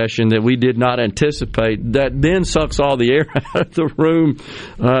in the session that we did not anticipate, that then sucks all the air out of the room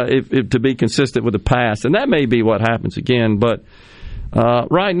if to be consistent with the past. And that may be what happens again. But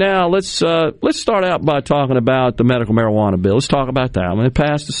right now, let's start out by talking about the medical marijuana bill. Let's talk about that. When it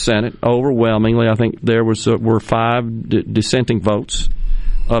passed the Senate overwhelmingly, I think there were 5 dissenting votes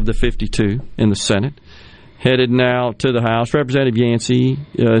of the 52 in the Senate. Headed now to the House. Representative Yancey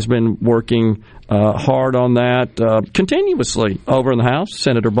has been working hard on that continuously over in the House.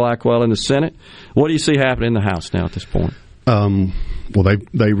 Senator Blackwell in the Senate. What do you see happening in the House now at this point? Well,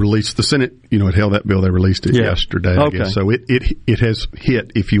 they released the Senate. It held that bill. They released it yesterday. I guess. So it has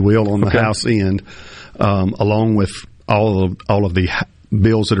hit, if you will, on the House end, along with all of the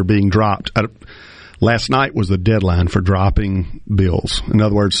bills that are being dropped. Last night was the deadline for dropping bills. In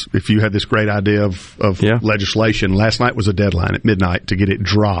other words, if you had this great idea of legislation, last night was a deadline at midnight to get it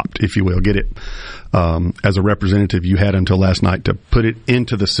dropped, if you will. Get it, as a representative, you had until last night to put it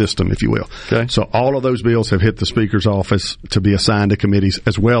into the system, if you will. Okay. So all of those bills have hit the Speaker's office to be assigned to committees,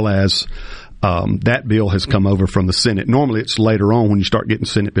 as well as that bill has come over from the Senate. Normally it's later on when you start getting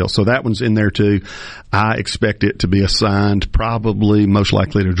Senate bills. So that one's in there too. I expect it to be assigned probably most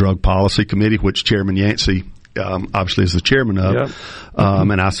likely to Drug Policy Committee, which Chairman Yancey obviously is the chairman of.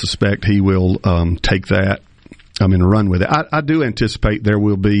 And I suspect he will take that and run with it. I do anticipate there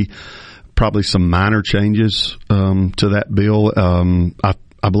will be probably some minor changes to that bill.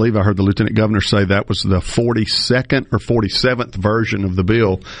 I believe I heard the Lieutenant Governor say that was the 42nd or 47th version of the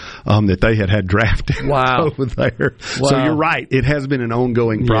bill that they had drafted over there. Wow. So you're right. It has been an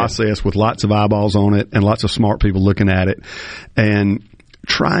ongoing process with lots of eyeballs on it and lots of smart people looking at it and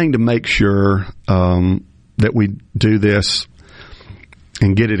trying to make sure that we do this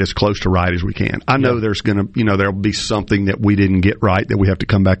and get it as close to right as we can. I know there's going to, there'll be something that we didn't get right that we have to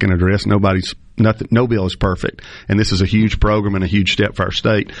come back and address. No bill is perfect, and this is a huge program and a huge step for our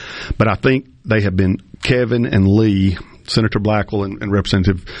state. But I think they have been, Kevin and Lee, Senator Blackwell and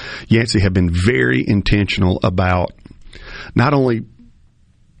Representative Yancey have been very intentional about not only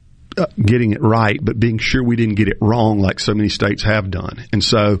getting it right, but being sure we didn't get it wrong like so many states have done. And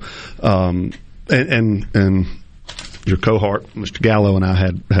so, and your cohort, Mr. Gallo, and I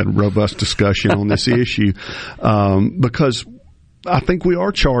had a robust discussion on this issue because I think we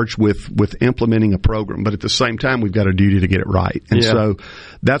are charged with implementing a program, but at the same time, we've got a duty to get it right. And so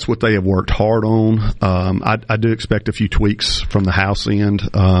that's what they have worked hard on. I do expect a few tweaks from the House end.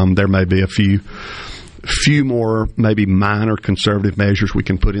 There may be a few more maybe minor conservative measures we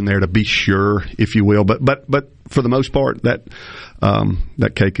can put in there to be sure, if you will. But for the most part, that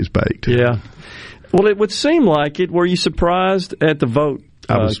cake is baked. Yeah. Well, it would seem like it. Were you surprised at the vote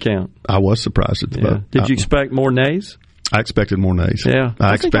count? I was surprised at the vote. Did you expect more nays? I expected more nays. Yeah,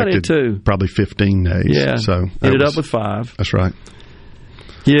 I expected too. Probably 15 nays. Yeah, so ended up with 5. That's right.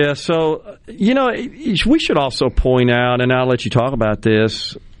 Yeah, so we should also point out, and I'll let you talk about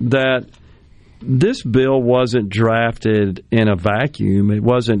this, that this bill wasn't drafted in a vacuum. It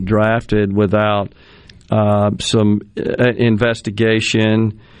wasn't drafted without some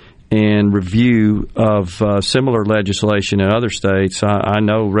investigation and review of similar legislation in other states. I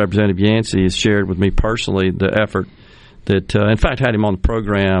know Representative Yancey has shared with me personally the effort that, in fact, had him on the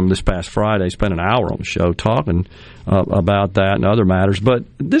program this past Friday, spent an hour on the show talking about that and other matters. But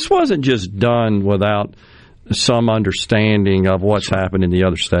this wasn't just done without some understanding of what's happened in the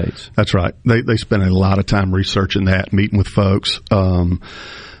other states. That's right. They spent a lot of time researching that, meeting with folks,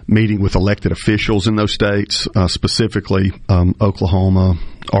 meeting with elected officials in those states, specifically Oklahoma,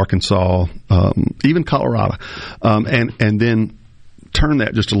 Arkansas, even Colorado, and then turn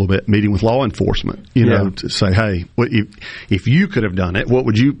that just a little bit, meeting with law enforcement, to say, hey, if you could have done it, what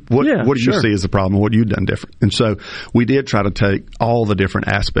do you see as the problem? What would you have done different? And so we did try to take all the different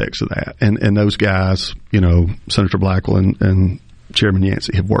aspects of that. And those guys, Senator Blackwell and Chairman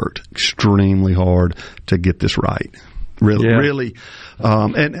Yancey have worked extremely hard to get this right. Really.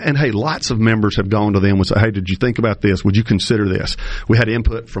 And hey, lots of members have gone to them and said, hey, did you think about this? Would you consider this? We had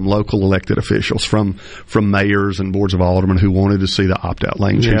input from local elected officials, from mayors and boards of aldermen who wanted to see the opt-out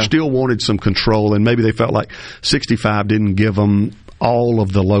language, who still wanted some control, and maybe they felt like 65 didn't give them all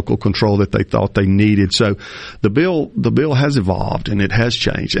of the local control that they thought they needed. So the bill has evolved and it has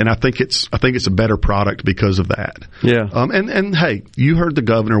changed, and I think it's a better product because of that. Yeah. And hey, you heard the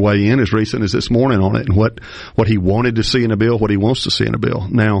governor weigh in as recent as this morning on it, and what he wanted to see in a bill, what he wants to see in a bill.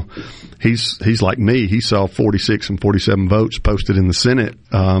 Now, he's like me. He saw 46 and 47 votes posted in the Senate,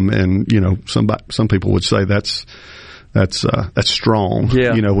 and some people would say that's strong.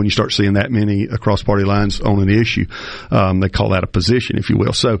 Yeah. When you start seeing that many across party lines on an issue, they call that a position, if you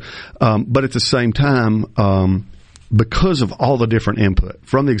will. So, but at the same time, because of all the different input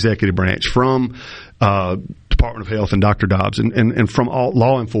from the executive branch, from Department of Health and Dr. Dobbs, and from all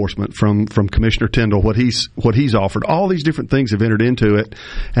law enforcement, from Commissioner Tyndall, what he's offered, all these different things have entered into it,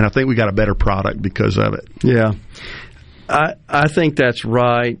 and I think we got a better product because of it. Yeah. I think that's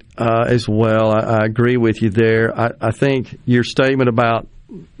right as well. I agree with you there. I think your statement about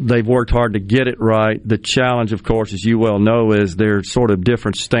they've worked hard to get it right. The challenge, of course, as you well know, is there's sort of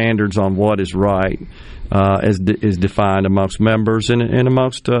different standards on what is right as is defined amongst members and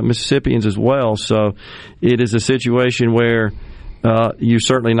amongst Mississippians as well. So it is a situation where you're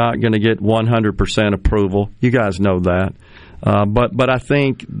certainly not going to get 100% approval. You guys know that. But I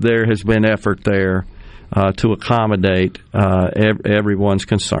think there has been effort there to accommodate everyone's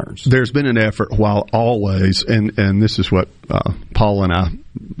concerns. There's been an effort while always, and this is what Paul and I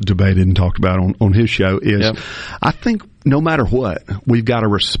debated and talked about on his show, is I think no matter what, we've got to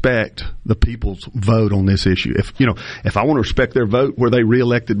respect the people's vote on this issue. If I want to respect their vote where they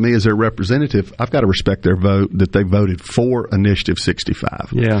reelected me as their representative, I've got to respect their vote that they voted for Initiative 65.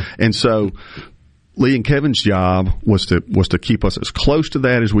 Yeah. And so Lee and Kevin's job was to keep us as close to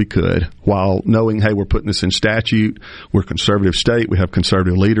that as we could, while knowing, hey, we're putting this in statute. We're a conservative state. We have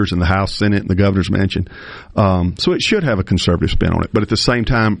conservative leaders in the House, Senate, and the governor's mansion. So it should have a conservative spin on it, but at the same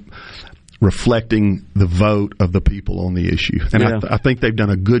time, reflecting the vote of the people on the issue. And I think they've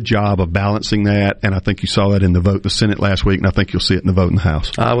done a good job of balancing that, and I think you saw that in the vote in the Senate last week, and I think you'll see it in the vote in the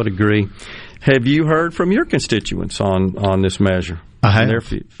House. I would agree. Have you heard from your constituents on this measure? I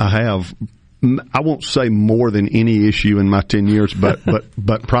have. I won't say more than any issue in my 10 years, but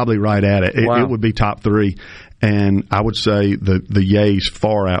probably right at it. It would be top three. And I would say the yays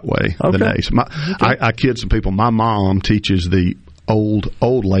far outweigh the nays. I kid some people. My mom teaches the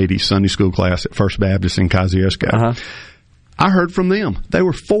old lady Sunday school class at First Baptist in Kosciuszko. Uh-huh. I heard from them. They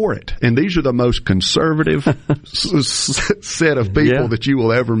were for it. And these are the most conservative set of people that you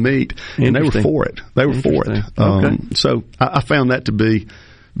will ever meet. And they were for it. So I found that to be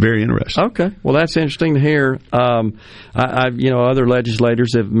very interesting. Okay. Well, that's interesting to hear. Other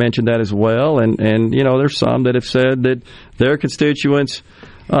legislators have mentioned that as well. And there's some that have said that their constituents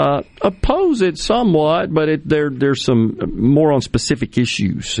oppose it somewhat, but there's some more on specific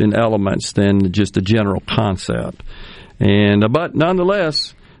issues and elements than just the general concept. But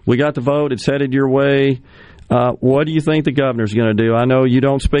nonetheless, we got the vote. It's headed your way. What do you think the governor's going to do? I know you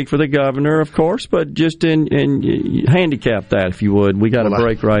don't speak for the governor, of course, but just in handicap that, if you would. We got a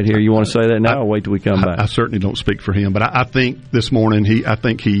break right here. You want to say that now, or wait till we come back? I certainly don't speak for him, but I think this morning he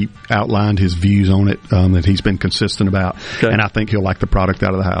outlined his views on it that he's been consistent about, and I think he'll like the product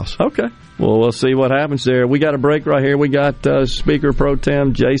out of the House. Okay. Well, we'll see what happens there. We got a break right here. We got Speaker Pro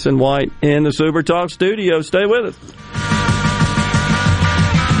Tem Jason White in the Super Talk studio. Stay with us.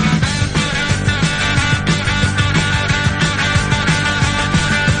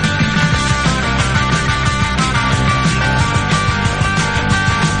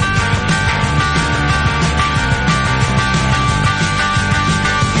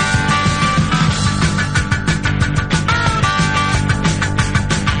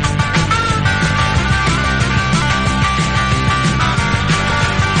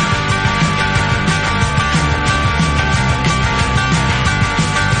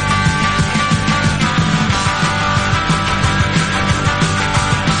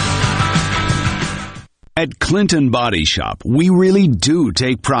 At Clinton Body Shop, we really do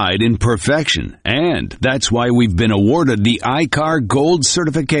take pride in perfection, and that's why we've been awarded the ICAR Gold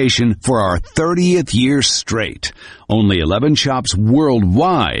certification for our 30th year straight. Only 11 shops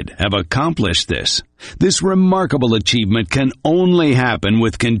worldwide have accomplished this. This remarkable achievement can only happen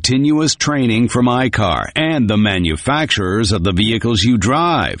with continuous training from iCar and the manufacturers of the vehicles you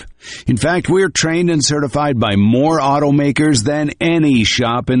drive. In fact, we're trained and certified by more automakers than any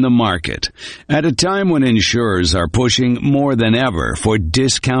shop in the market. At a time when insurers are pushing more than ever for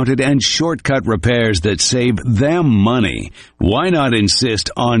discounted and shortcut repairs that save them money, why not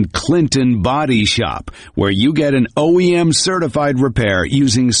insist on Clinton Body Shop, where you get an OEM certified repair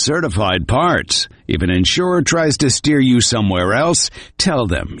using certified parts? If an insurer tries to steer you somewhere else, tell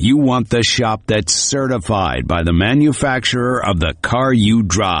them you want the shop that's certified by the manufacturer of the car you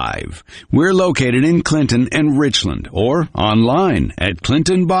drive. We're located in Clinton and Richland, or online at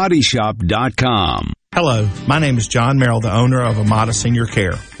ClintonBodyShop.com. Hello, my name is John Merrill, the owner of Amada Senior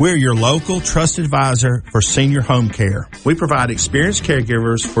Care. We're your local trusted advisor for senior home care. We provide experienced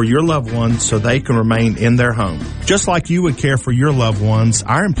caregivers for your loved ones so they can remain in their home. Just like you would care for your loved ones,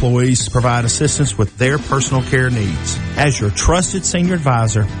 our employees provide assistance with their personal care needs. As your trusted senior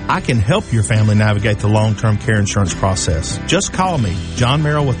advisor, I can help your family navigate the long-term care insurance process. Just call me, John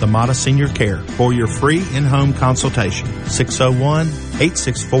Merrill with Amada Senior Care, for your free in-home consultation.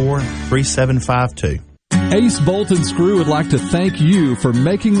 601-864-3752. Ace Bolt and Screw would like to thank you for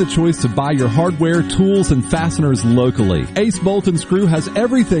making the choice to buy your hardware, tools, and fasteners locally. Ace Bolt and Screw has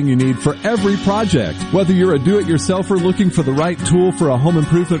everything you need for every project. Whether you're a do-it-yourselfer looking for the right tool for a home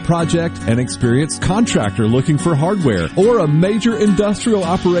improvement project, an experienced contractor looking for hardware, or a major industrial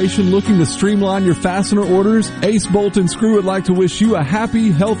operation looking to streamline your fastener orders, Ace Bolt and Screw would like to wish you a happy,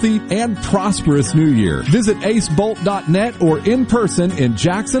 healthy, and prosperous new year. Visit acebolt.net or in person in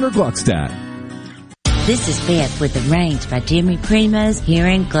Jackson or Gluckstadt. This is Beth with The Range by Jimmy Primos here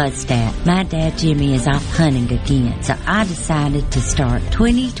in Gluckstadt. My dad Jimmy is off hunting again, so I decided to start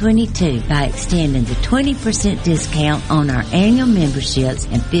 2022 by extending the 20% discount on our annual memberships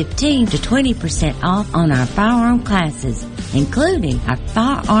and 15 to 20% off on our firearm classes, including our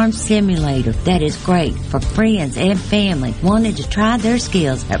firearm simulator that is great for friends and family wanting to try their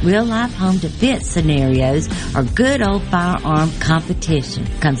skills at real-life home defense scenarios or good old firearm competition.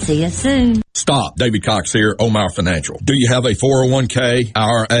 Come see us soon. Stop. David Cox here, Omar Financial. Do you have a 401k,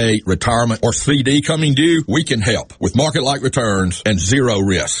 IRA, retirement, or CD coming due? We can help with market-like returns and zero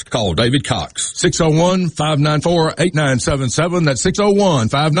risk. Call David Cox. 601-594-8977. That's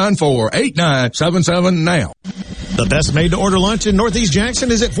 601-594-8977 now. The best made-to-order lunch in Northeast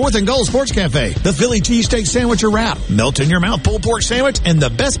Jackson is at 4th and Gold Sports Cafe. The Philly cheesesteak sandwich or wrap, melt-in-your-mouth pulled pork sandwich, and the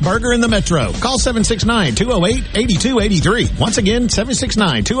best burger in the metro. Call 769-208-8283. Once again,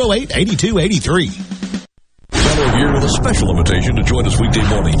 769-208-8283. Fellow here with a special invitation to join us weekday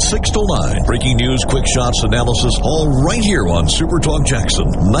morning, 6 to 9. Breaking news, quick shots, analysis, all right here on Super Talk Jackson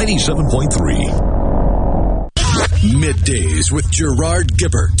 97.3. Middays with Gerard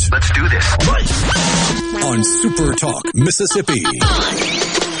Gibbert. Let's do this. On Super Talk, Mississippi.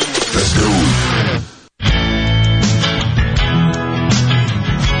 Let's go.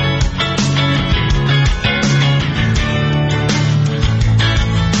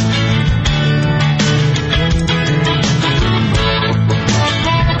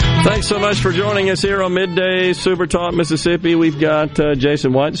 Thanks so much for joining us here on Midday Super Talk Mississippi. We've got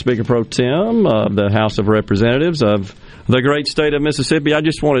Jason White, Speaker Pro Tem of the House of Representatives of the great state of Mississippi. I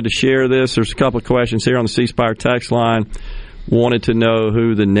just wanted to share this. There's a couple of questions here on the C Spire text line. Wanted to know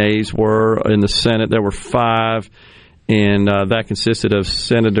who the nays were in the Senate. There were 5, and that consisted of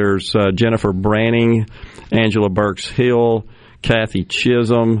Senators Jennifer Branning, Angela Burks Hill, Kathy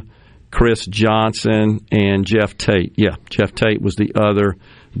Chisholm, Chris Johnson, and Jeff Tate. Yeah, Jeff Tate was the other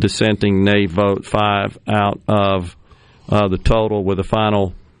dissenting nay vote. 5 out of the total, with a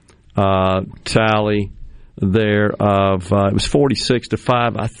final tally there of it was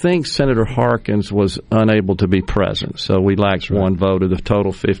 46-5. I think Senator Harkins was unable to be present, so we lacked one vote of the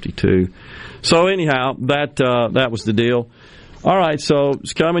total 52. So anyhow, that was the deal. All right, so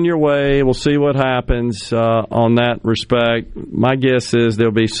it's coming your way. We'll see what happens on that respect. My guess is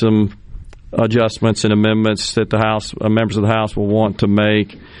there'll be some adjustments and amendments that the House members of the House will want to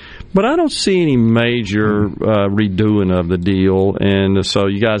make. But I don't see any major redoing of the deal, and so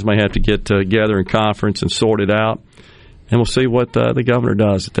you guys may have to get together in conference and sort it out, and we'll see what the governor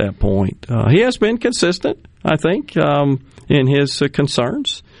does at that point. He has been consistent, I think, in his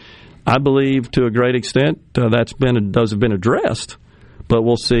concerns. I believe to a great extent those have been addressed, but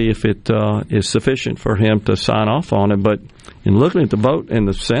we'll see if it is sufficient for him to sign off on it. But in looking at the vote in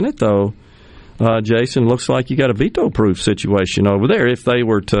the Senate, though, Jason, looks like you got a veto-proof situation over there if they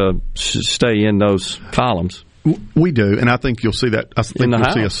were to stay in those columns. We do, and I think you'll see that. I think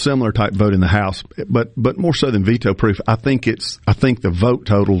you'll see a similar type vote in the House, but more so than veto proof. I think the vote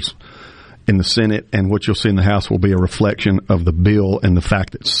totals in the Senate and what you'll see in the House will be a reflection of the bill and the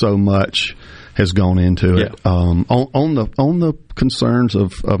fact that so much has gone into it on the concerns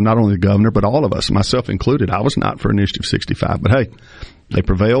of not only the governor but all of us, myself included. I was not for Initiative 65, but hey, they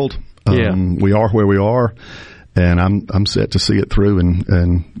prevailed. We are where we are, and I'm set to see it through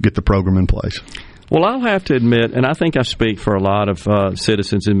and get the program in place. Well, I'll have to admit, and I think I speak for a lot of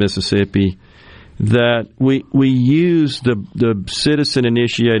citizens in Mississippi, that we use the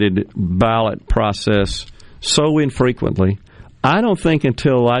citizen-initiated ballot process so infrequently. I don't think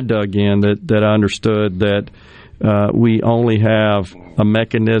until I dug in that I understood that we only have a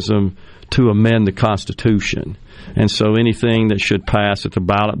mechanism to amend the Constitution. And so anything that should pass at the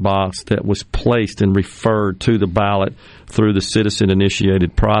ballot box that was placed and referred to the ballot through the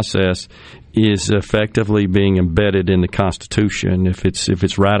citizen-initiated process is effectively being embedded in the Constitution if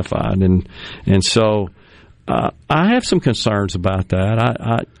it's ratified. And so I have some concerns about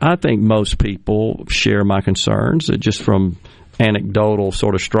that. I think most people share my concerns just from anecdotal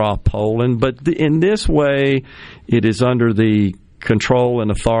sort of straw polling. But in this way, it is under the control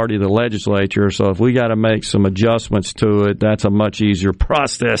and authority of the legislature. So if we got to make some adjustments to it, that's a much easier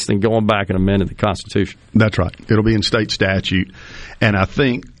process than going back and amending the Constitution. That's right. It'll be in state statute. And I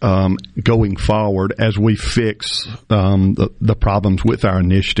think going forward, as we fix the problems with our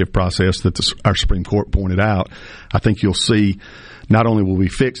initiative process that our Supreme Court pointed out, I think you'll see not only will we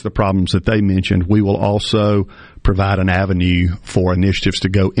fix the problems that they mentioned, we will also provide an avenue for initiatives to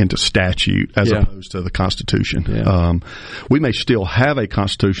go into statute as opposed to the Constitution. Yeah. We may still have a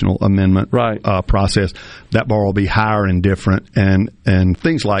constitutional amendment process. That bar will be higher and different, and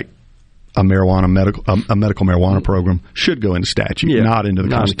things like a medical marijuana program should go into statute, not into the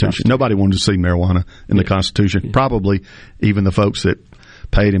Constitution. Nobody wanted to see marijuana in the Constitution. Yeah. Probably even the folks that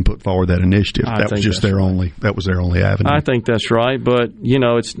paid and put forward that initiative. That was their only avenue. I think that's right, but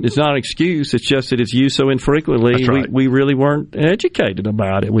it's not an excuse. It's just that it's used so infrequently. That's right. We really weren't educated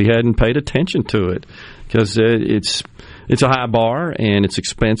about it. We hadn't paid attention to it because it's a high bar and it's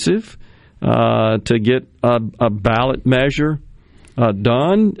expensive to get a ballot measure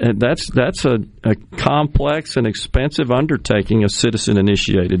done. And that's a complex and expensive undertaking, a citizen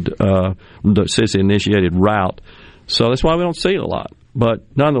initiated route. So that's why we don't see it a lot.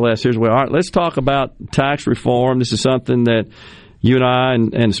 But nonetheless, here's where. All right, let's talk about tax reform. This is something that you and I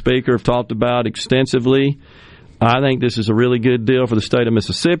and the Speaker have talked about extensively. I think this is a really good deal for the state of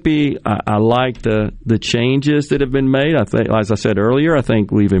Mississippi. I like the changes that have been made. I think, as I said earlier, I think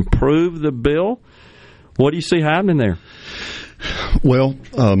we've improved the bill. What do you see happening there? Well,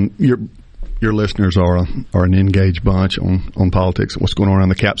 your listeners are an engaged bunch on politics and what's going on around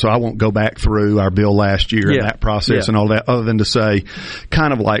the cap. So I won't go back through our bill last year and that process and all that, other than to say,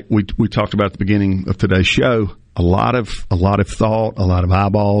 kind of like we talked about at the beginning of today's show, a lot of thought, a lot of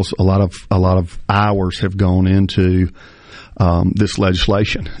eyeballs, a lot of hours have gone into this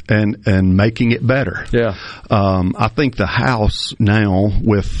legislation and making it better. Yeah. I think the House now,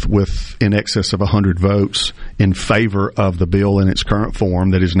 with in excess of 100 votes in favor of the bill in its current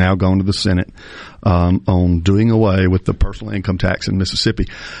form that is now going to the Senate on doing away with the personal income tax in Mississippi,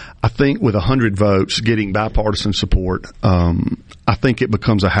 I think with 100 votes getting bipartisan support, I think it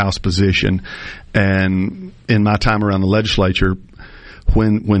becomes a House position. And in my time around the legislature,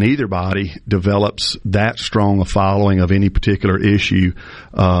 when either body develops that strong a following of any particular issue,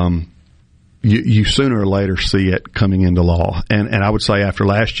 you sooner or later see it coming into law. And I would say after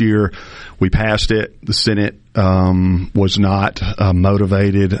last year, we passed it. The Senate was not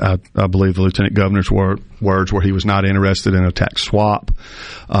motivated. I believe the Lieutenant Governor's words were he was not interested in a tax swap.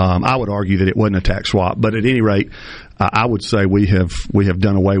 I would argue that it wasn't a tax swap, but at any rate, I would say we have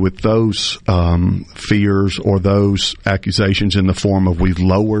done away with those fears or those accusations in the form of we've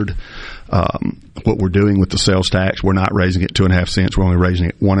lowered what we're doing with the sales tax. We're not raising it 2.5 cents. We're only raising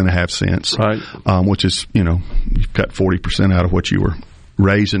it 1.5 cents, right? Which is, you've cut 40% out of what you were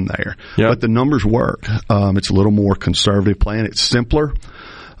raising there. Yep. But the numbers work. It's a little more conservative plan. It's simpler.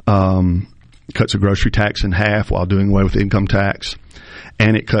 Cuts the grocery tax in half while doing away with income tax,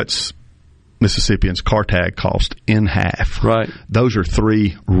 and it cuts Mississippians' car tag cost in half. Right. Those are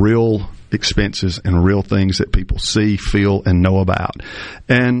three real expenses and real things that people see, feel, and know about.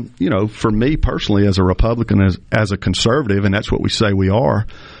 And, for me personally as a Republican, as a conservative, and that's what we say we are,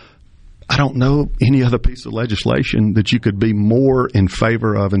 I don't know any other piece of legislation that you could be more in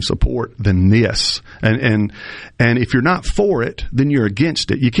favor of and support than this. And if you're not for it, then you're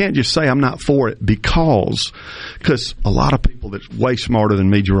against it. You can't just say I'm not for it because a lot of people that's way smarter than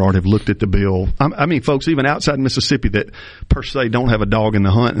me, Gerard, have looked at the bill. I mean, folks, even outside Mississippi that per se don't have a dog in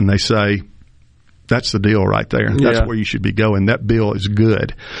the hunt, and they say, that's the deal right there. That's where you should be going. That bill is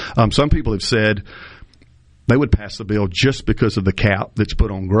good. Some people have said they would pass the bill just because of the cap that's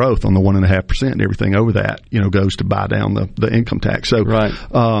put on growth on the 1.5%, and everything over that, goes to buy down the income tax. So,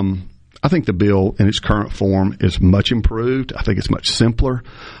 I think the bill in its current form is much improved. I think it's much simpler.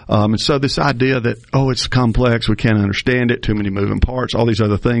 And so this idea that, it's complex, we can't understand it, too many moving parts, all these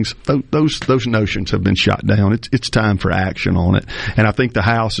other things, those notions have been shot down. It's time for action on it. And I think the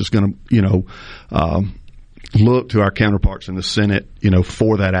House is going to, look to our counterparts in the Senate,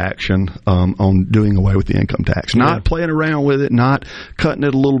 for that action on doing away with the income tax. Not playing around with it, not cutting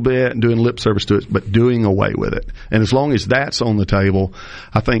it a little bit and doing lip service to it, but doing away with it. And as long as that's on the table,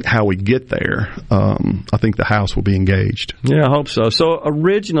 I think how we get there, I think the House will be engaged. Yeah, I hope so. So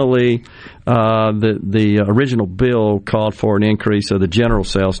originally, the original bill called for an increase of the general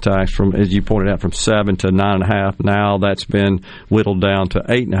sales tax from, as you pointed out, from 7 to 9.5. Now that's been whittled down to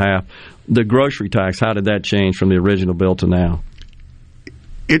 8.5. The grocery tax, how did that change from the original bill to now?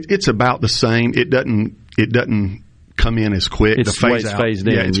 It's about the same. It doesn't come in as quick. It's phased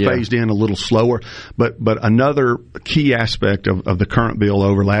in. Yeah, it's phased in a little slower. But another key aspect of the current bill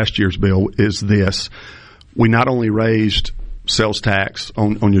over last year's bill is this. We not only raised sales tax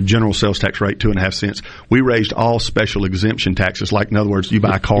on your general sales tax rate 2.5 cents. We raised all special exemption taxes. Like, in other words, you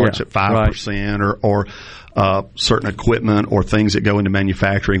buy cars at 5% or certain equipment or things that go into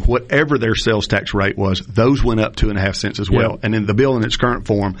manufacturing, whatever their sales tax rate was, those went up 2.5 cents as well. And then the bill in its current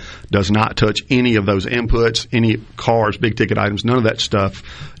form does not touch any of those inputs, any cars, big ticket items, none of that stuff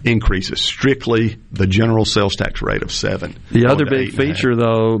increases. Strictly the general sales tax rate of 7. The other big feature,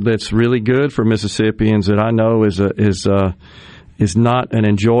 though, that's really good for Mississippians that I know is not an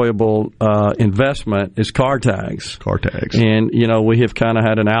enjoyable investment is car tags. Car tags. And, we have kind of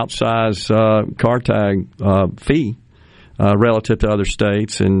had an outsized car tag fee relative to other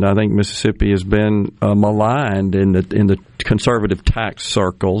states, and I think Mississippi has been maligned in the conservative tax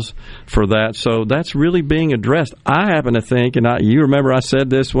circles for that. So that's really being addressed. I happen to think, and you remember I said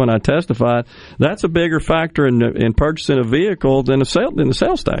this when I testified, that's a bigger factor in purchasing a vehicle than the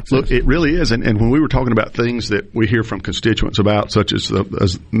sales tax. Look, it really is. And when we were talking about things that we hear from constituents about, such as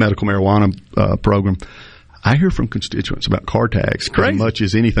the medical marijuana program, I hear from constituents about car tax as much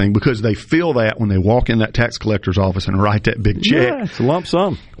as anything, because they feel that when they walk in that tax collector's office and write that big check. Yeah, it's a lump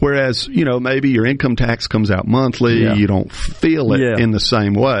sum. Whereas, maybe your income tax comes out monthly. Yeah. You don't feel it in the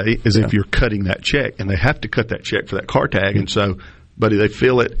same way as if you're cutting that check. And they have to cut that check for that car tag. And so, buddy, they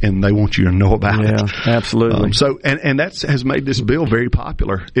feel it and they want you to know about it. Yeah, absolutely. And that has made this bill very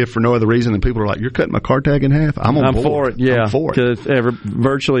popular, if for no other reason than people are like, you're cutting my car tag in half? I'm on board. For it, yeah. I'm for it. Because it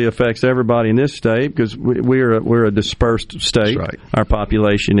virtually affects everybody in this state, because we're a dispersed state. That's right. Our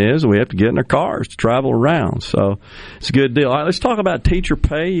population is. We have to get in our cars to travel around. So it's a good deal. All right, let's talk about teacher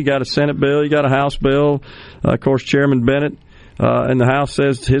pay. You got a Senate bill. You got a House bill. Of course, Chairman Bennett in the House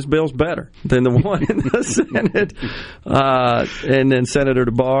says his bill's better than the one in the Senate. And then Senator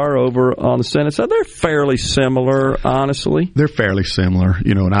DeBar over on the Senate. So they're fairly similar, honestly. They're fairly similar.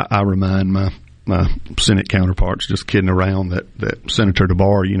 And I remind my Senate counterparts, just kidding around, that Senator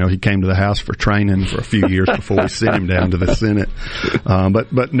DeBar, he came to the House for training for a few years before we sent him down to the Senate.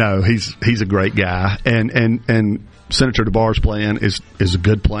 But no, he's a great guy. And Senator DeBar's plan is a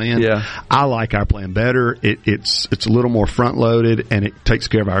good plan. Yeah. I like our plan better. It's a little more front loaded, and it takes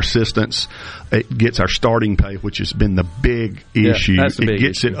care of our assistants. It gets our starting pay, which has been the big issue. It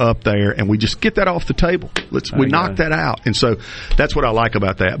gets it up there, and we just get that off the table. We knock that out, and so that's what I like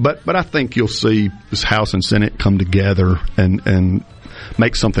about that. But I think you'll see this House and Senate come together and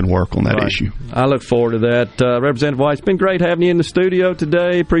make something work on that issue. I look forward to that. Representative White, it's been great having you in the studio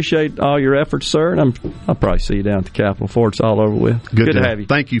today. Appreciate all your efforts, sir. And I'll probably see you down at the Capitol before it's all over with. Good to have you.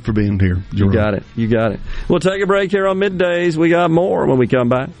 Thank you for being here, Jordan. You got it. We'll take a break here on Middays. We got more when we come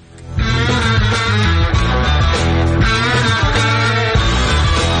back.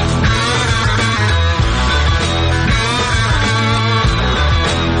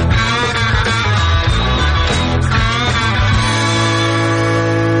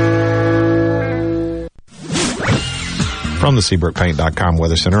 From From the SeabrookPaint.com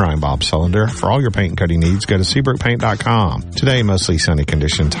Weather Center, I'm Bob Sullender. For all your paint and coating needs, go to SeabrookPaint.com. Today, mostly sunny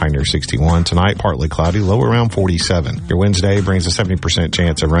conditions, high near 61. Tonight, partly cloudy, low around 47. Your Wednesday brings a 70%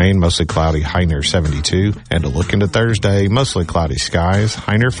 chance of rain, mostly cloudy, high near 72. And a look into Thursday, mostly cloudy skies,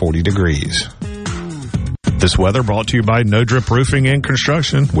 high near 40 degrees. This weather brought to you by No Drip Roofing and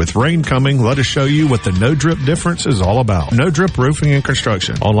Construction. With rain coming, let us show you what the No Drip difference is all about. No Drip Roofing and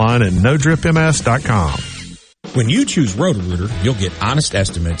Construction. Online at NoDripMS.com. When you choose Roto-Rooter, you'll get honest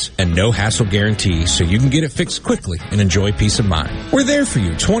estimates and no hassle guarantees so you can get it fixed quickly and enjoy peace of mind. We're there for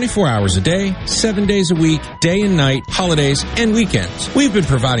you 24 hours a day, 7 days a week, day and night, holidays, and weekends. We've been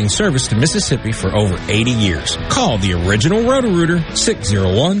providing service to Mississippi for over 80 years. Call the original Roto-Rooter,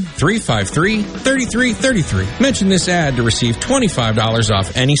 601-353-3333. Mention this ad to receive $25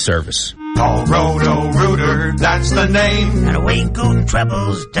 off any service. Call Roto-Rooter, that's the name. And away go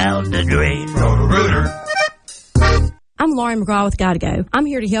troubles down the drain. Roto-Rooter. I'm Lauren McGraw with Gotta Go. I'm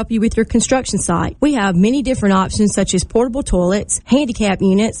here to help you with your construction site. We have many different options such as portable toilets, handicap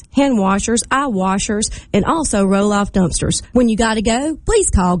units, hand washers, eye washers, and also roll-off dumpsters. When you gotta go,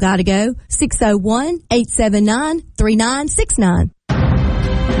 please call Gotta Go, 601-879-3969.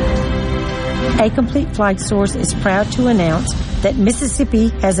 A Complete Flag Source is proud to announce that Mississippi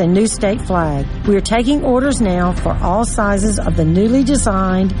has a new state flag. We are taking orders now for all sizes of the newly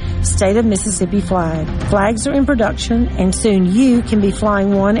designed State of Mississippi flag. Flags are in production, and soon you can be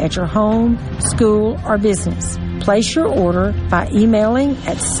flying one at your home, school, or business. Place your order by emailing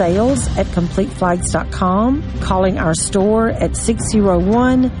at sales@completeflags.com, calling our store at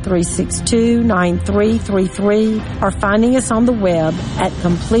 601-362-9333, or finding us on the web at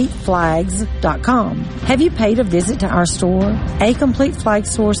completeflags.com. Have you paid a visit to our store? A Complete Flag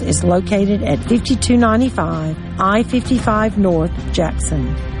Source is located at 5295 I-55 North,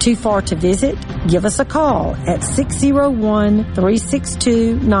 Jackson. Too far to visit? Give us a call at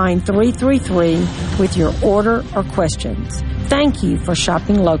 601-362-9333 with your order or questions. Thank you for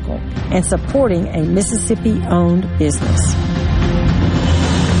shopping local and supporting a Mississippi-owned business.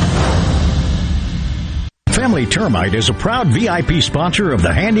 Family Termite is a proud VIP sponsor of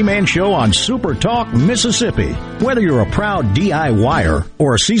the Handyman Show on Super Talk Mississippi. Whether you're a proud DIYer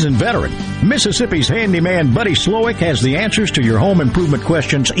or a seasoned veteran, Mississippi's handyman Buddy Slowick has the answers to your home improvement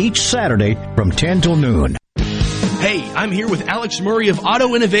questions each Saturday from 10 till noon. Hey, I'm here with Alex Murray of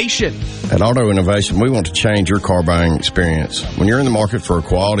Auto Innovation. At Auto Innovation, we want to change your car buying experience. When you're in the market for a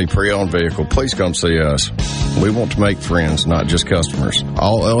quality pre-owned vehicle, please come see us. We want to make friends, not just customers.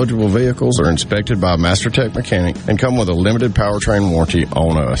 All eligible vehicles are inspected by a MasterTech mechanic and come with a limited powertrain warranty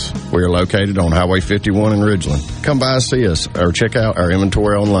on us. We are located on Highway 51 in Ridgeland. Come by and see us or check out our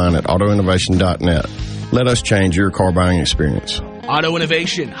inventory online at autoinnovation.net. Let us change your car buying experience. Auto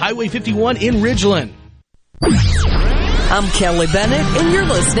Innovation, Highway 51 in Ridgeland. I'm Kelly Bennett, and you're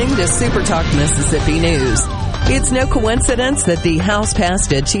listening to Super Talk Mississippi News. It's no coincidence that the House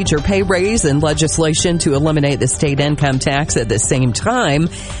passed a teacher pay raise and legislation to eliminate the state income tax at the same time.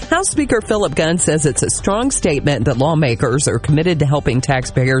 House Speaker Philip Gunn says it's a strong statement that lawmakers are committed to helping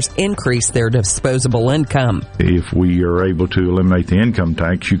taxpayers increase their disposable income. If we are able to eliminate the income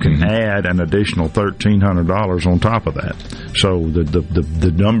tax, you can add an additional $1,300 on top of that. So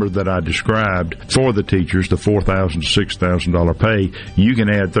the number that I described for the teachers, the $4,000 to $6,000 pay, you can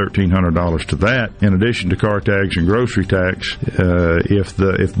add $1,300 to that in addition to car tax and grocery tax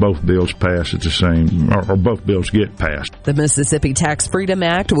if both bills pass at the same or both bills get passed. The Mississippi Tax Freedom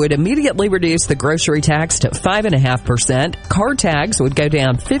Act would immediately reduce the grocery tax to 5.5%. Car tax would go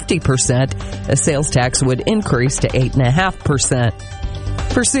down 50%. A sales tax would increase to 8.5%.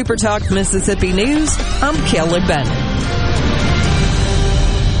 For Super Talk Mississippi News, I'm Kelly Bennett.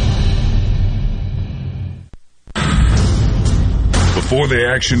 Before the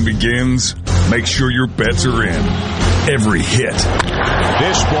action begins, make sure your bets are in. Every hit.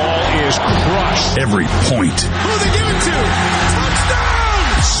 This ball is crushed. Every point. Who they give it to? Touchdown!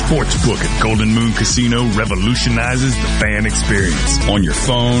 Sportsbook at Golden Moon Casino revolutionizes the fan experience. On your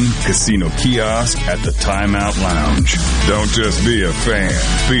phone, casino kiosk, at the Timeout Lounge. Don't just be a fan.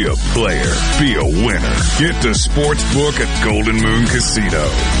 Be a player. Be a winner. Get to Sportsbook at Golden Moon Casino.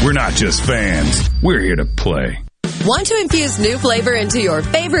 We're not just fans. We're here to play. Want to infuse new flavor into your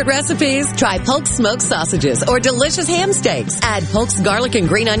favorite recipes? Try Polk's smoked sausages or delicious ham steaks. Add Polk's garlic and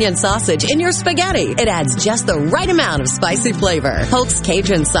green onion sausage in your spaghetti. It adds just the right amount of spicy flavor. Polk's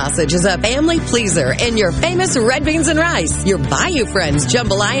Cajun sausage is a family pleaser in your famous red beans and rice. Your Bayou Friends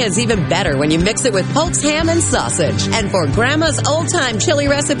jambalaya is even better when you mix it with Polk's ham and sausage. And for Grandma's old-time chili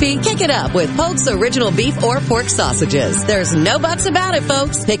recipe, kick it up with Polk's original beef or pork sausages. There's no buts about it,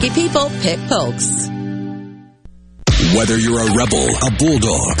 folks. Picky people pick Polk's. Whether you're a Rebel, a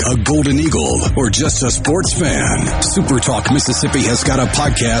Bulldog, a Golden Eagle, or just a sports fan, Super Talk Mississippi has got a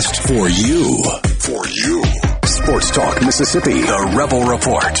podcast for you. For you. Sports Talk Mississippi, the Rebel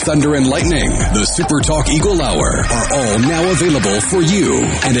Report, Thunder and Lightning, the Super Talk Eagle Hour are all now available for you.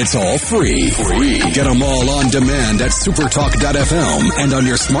 And it's all free. Get them all on demand at supertalk.fm and on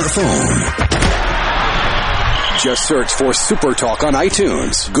your smartphone. Just search for Super Talk on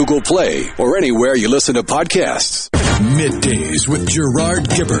iTunes, Google Play, or anywhere you listen to podcasts. Middays with Gerard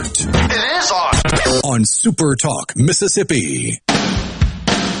Gibbert. It is on Super Talk Mississippi.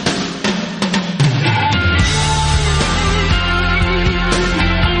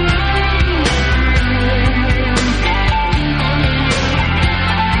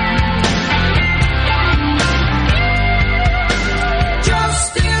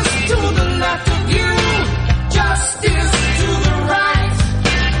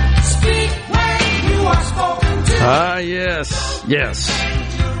 Yes.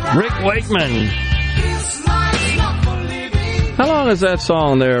 Rick Wakeman. How long is that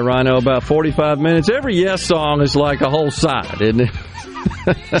song there, Rhino? About 45 minutes? Every Yes song is like a whole side, isn't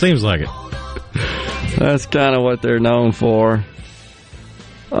it? Seems like it. That's kind of what they're known for.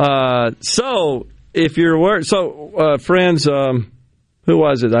 So, if you're aware, friends, who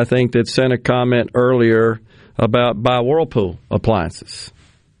was it, I think, that sent a comment earlier about buy Whirlpool appliances?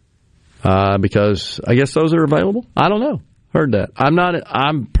 Because I guess those are available? I don't know. Heard that.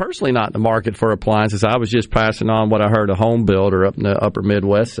 I'm personally not in the market for appliances. I was just passing on what I heard a home builder up in the upper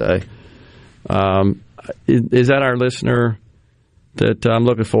Midwest say. Is that our listener that I'm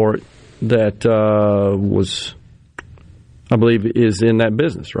looking for that was, I believe, is in that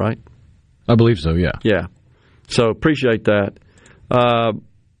business, right? I believe so, yeah. Yeah. So appreciate that. Yeah,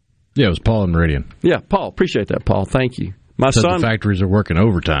 it was Paul in Meridian. Yeah, Paul. Appreciate that, Paul. Thank you. My son, the factories are working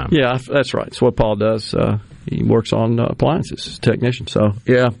overtime. Yeah, that's right. It's what Paul does. He works on appliances, technician. So,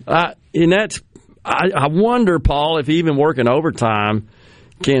 yeah. I wonder, Paul, if even working overtime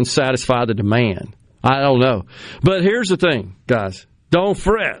can satisfy the demand. I don't know. But here's the thing, guys. Don't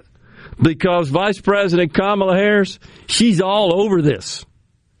fret. Because Vice President Kamala Harris, she's all over this.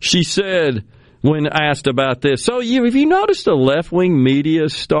 She said when asked about this, have you noticed the left-wing media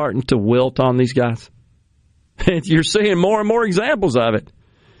is starting to wilt on these guys? You're seeing more and more examples of it.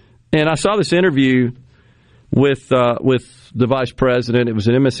 And I saw this interview with the vice president. It was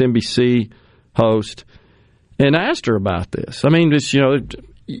an MSNBC host, and I asked her about this. I mean,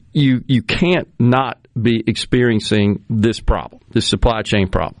 you can't not be experiencing this problem, this supply chain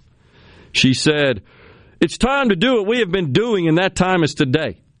problem. She said, "It's time to do what we have been doing, and that time is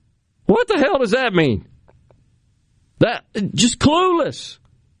today." What the hell does that mean? That just clueless.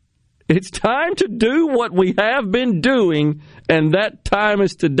 It's time to do what we have been doing, and that time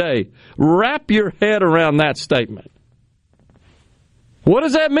is today. Wrap your head around that statement. What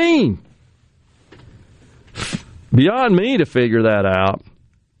does that mean? Beyond me to figure that out.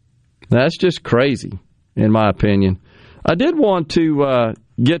 That's just crazy, in my opinion. I did want to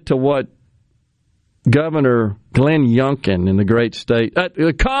get to what Governor Glenn Youngkin in the great state,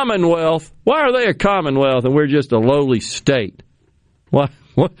 the Commonwealth. Why are they a Commonwealth and we're just a lowly state? What?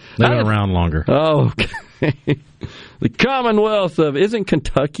 They've been around longer. Oh, okay. The Commonwealth of, isn't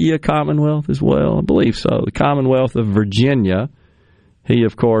Kentucky a Commonwealth as well? I believe so. The Commonwealth of Virginia. He,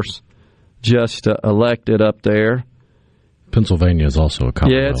 of course, just elected up there. Pennsylvania is also a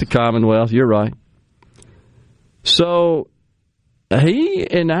Commonwealth. Yeah, it's a Commonwealth. You're right. So he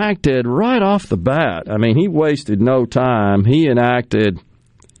enacted right off the bat. I mean, he wasted no time. He enacted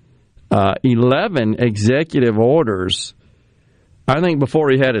 11 executive orders, I think,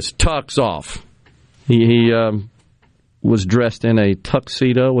 before he had his tux off. He was dressed in a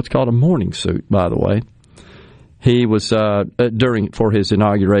tuxedo, what's called a morning suit, by the way. He was for his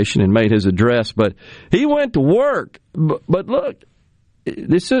inauguration and made his address, but he went to work. But look,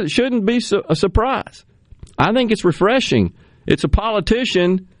 this shouldn't be a surprise. I think it's refreshing. It's a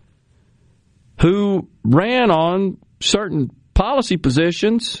politician who ran on certain policy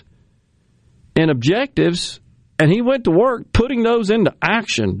positions and objectives, and he went to work putting those into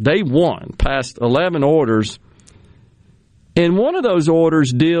action. Day one, passed 11 orders. And one of those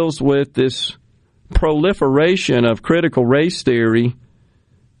orders deals with this proliferation of critical race theory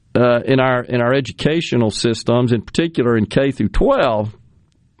in our educational systems, in particular in K through 12.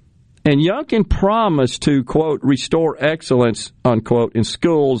 And Youngkin promised to, quote, restore excellence, unquote, in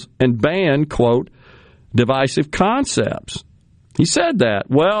schools and ban, quote, divisive concepts. He said that.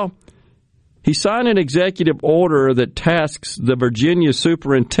 Well, he signed an executive order that tasks the Virginia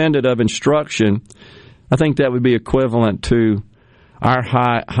Superintendent of Instruction. I think that would be equivalent to our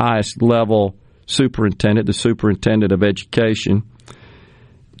highest level superintendent, the superintendent of education,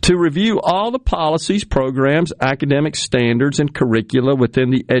 to review all the policies, programs, academic standards, and curricula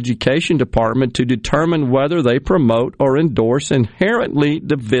within the education department to determine whether they promote or endorse inherently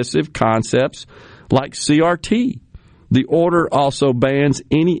divisive concepts like CRT. The order also bans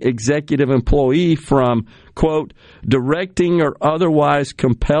any executive employee from, quote, directing or otherwise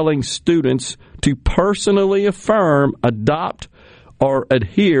compelling students to personally affirm, adopt, or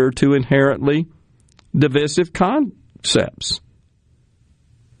adhere to inherently divisive concepts.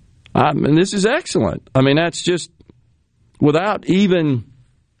 And this is excellent. I mean, that's just without even,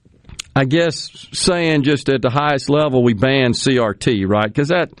 I guess, saying just at the highest level we ban CRT, right? Because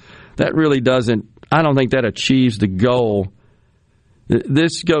that really doesn't, I don't think that achieves the goal.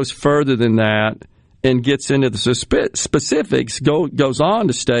 This goes further than that and gets into the specifics, goes on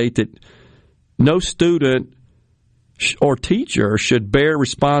to state that no student or teacher should be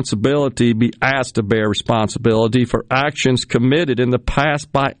asked to bear responsibility for actions committed in the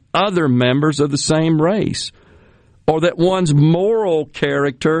past by other members of the same race, or that one's moral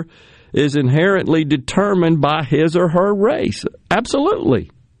character is inherently determined by his or her race.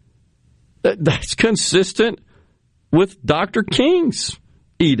 Absolutely. That's consistent with Dr. King's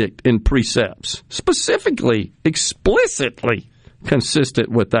edict and precepts, specifically, explicitly consistent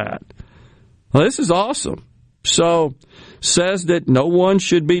with that. Well, this is awesome. So, says that no one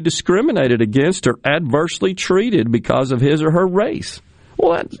should be discriminated against or adversely treated because of his or her race.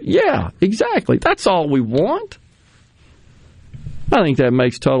 Well, yeah, exactly. That's all we want. I think that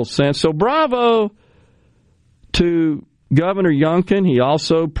makes total sense. So, bravo to Governor Youngkin. He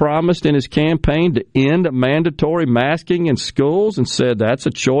also promised in his campaign to end mandatory masking in schools and said that's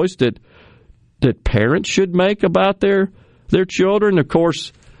a choice that parents should make about their children. Of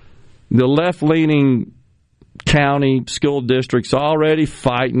course, the left-leaning county school districts already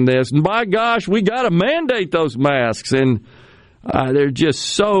fighting this. And by gosh, we got to mandate those masks. And there's just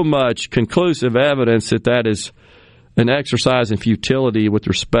so much conclusive evidence that is an exercise in futility with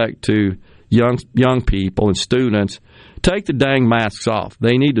respect to young people and students. Take the dang masks off.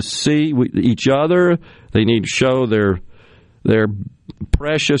 They need to see each other. They need to show their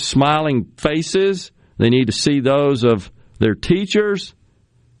precious smiling faces. They need to see those of their teachers.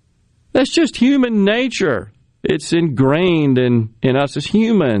 That's just human nature. It's ingrained in us as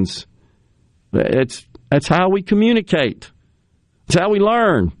humans. That's how we communicate. It's how we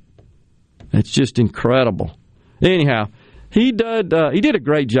learn. It's just incredible. Anyhow, he did a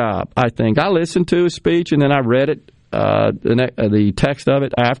great job, I think. I listened to his speech and then I read it, the text of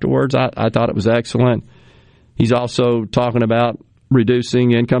it afterwards. I thought it was excellent. He's also talking about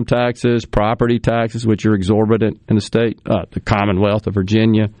reducing income taxes, property taxes, which are exorbitant in the state, the Commonwealth of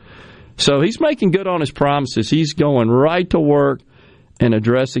Virginia. So he's making good on his promises. He's going right to work and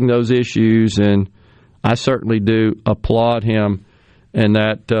addressing those issues, and I certainly do applaud him in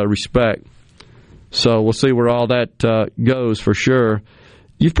that respect. So we'll see where all that goes for sure.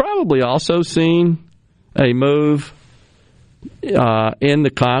 You've probably also seen a move in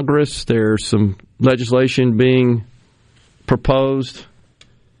the Congress. There's some legislation being proposed,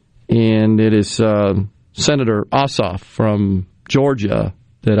 and it is Senator Ossoff from Georgia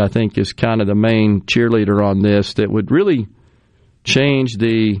that I think is kind of the main cheerleader on this, that would really change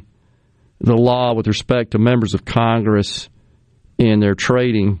the law with respect to members of Congress in their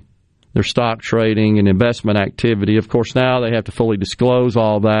trading, their stock trading and investment activity. Of course, now they have to fully disclose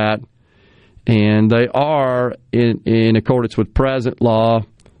all that, and they are, in accordance with present law,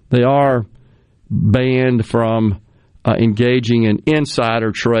 they are banned from engaging in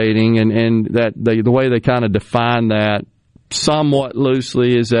insider trading, and that the way they kind of define that somewhat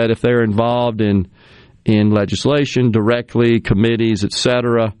loosely is that if they're involved in legislation directly, committees,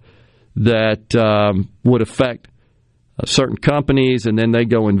 etc., that would affect certain companies, and then they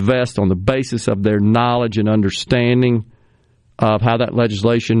go invest on the basis of their knowledge and understanding of how that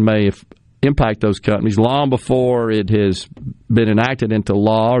legislation may impact those companies long before it has been enacted into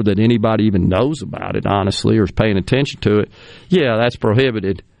law or that anybody even knows about it, honestly, or is paying attention to it. Yeah, that's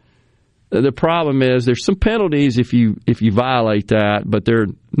prohibited. The problem is there's some penalties if you violate that, but they're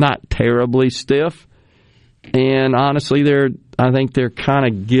not terribly stiff. And honestly, I think they're kind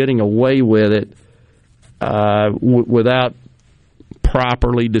of getting away with it without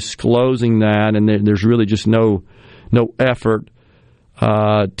properly disclosing that, and there's really just no effort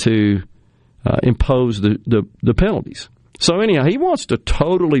to impose the penalties. So anyhow, he wants to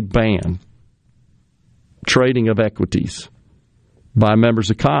totally ban trading of equities by members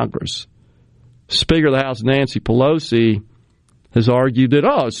of Congress. Speaker of the House Nancy Pelosi has argued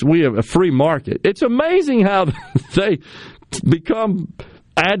that, so we have a free market. It's amazing how they become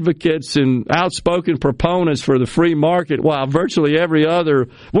advocates and outspoken proponents for the free market, while virtually every other,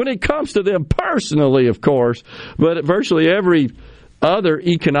 when it comes to them personally, of course, but virtually every other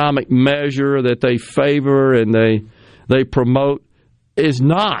economic measure that they favor and they promote is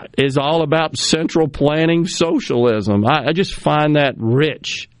all about central planning socialism. I just find that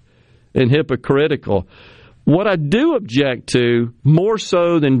rich and hypocritical. What I do object to, more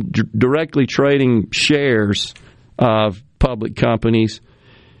so than directly trading shares of public companies,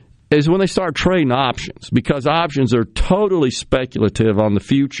 is when they start trading options, because options are totally speculative on the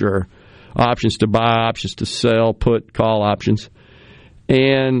future. Options to buy, options to sell, put, call options.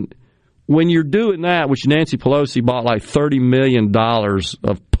 And when you're doing that, which Nancy Pelosi bought like $30 million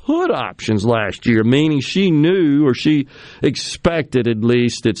of put options last year, meaning she knew, or she expected at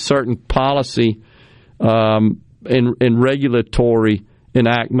least, that certain policy and regulatory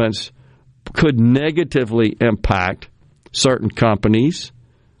enactments could negatively impact certain companies.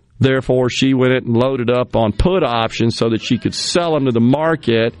 Therefore, she went and loaded up on put options so that she could sell them to the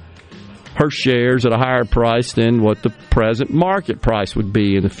market, her shares, at a higher price than what the present market price would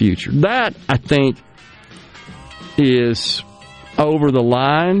be in the future. That, I think, is over the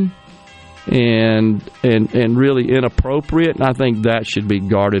line and really inappropriate, and I think that should be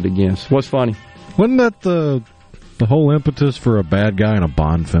guarded against. What's funny? Wasn't that the whole impetus for a bad guy in a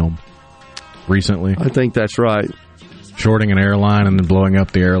Bond film recently? I think that's right. Shorting an airline and then blowing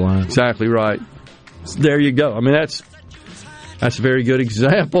up the airline. Exactly right. There you go. I mean, that's a very good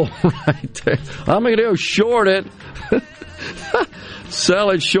example right there. I'm going to go short it, sell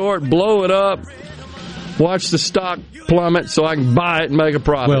it short, blow it up, watch the stock plummet so I can buy it and make a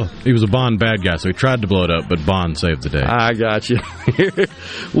profit. Well, he was a Bond bad guy, so he tried to blow it up, but Bond saved the day. I got you.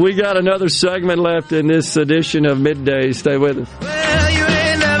 We got another segment left in this edition of Midday. Stay with us. Well, you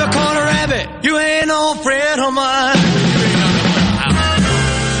ain't never caught a rabbit. You ain't no friend of mine.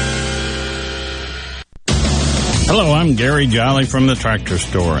 Hello, I'm Gary Jolly from the Tractor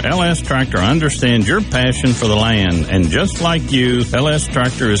Store. LS Tractor understands your passion for the land, and just like you, LS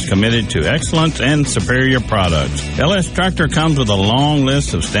Tractor is committed to excellence and superior products. LS Tractor comes with a long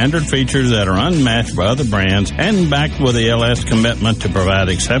list of standard features that are unmatched by other brands, and backed with the LS commitment to provide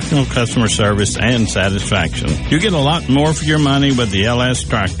exceptional customer service and satisfaction. You get a lot more for your money with the LS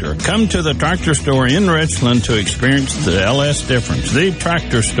Tractor. Come to the Tractor Store in Richland to experience the LS difference. The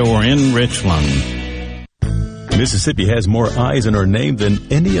Tractor Store in Richland. Mississippi has more eyes in our name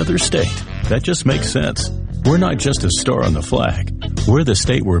than any other state. That just makes sense. We're not just a star on the flag. We're the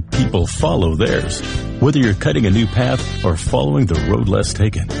state where people follow theirs. Whether you're cutting a new path or following the road less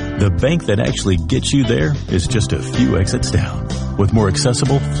taken, the bank that actually gets you there is just a few exits down. With more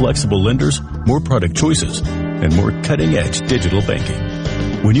accessible, flexible lenders, more product choices, and more cutting-edge digital banking.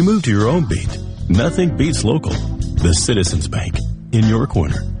 When you move to your own beat, nothing beats local. The Citizens Bank. In your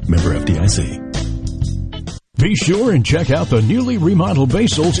corner. Member FDIC. Be sure and check out the newly remodeled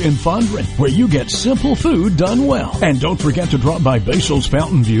Basil's in Fondren, where you get simple food done well. And don't forget to drop by Basil's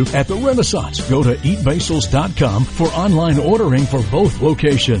Fountain View at the Renaissance. Go to eatbasils.com for online ordering for both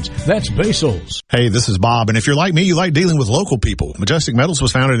locations. That's Basil's. Hey, this is Bob, and if you're like me, you like dealing with local people. Majestic Metals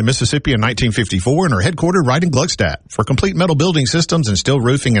was founded in Mississippi in 1954 and are headquartered right in Gluckstadt. For complete metal building systems and steel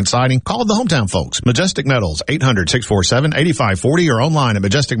roofing and siding, call the hometown folks. Majestic Metals, 800-647-8540 or online at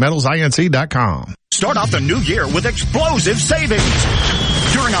majesticmetalsinc.com. Start off the new year with explosive savings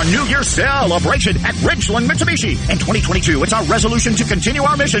during our New Year celebration at Ridgeland Mitsubishi. In 2022, it's our resolution to continue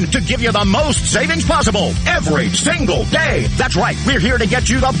our mission to give you the most savings possible every single day. That's right. We're here to get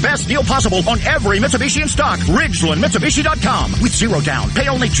you the best deal possible on every Mitsubishi in stock. RidgelandMitsubishi.com. With zero down. Pay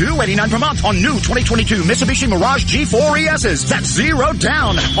only $289 per month on new 2022 Mitsubishi Mirage G4 ESs. That's zero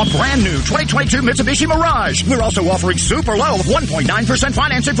down on brand new 2022 Mitsubishi Mirage. We're also offering super low 1.9%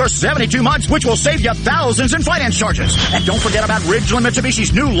 financing for 72 months, which will save you thousands in finance charges. And don't forget about Ridgeland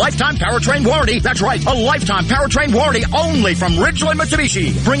Mitsubishi's new lifetime powertrain warranty. That's right, a lifetime powertrain warranty only from Ridgeland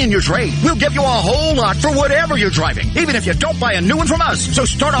Mitsubishi. Bring in your trade. We'll give you a whole lot for whatever you're driving, even if you don't buy a new one from us. So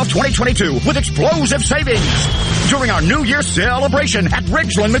start off 2022 with explosive savings during our New Year celebration at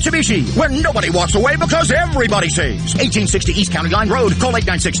Ridgeland Mitsubishi, where nobody walks away because everybody saves. 1860 East County Line Road. Call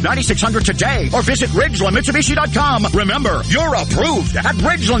 896-9600 today or visit RidgelandMitsubishi.com. Remember, you're approved at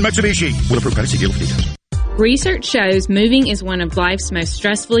Ridgeland Mitsubishi. Will approve credit. See dealer for details. Research shows moving is one of life's most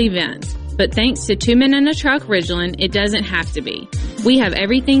stressful events, but thanks to Two Men and a Truck Ridgeland, it doesn't have to be. We have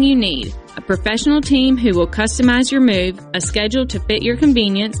everything you need. A professional team who will customize your move, a schedule to fit your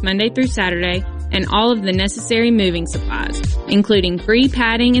convenience Monday through Saturday, and all of the necessary moving supplies, including free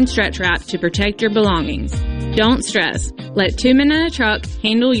padding and stretch wrap to protect your belongings. Don't stress. Let Two Men and a Truck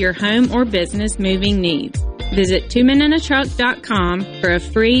handle your home or business moving needs. Visit twomeninatruck.com for a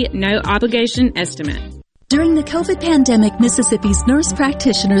free, no-obligation estimate. During the COVID pandemic, Mississippi's nurse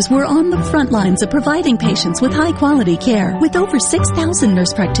practitioners were on the front lines of providing patients with high-quality care. With over 6,000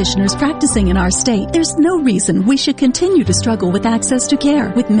 nurse practitioners practicing in our state, there's no reason we should continue to struggle with access to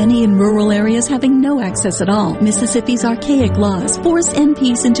care, with many in rural areas having no access at all. Mississippi's archaic laws force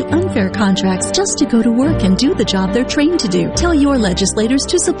NPs into unfair contracts just to go to work and do the job they're trained to do. Tell your legislators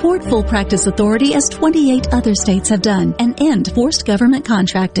to support full practice authority as 28 other states have done and end forced government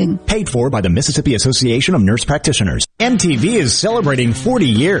contracting. Paid for by the Mississippi Association of Nurse Practitioners. MTV is celebrating 40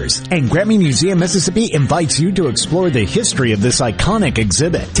 years, and Grammy Museum Mississippi invites you to explore the history of this iconic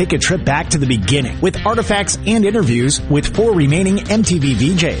exhibit. Take a trip back to the beginning with artifacts and interviews with 4 remaining MTV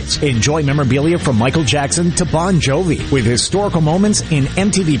VJs. Enjoy memorabilia from Michael Jackson to Bon Jovi with historical moments in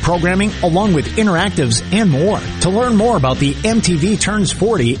MTV programming along with interactives and more. To learn more about the MTV Turns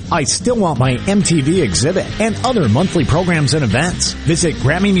 40, I Still Want My MTV exhibit and other monthly programs and events, visit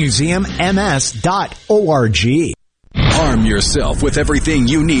GrammyMuseumMS.org. Arm yourself with everything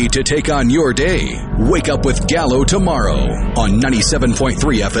you need to take on your day. Wake up with Gallo tomorrow on 97.3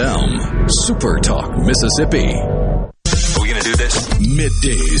 FM. Super Talk, Mississippi. Are we going to do this?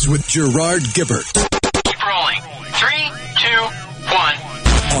 Middays with Gerard Gibbert. Keep rolling. 3, 2, 1.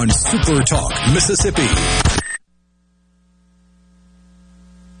 On Super Talk, Mississippi.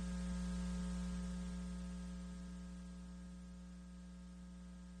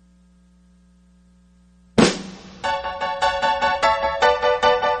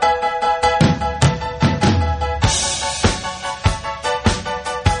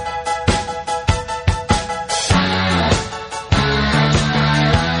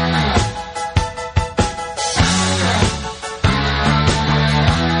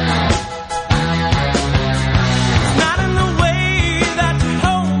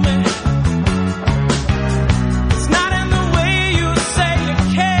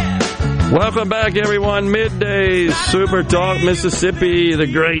 Welcome back, everyone. Middays, Super Talk, Mississippi, the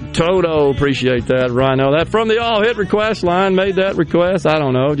great Toto. Appreciate that, Rhino. That from the All Hit request line. Made that request, I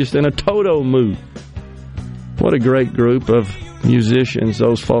don't know, just in a Toto mood. What a great group of musicians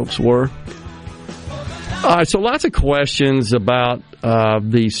those folks were. All right, so lots of questions about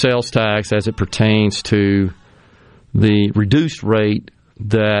the sales tax as it pertains to the reduced rate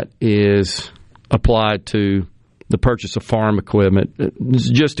that is applied to the purchase of farm equipment.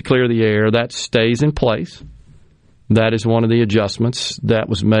 Just to clear the air, that stays in place. That is one of the adjustments that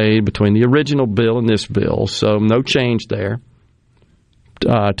was made between the original bill and this bill, so no change there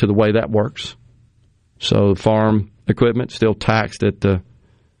to the way that works. So farm equipment still taxed at the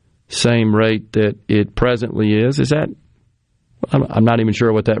same rate that it presently is. Is that? I'm not even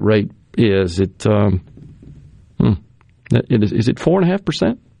sure what that rate is. Is it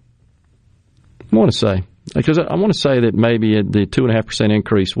 4.5%? I want to say. Because I want to say that maybe the 2.5%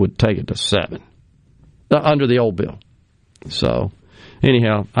 increase would take it to 7% under the old bill. So,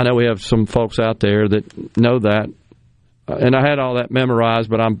 anyhow, I know we have some folks out there that know that, and I had all that memorized,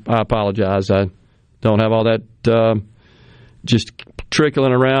 but I apologize. I don't have all that just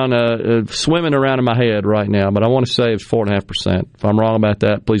trickling around, swimming around in my head right now. But I want to say it's 4.5%. If I'm wrong about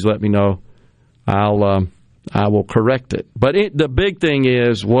that, please let me know. I will correct it. But the big thing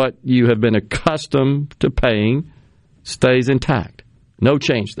is what you have been accustomed to paying stays intact. No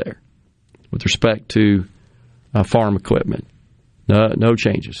change there with respect to farm equipment. No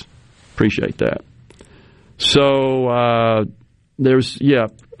changes. Appreciate that. So I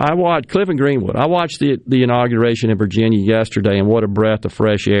watched Cliff and Greenwood. I watched the inauguration in Virginia yesterday, and what a breath of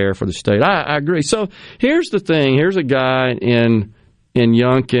fresh air for the state. I agree. So here's the thing. Here's a guy in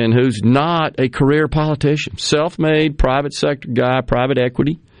Youngkin who's not a career politician, self-made, private sector guy, private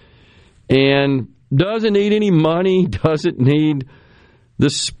equity, and doesn't need any money, doesn't need the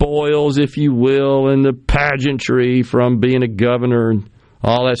spoils, if you will, and the pageantry from being a governor and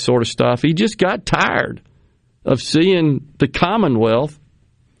all that sort of stuff. He just got tired of seeing the Commonwealth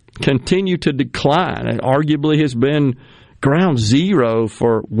continue to decline. It arguably has been ground zero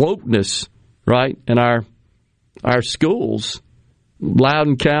for wokeness, right, in our schools.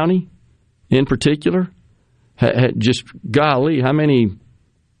 Loudoun County, in particular, had just, golly, how many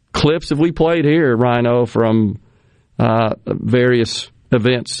clips have we played here, Rhino, from various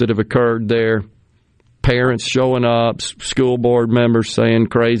events that have occurred there? Parents showing up, school board members saying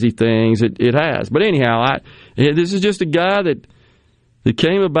crazy things. It has. But anyhow, this is just a guy that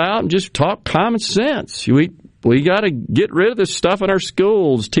came about and just talked common sense. We got to get rid of this stuff in our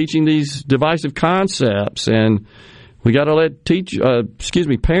schools, teaching these divisive concepts, and we got to let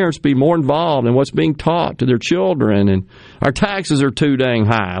parents be more involved in what's being taught to their children. And our taxes are too dang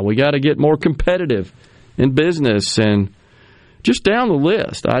high. We got to get more competitive in business, and just down the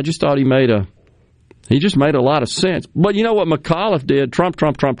list. I just thought he just made a lot of sense. But you know what McAuliffe did? Trump.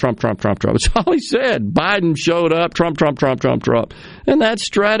 That's all he said. Biden showed up, Trump. And that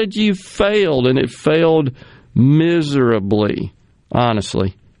strategy failed, and it failed miserably,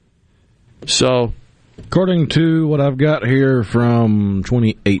 honestly. So, according to what I've got here from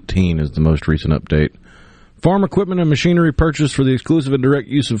 2018 is the most recent update. Farm equipment and machinery purchased for the exclusive and direct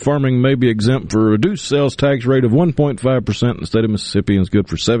use of farming may be exempt for a reduced sales tax rate of 1.5% in the state of Mississippi and is good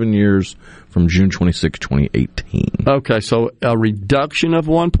for 7 years from June 26, 2018. Okay, so a reduction of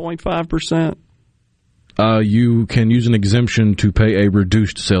 1.5%? You can use an exemption to pay a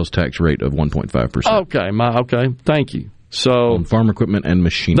reduced sales tax rate of 1.5%. Okay, thank you. So on farm equipment and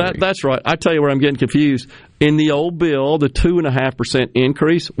machinery. That's right. I tell you where I'm getting confused. In the old bill, the 2.5%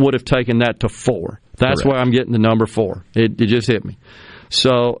 increase would have taken that to 4%. That's where I'm getting the number 4. It just hit me.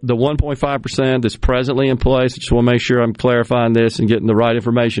 So the 1.5% that's presently in place, I just want to make sure I'm clarifying this and getting the right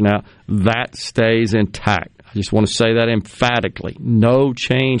information out, that stays intact. I just want to say that emphatically. No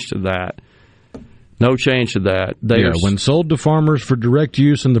change to that. No change to that. When sold to farmers for direct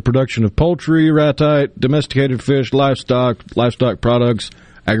use in the production of poultry, ratite, domesticated fish, livestock products,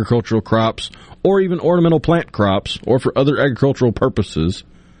 agricultural crops, or even ornamental plant crops, or for other agricultural purposes,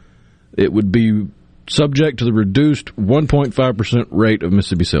 it would be subject to the reduced 1.5% rate of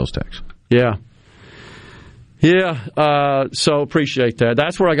Mississippi sales tax. Yeah. So appreciate that.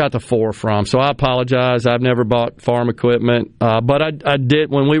 That's where I got the 4 from. So I apologize. I've never bought farm equipment, but I did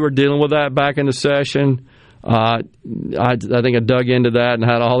when we were dealing with that back in the session. I think I dug into that and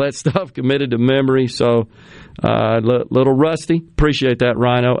had all that stuff committed to memory. So little rusty. Appreciate that,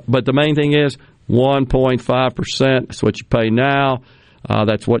 Rhino. But the main thing is 1.5%. That's what you pay now.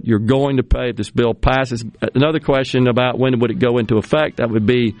 That's what you're going to pay if this bill passes. Another question about when would it go into effect? That would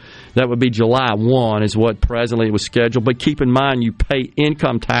be July 1 is what presently was scheduled. But keep in mind you pay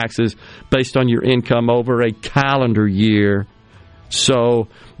income taxes based on your income over a calendar year. So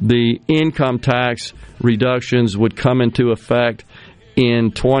the income tax reductions would come into effect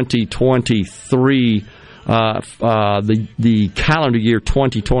in 2023, the calendar year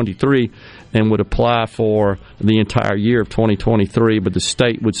 2023, and would apply for the entire year of 2023, but the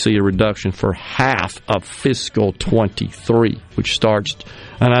state would see a reduction for half of fiscal 23, which starts,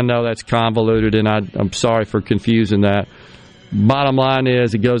 and I know that's convoluted, and I'm sorry for confusing that. Bottom line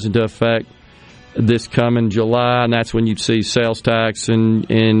is it goes into effect this coming July, and that's when you'd see sales tax and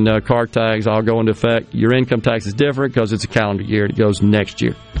car tags all go into effect. Your income tax is different because it's a calendar year. It goes next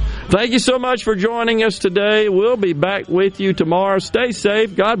year. Thank you so much for joining us today. We'll be back with you tomorrow. Stay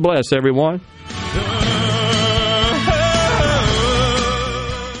safe. God bless everyone.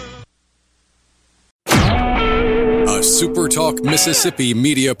 A SuperTalk Mississippi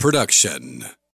media production.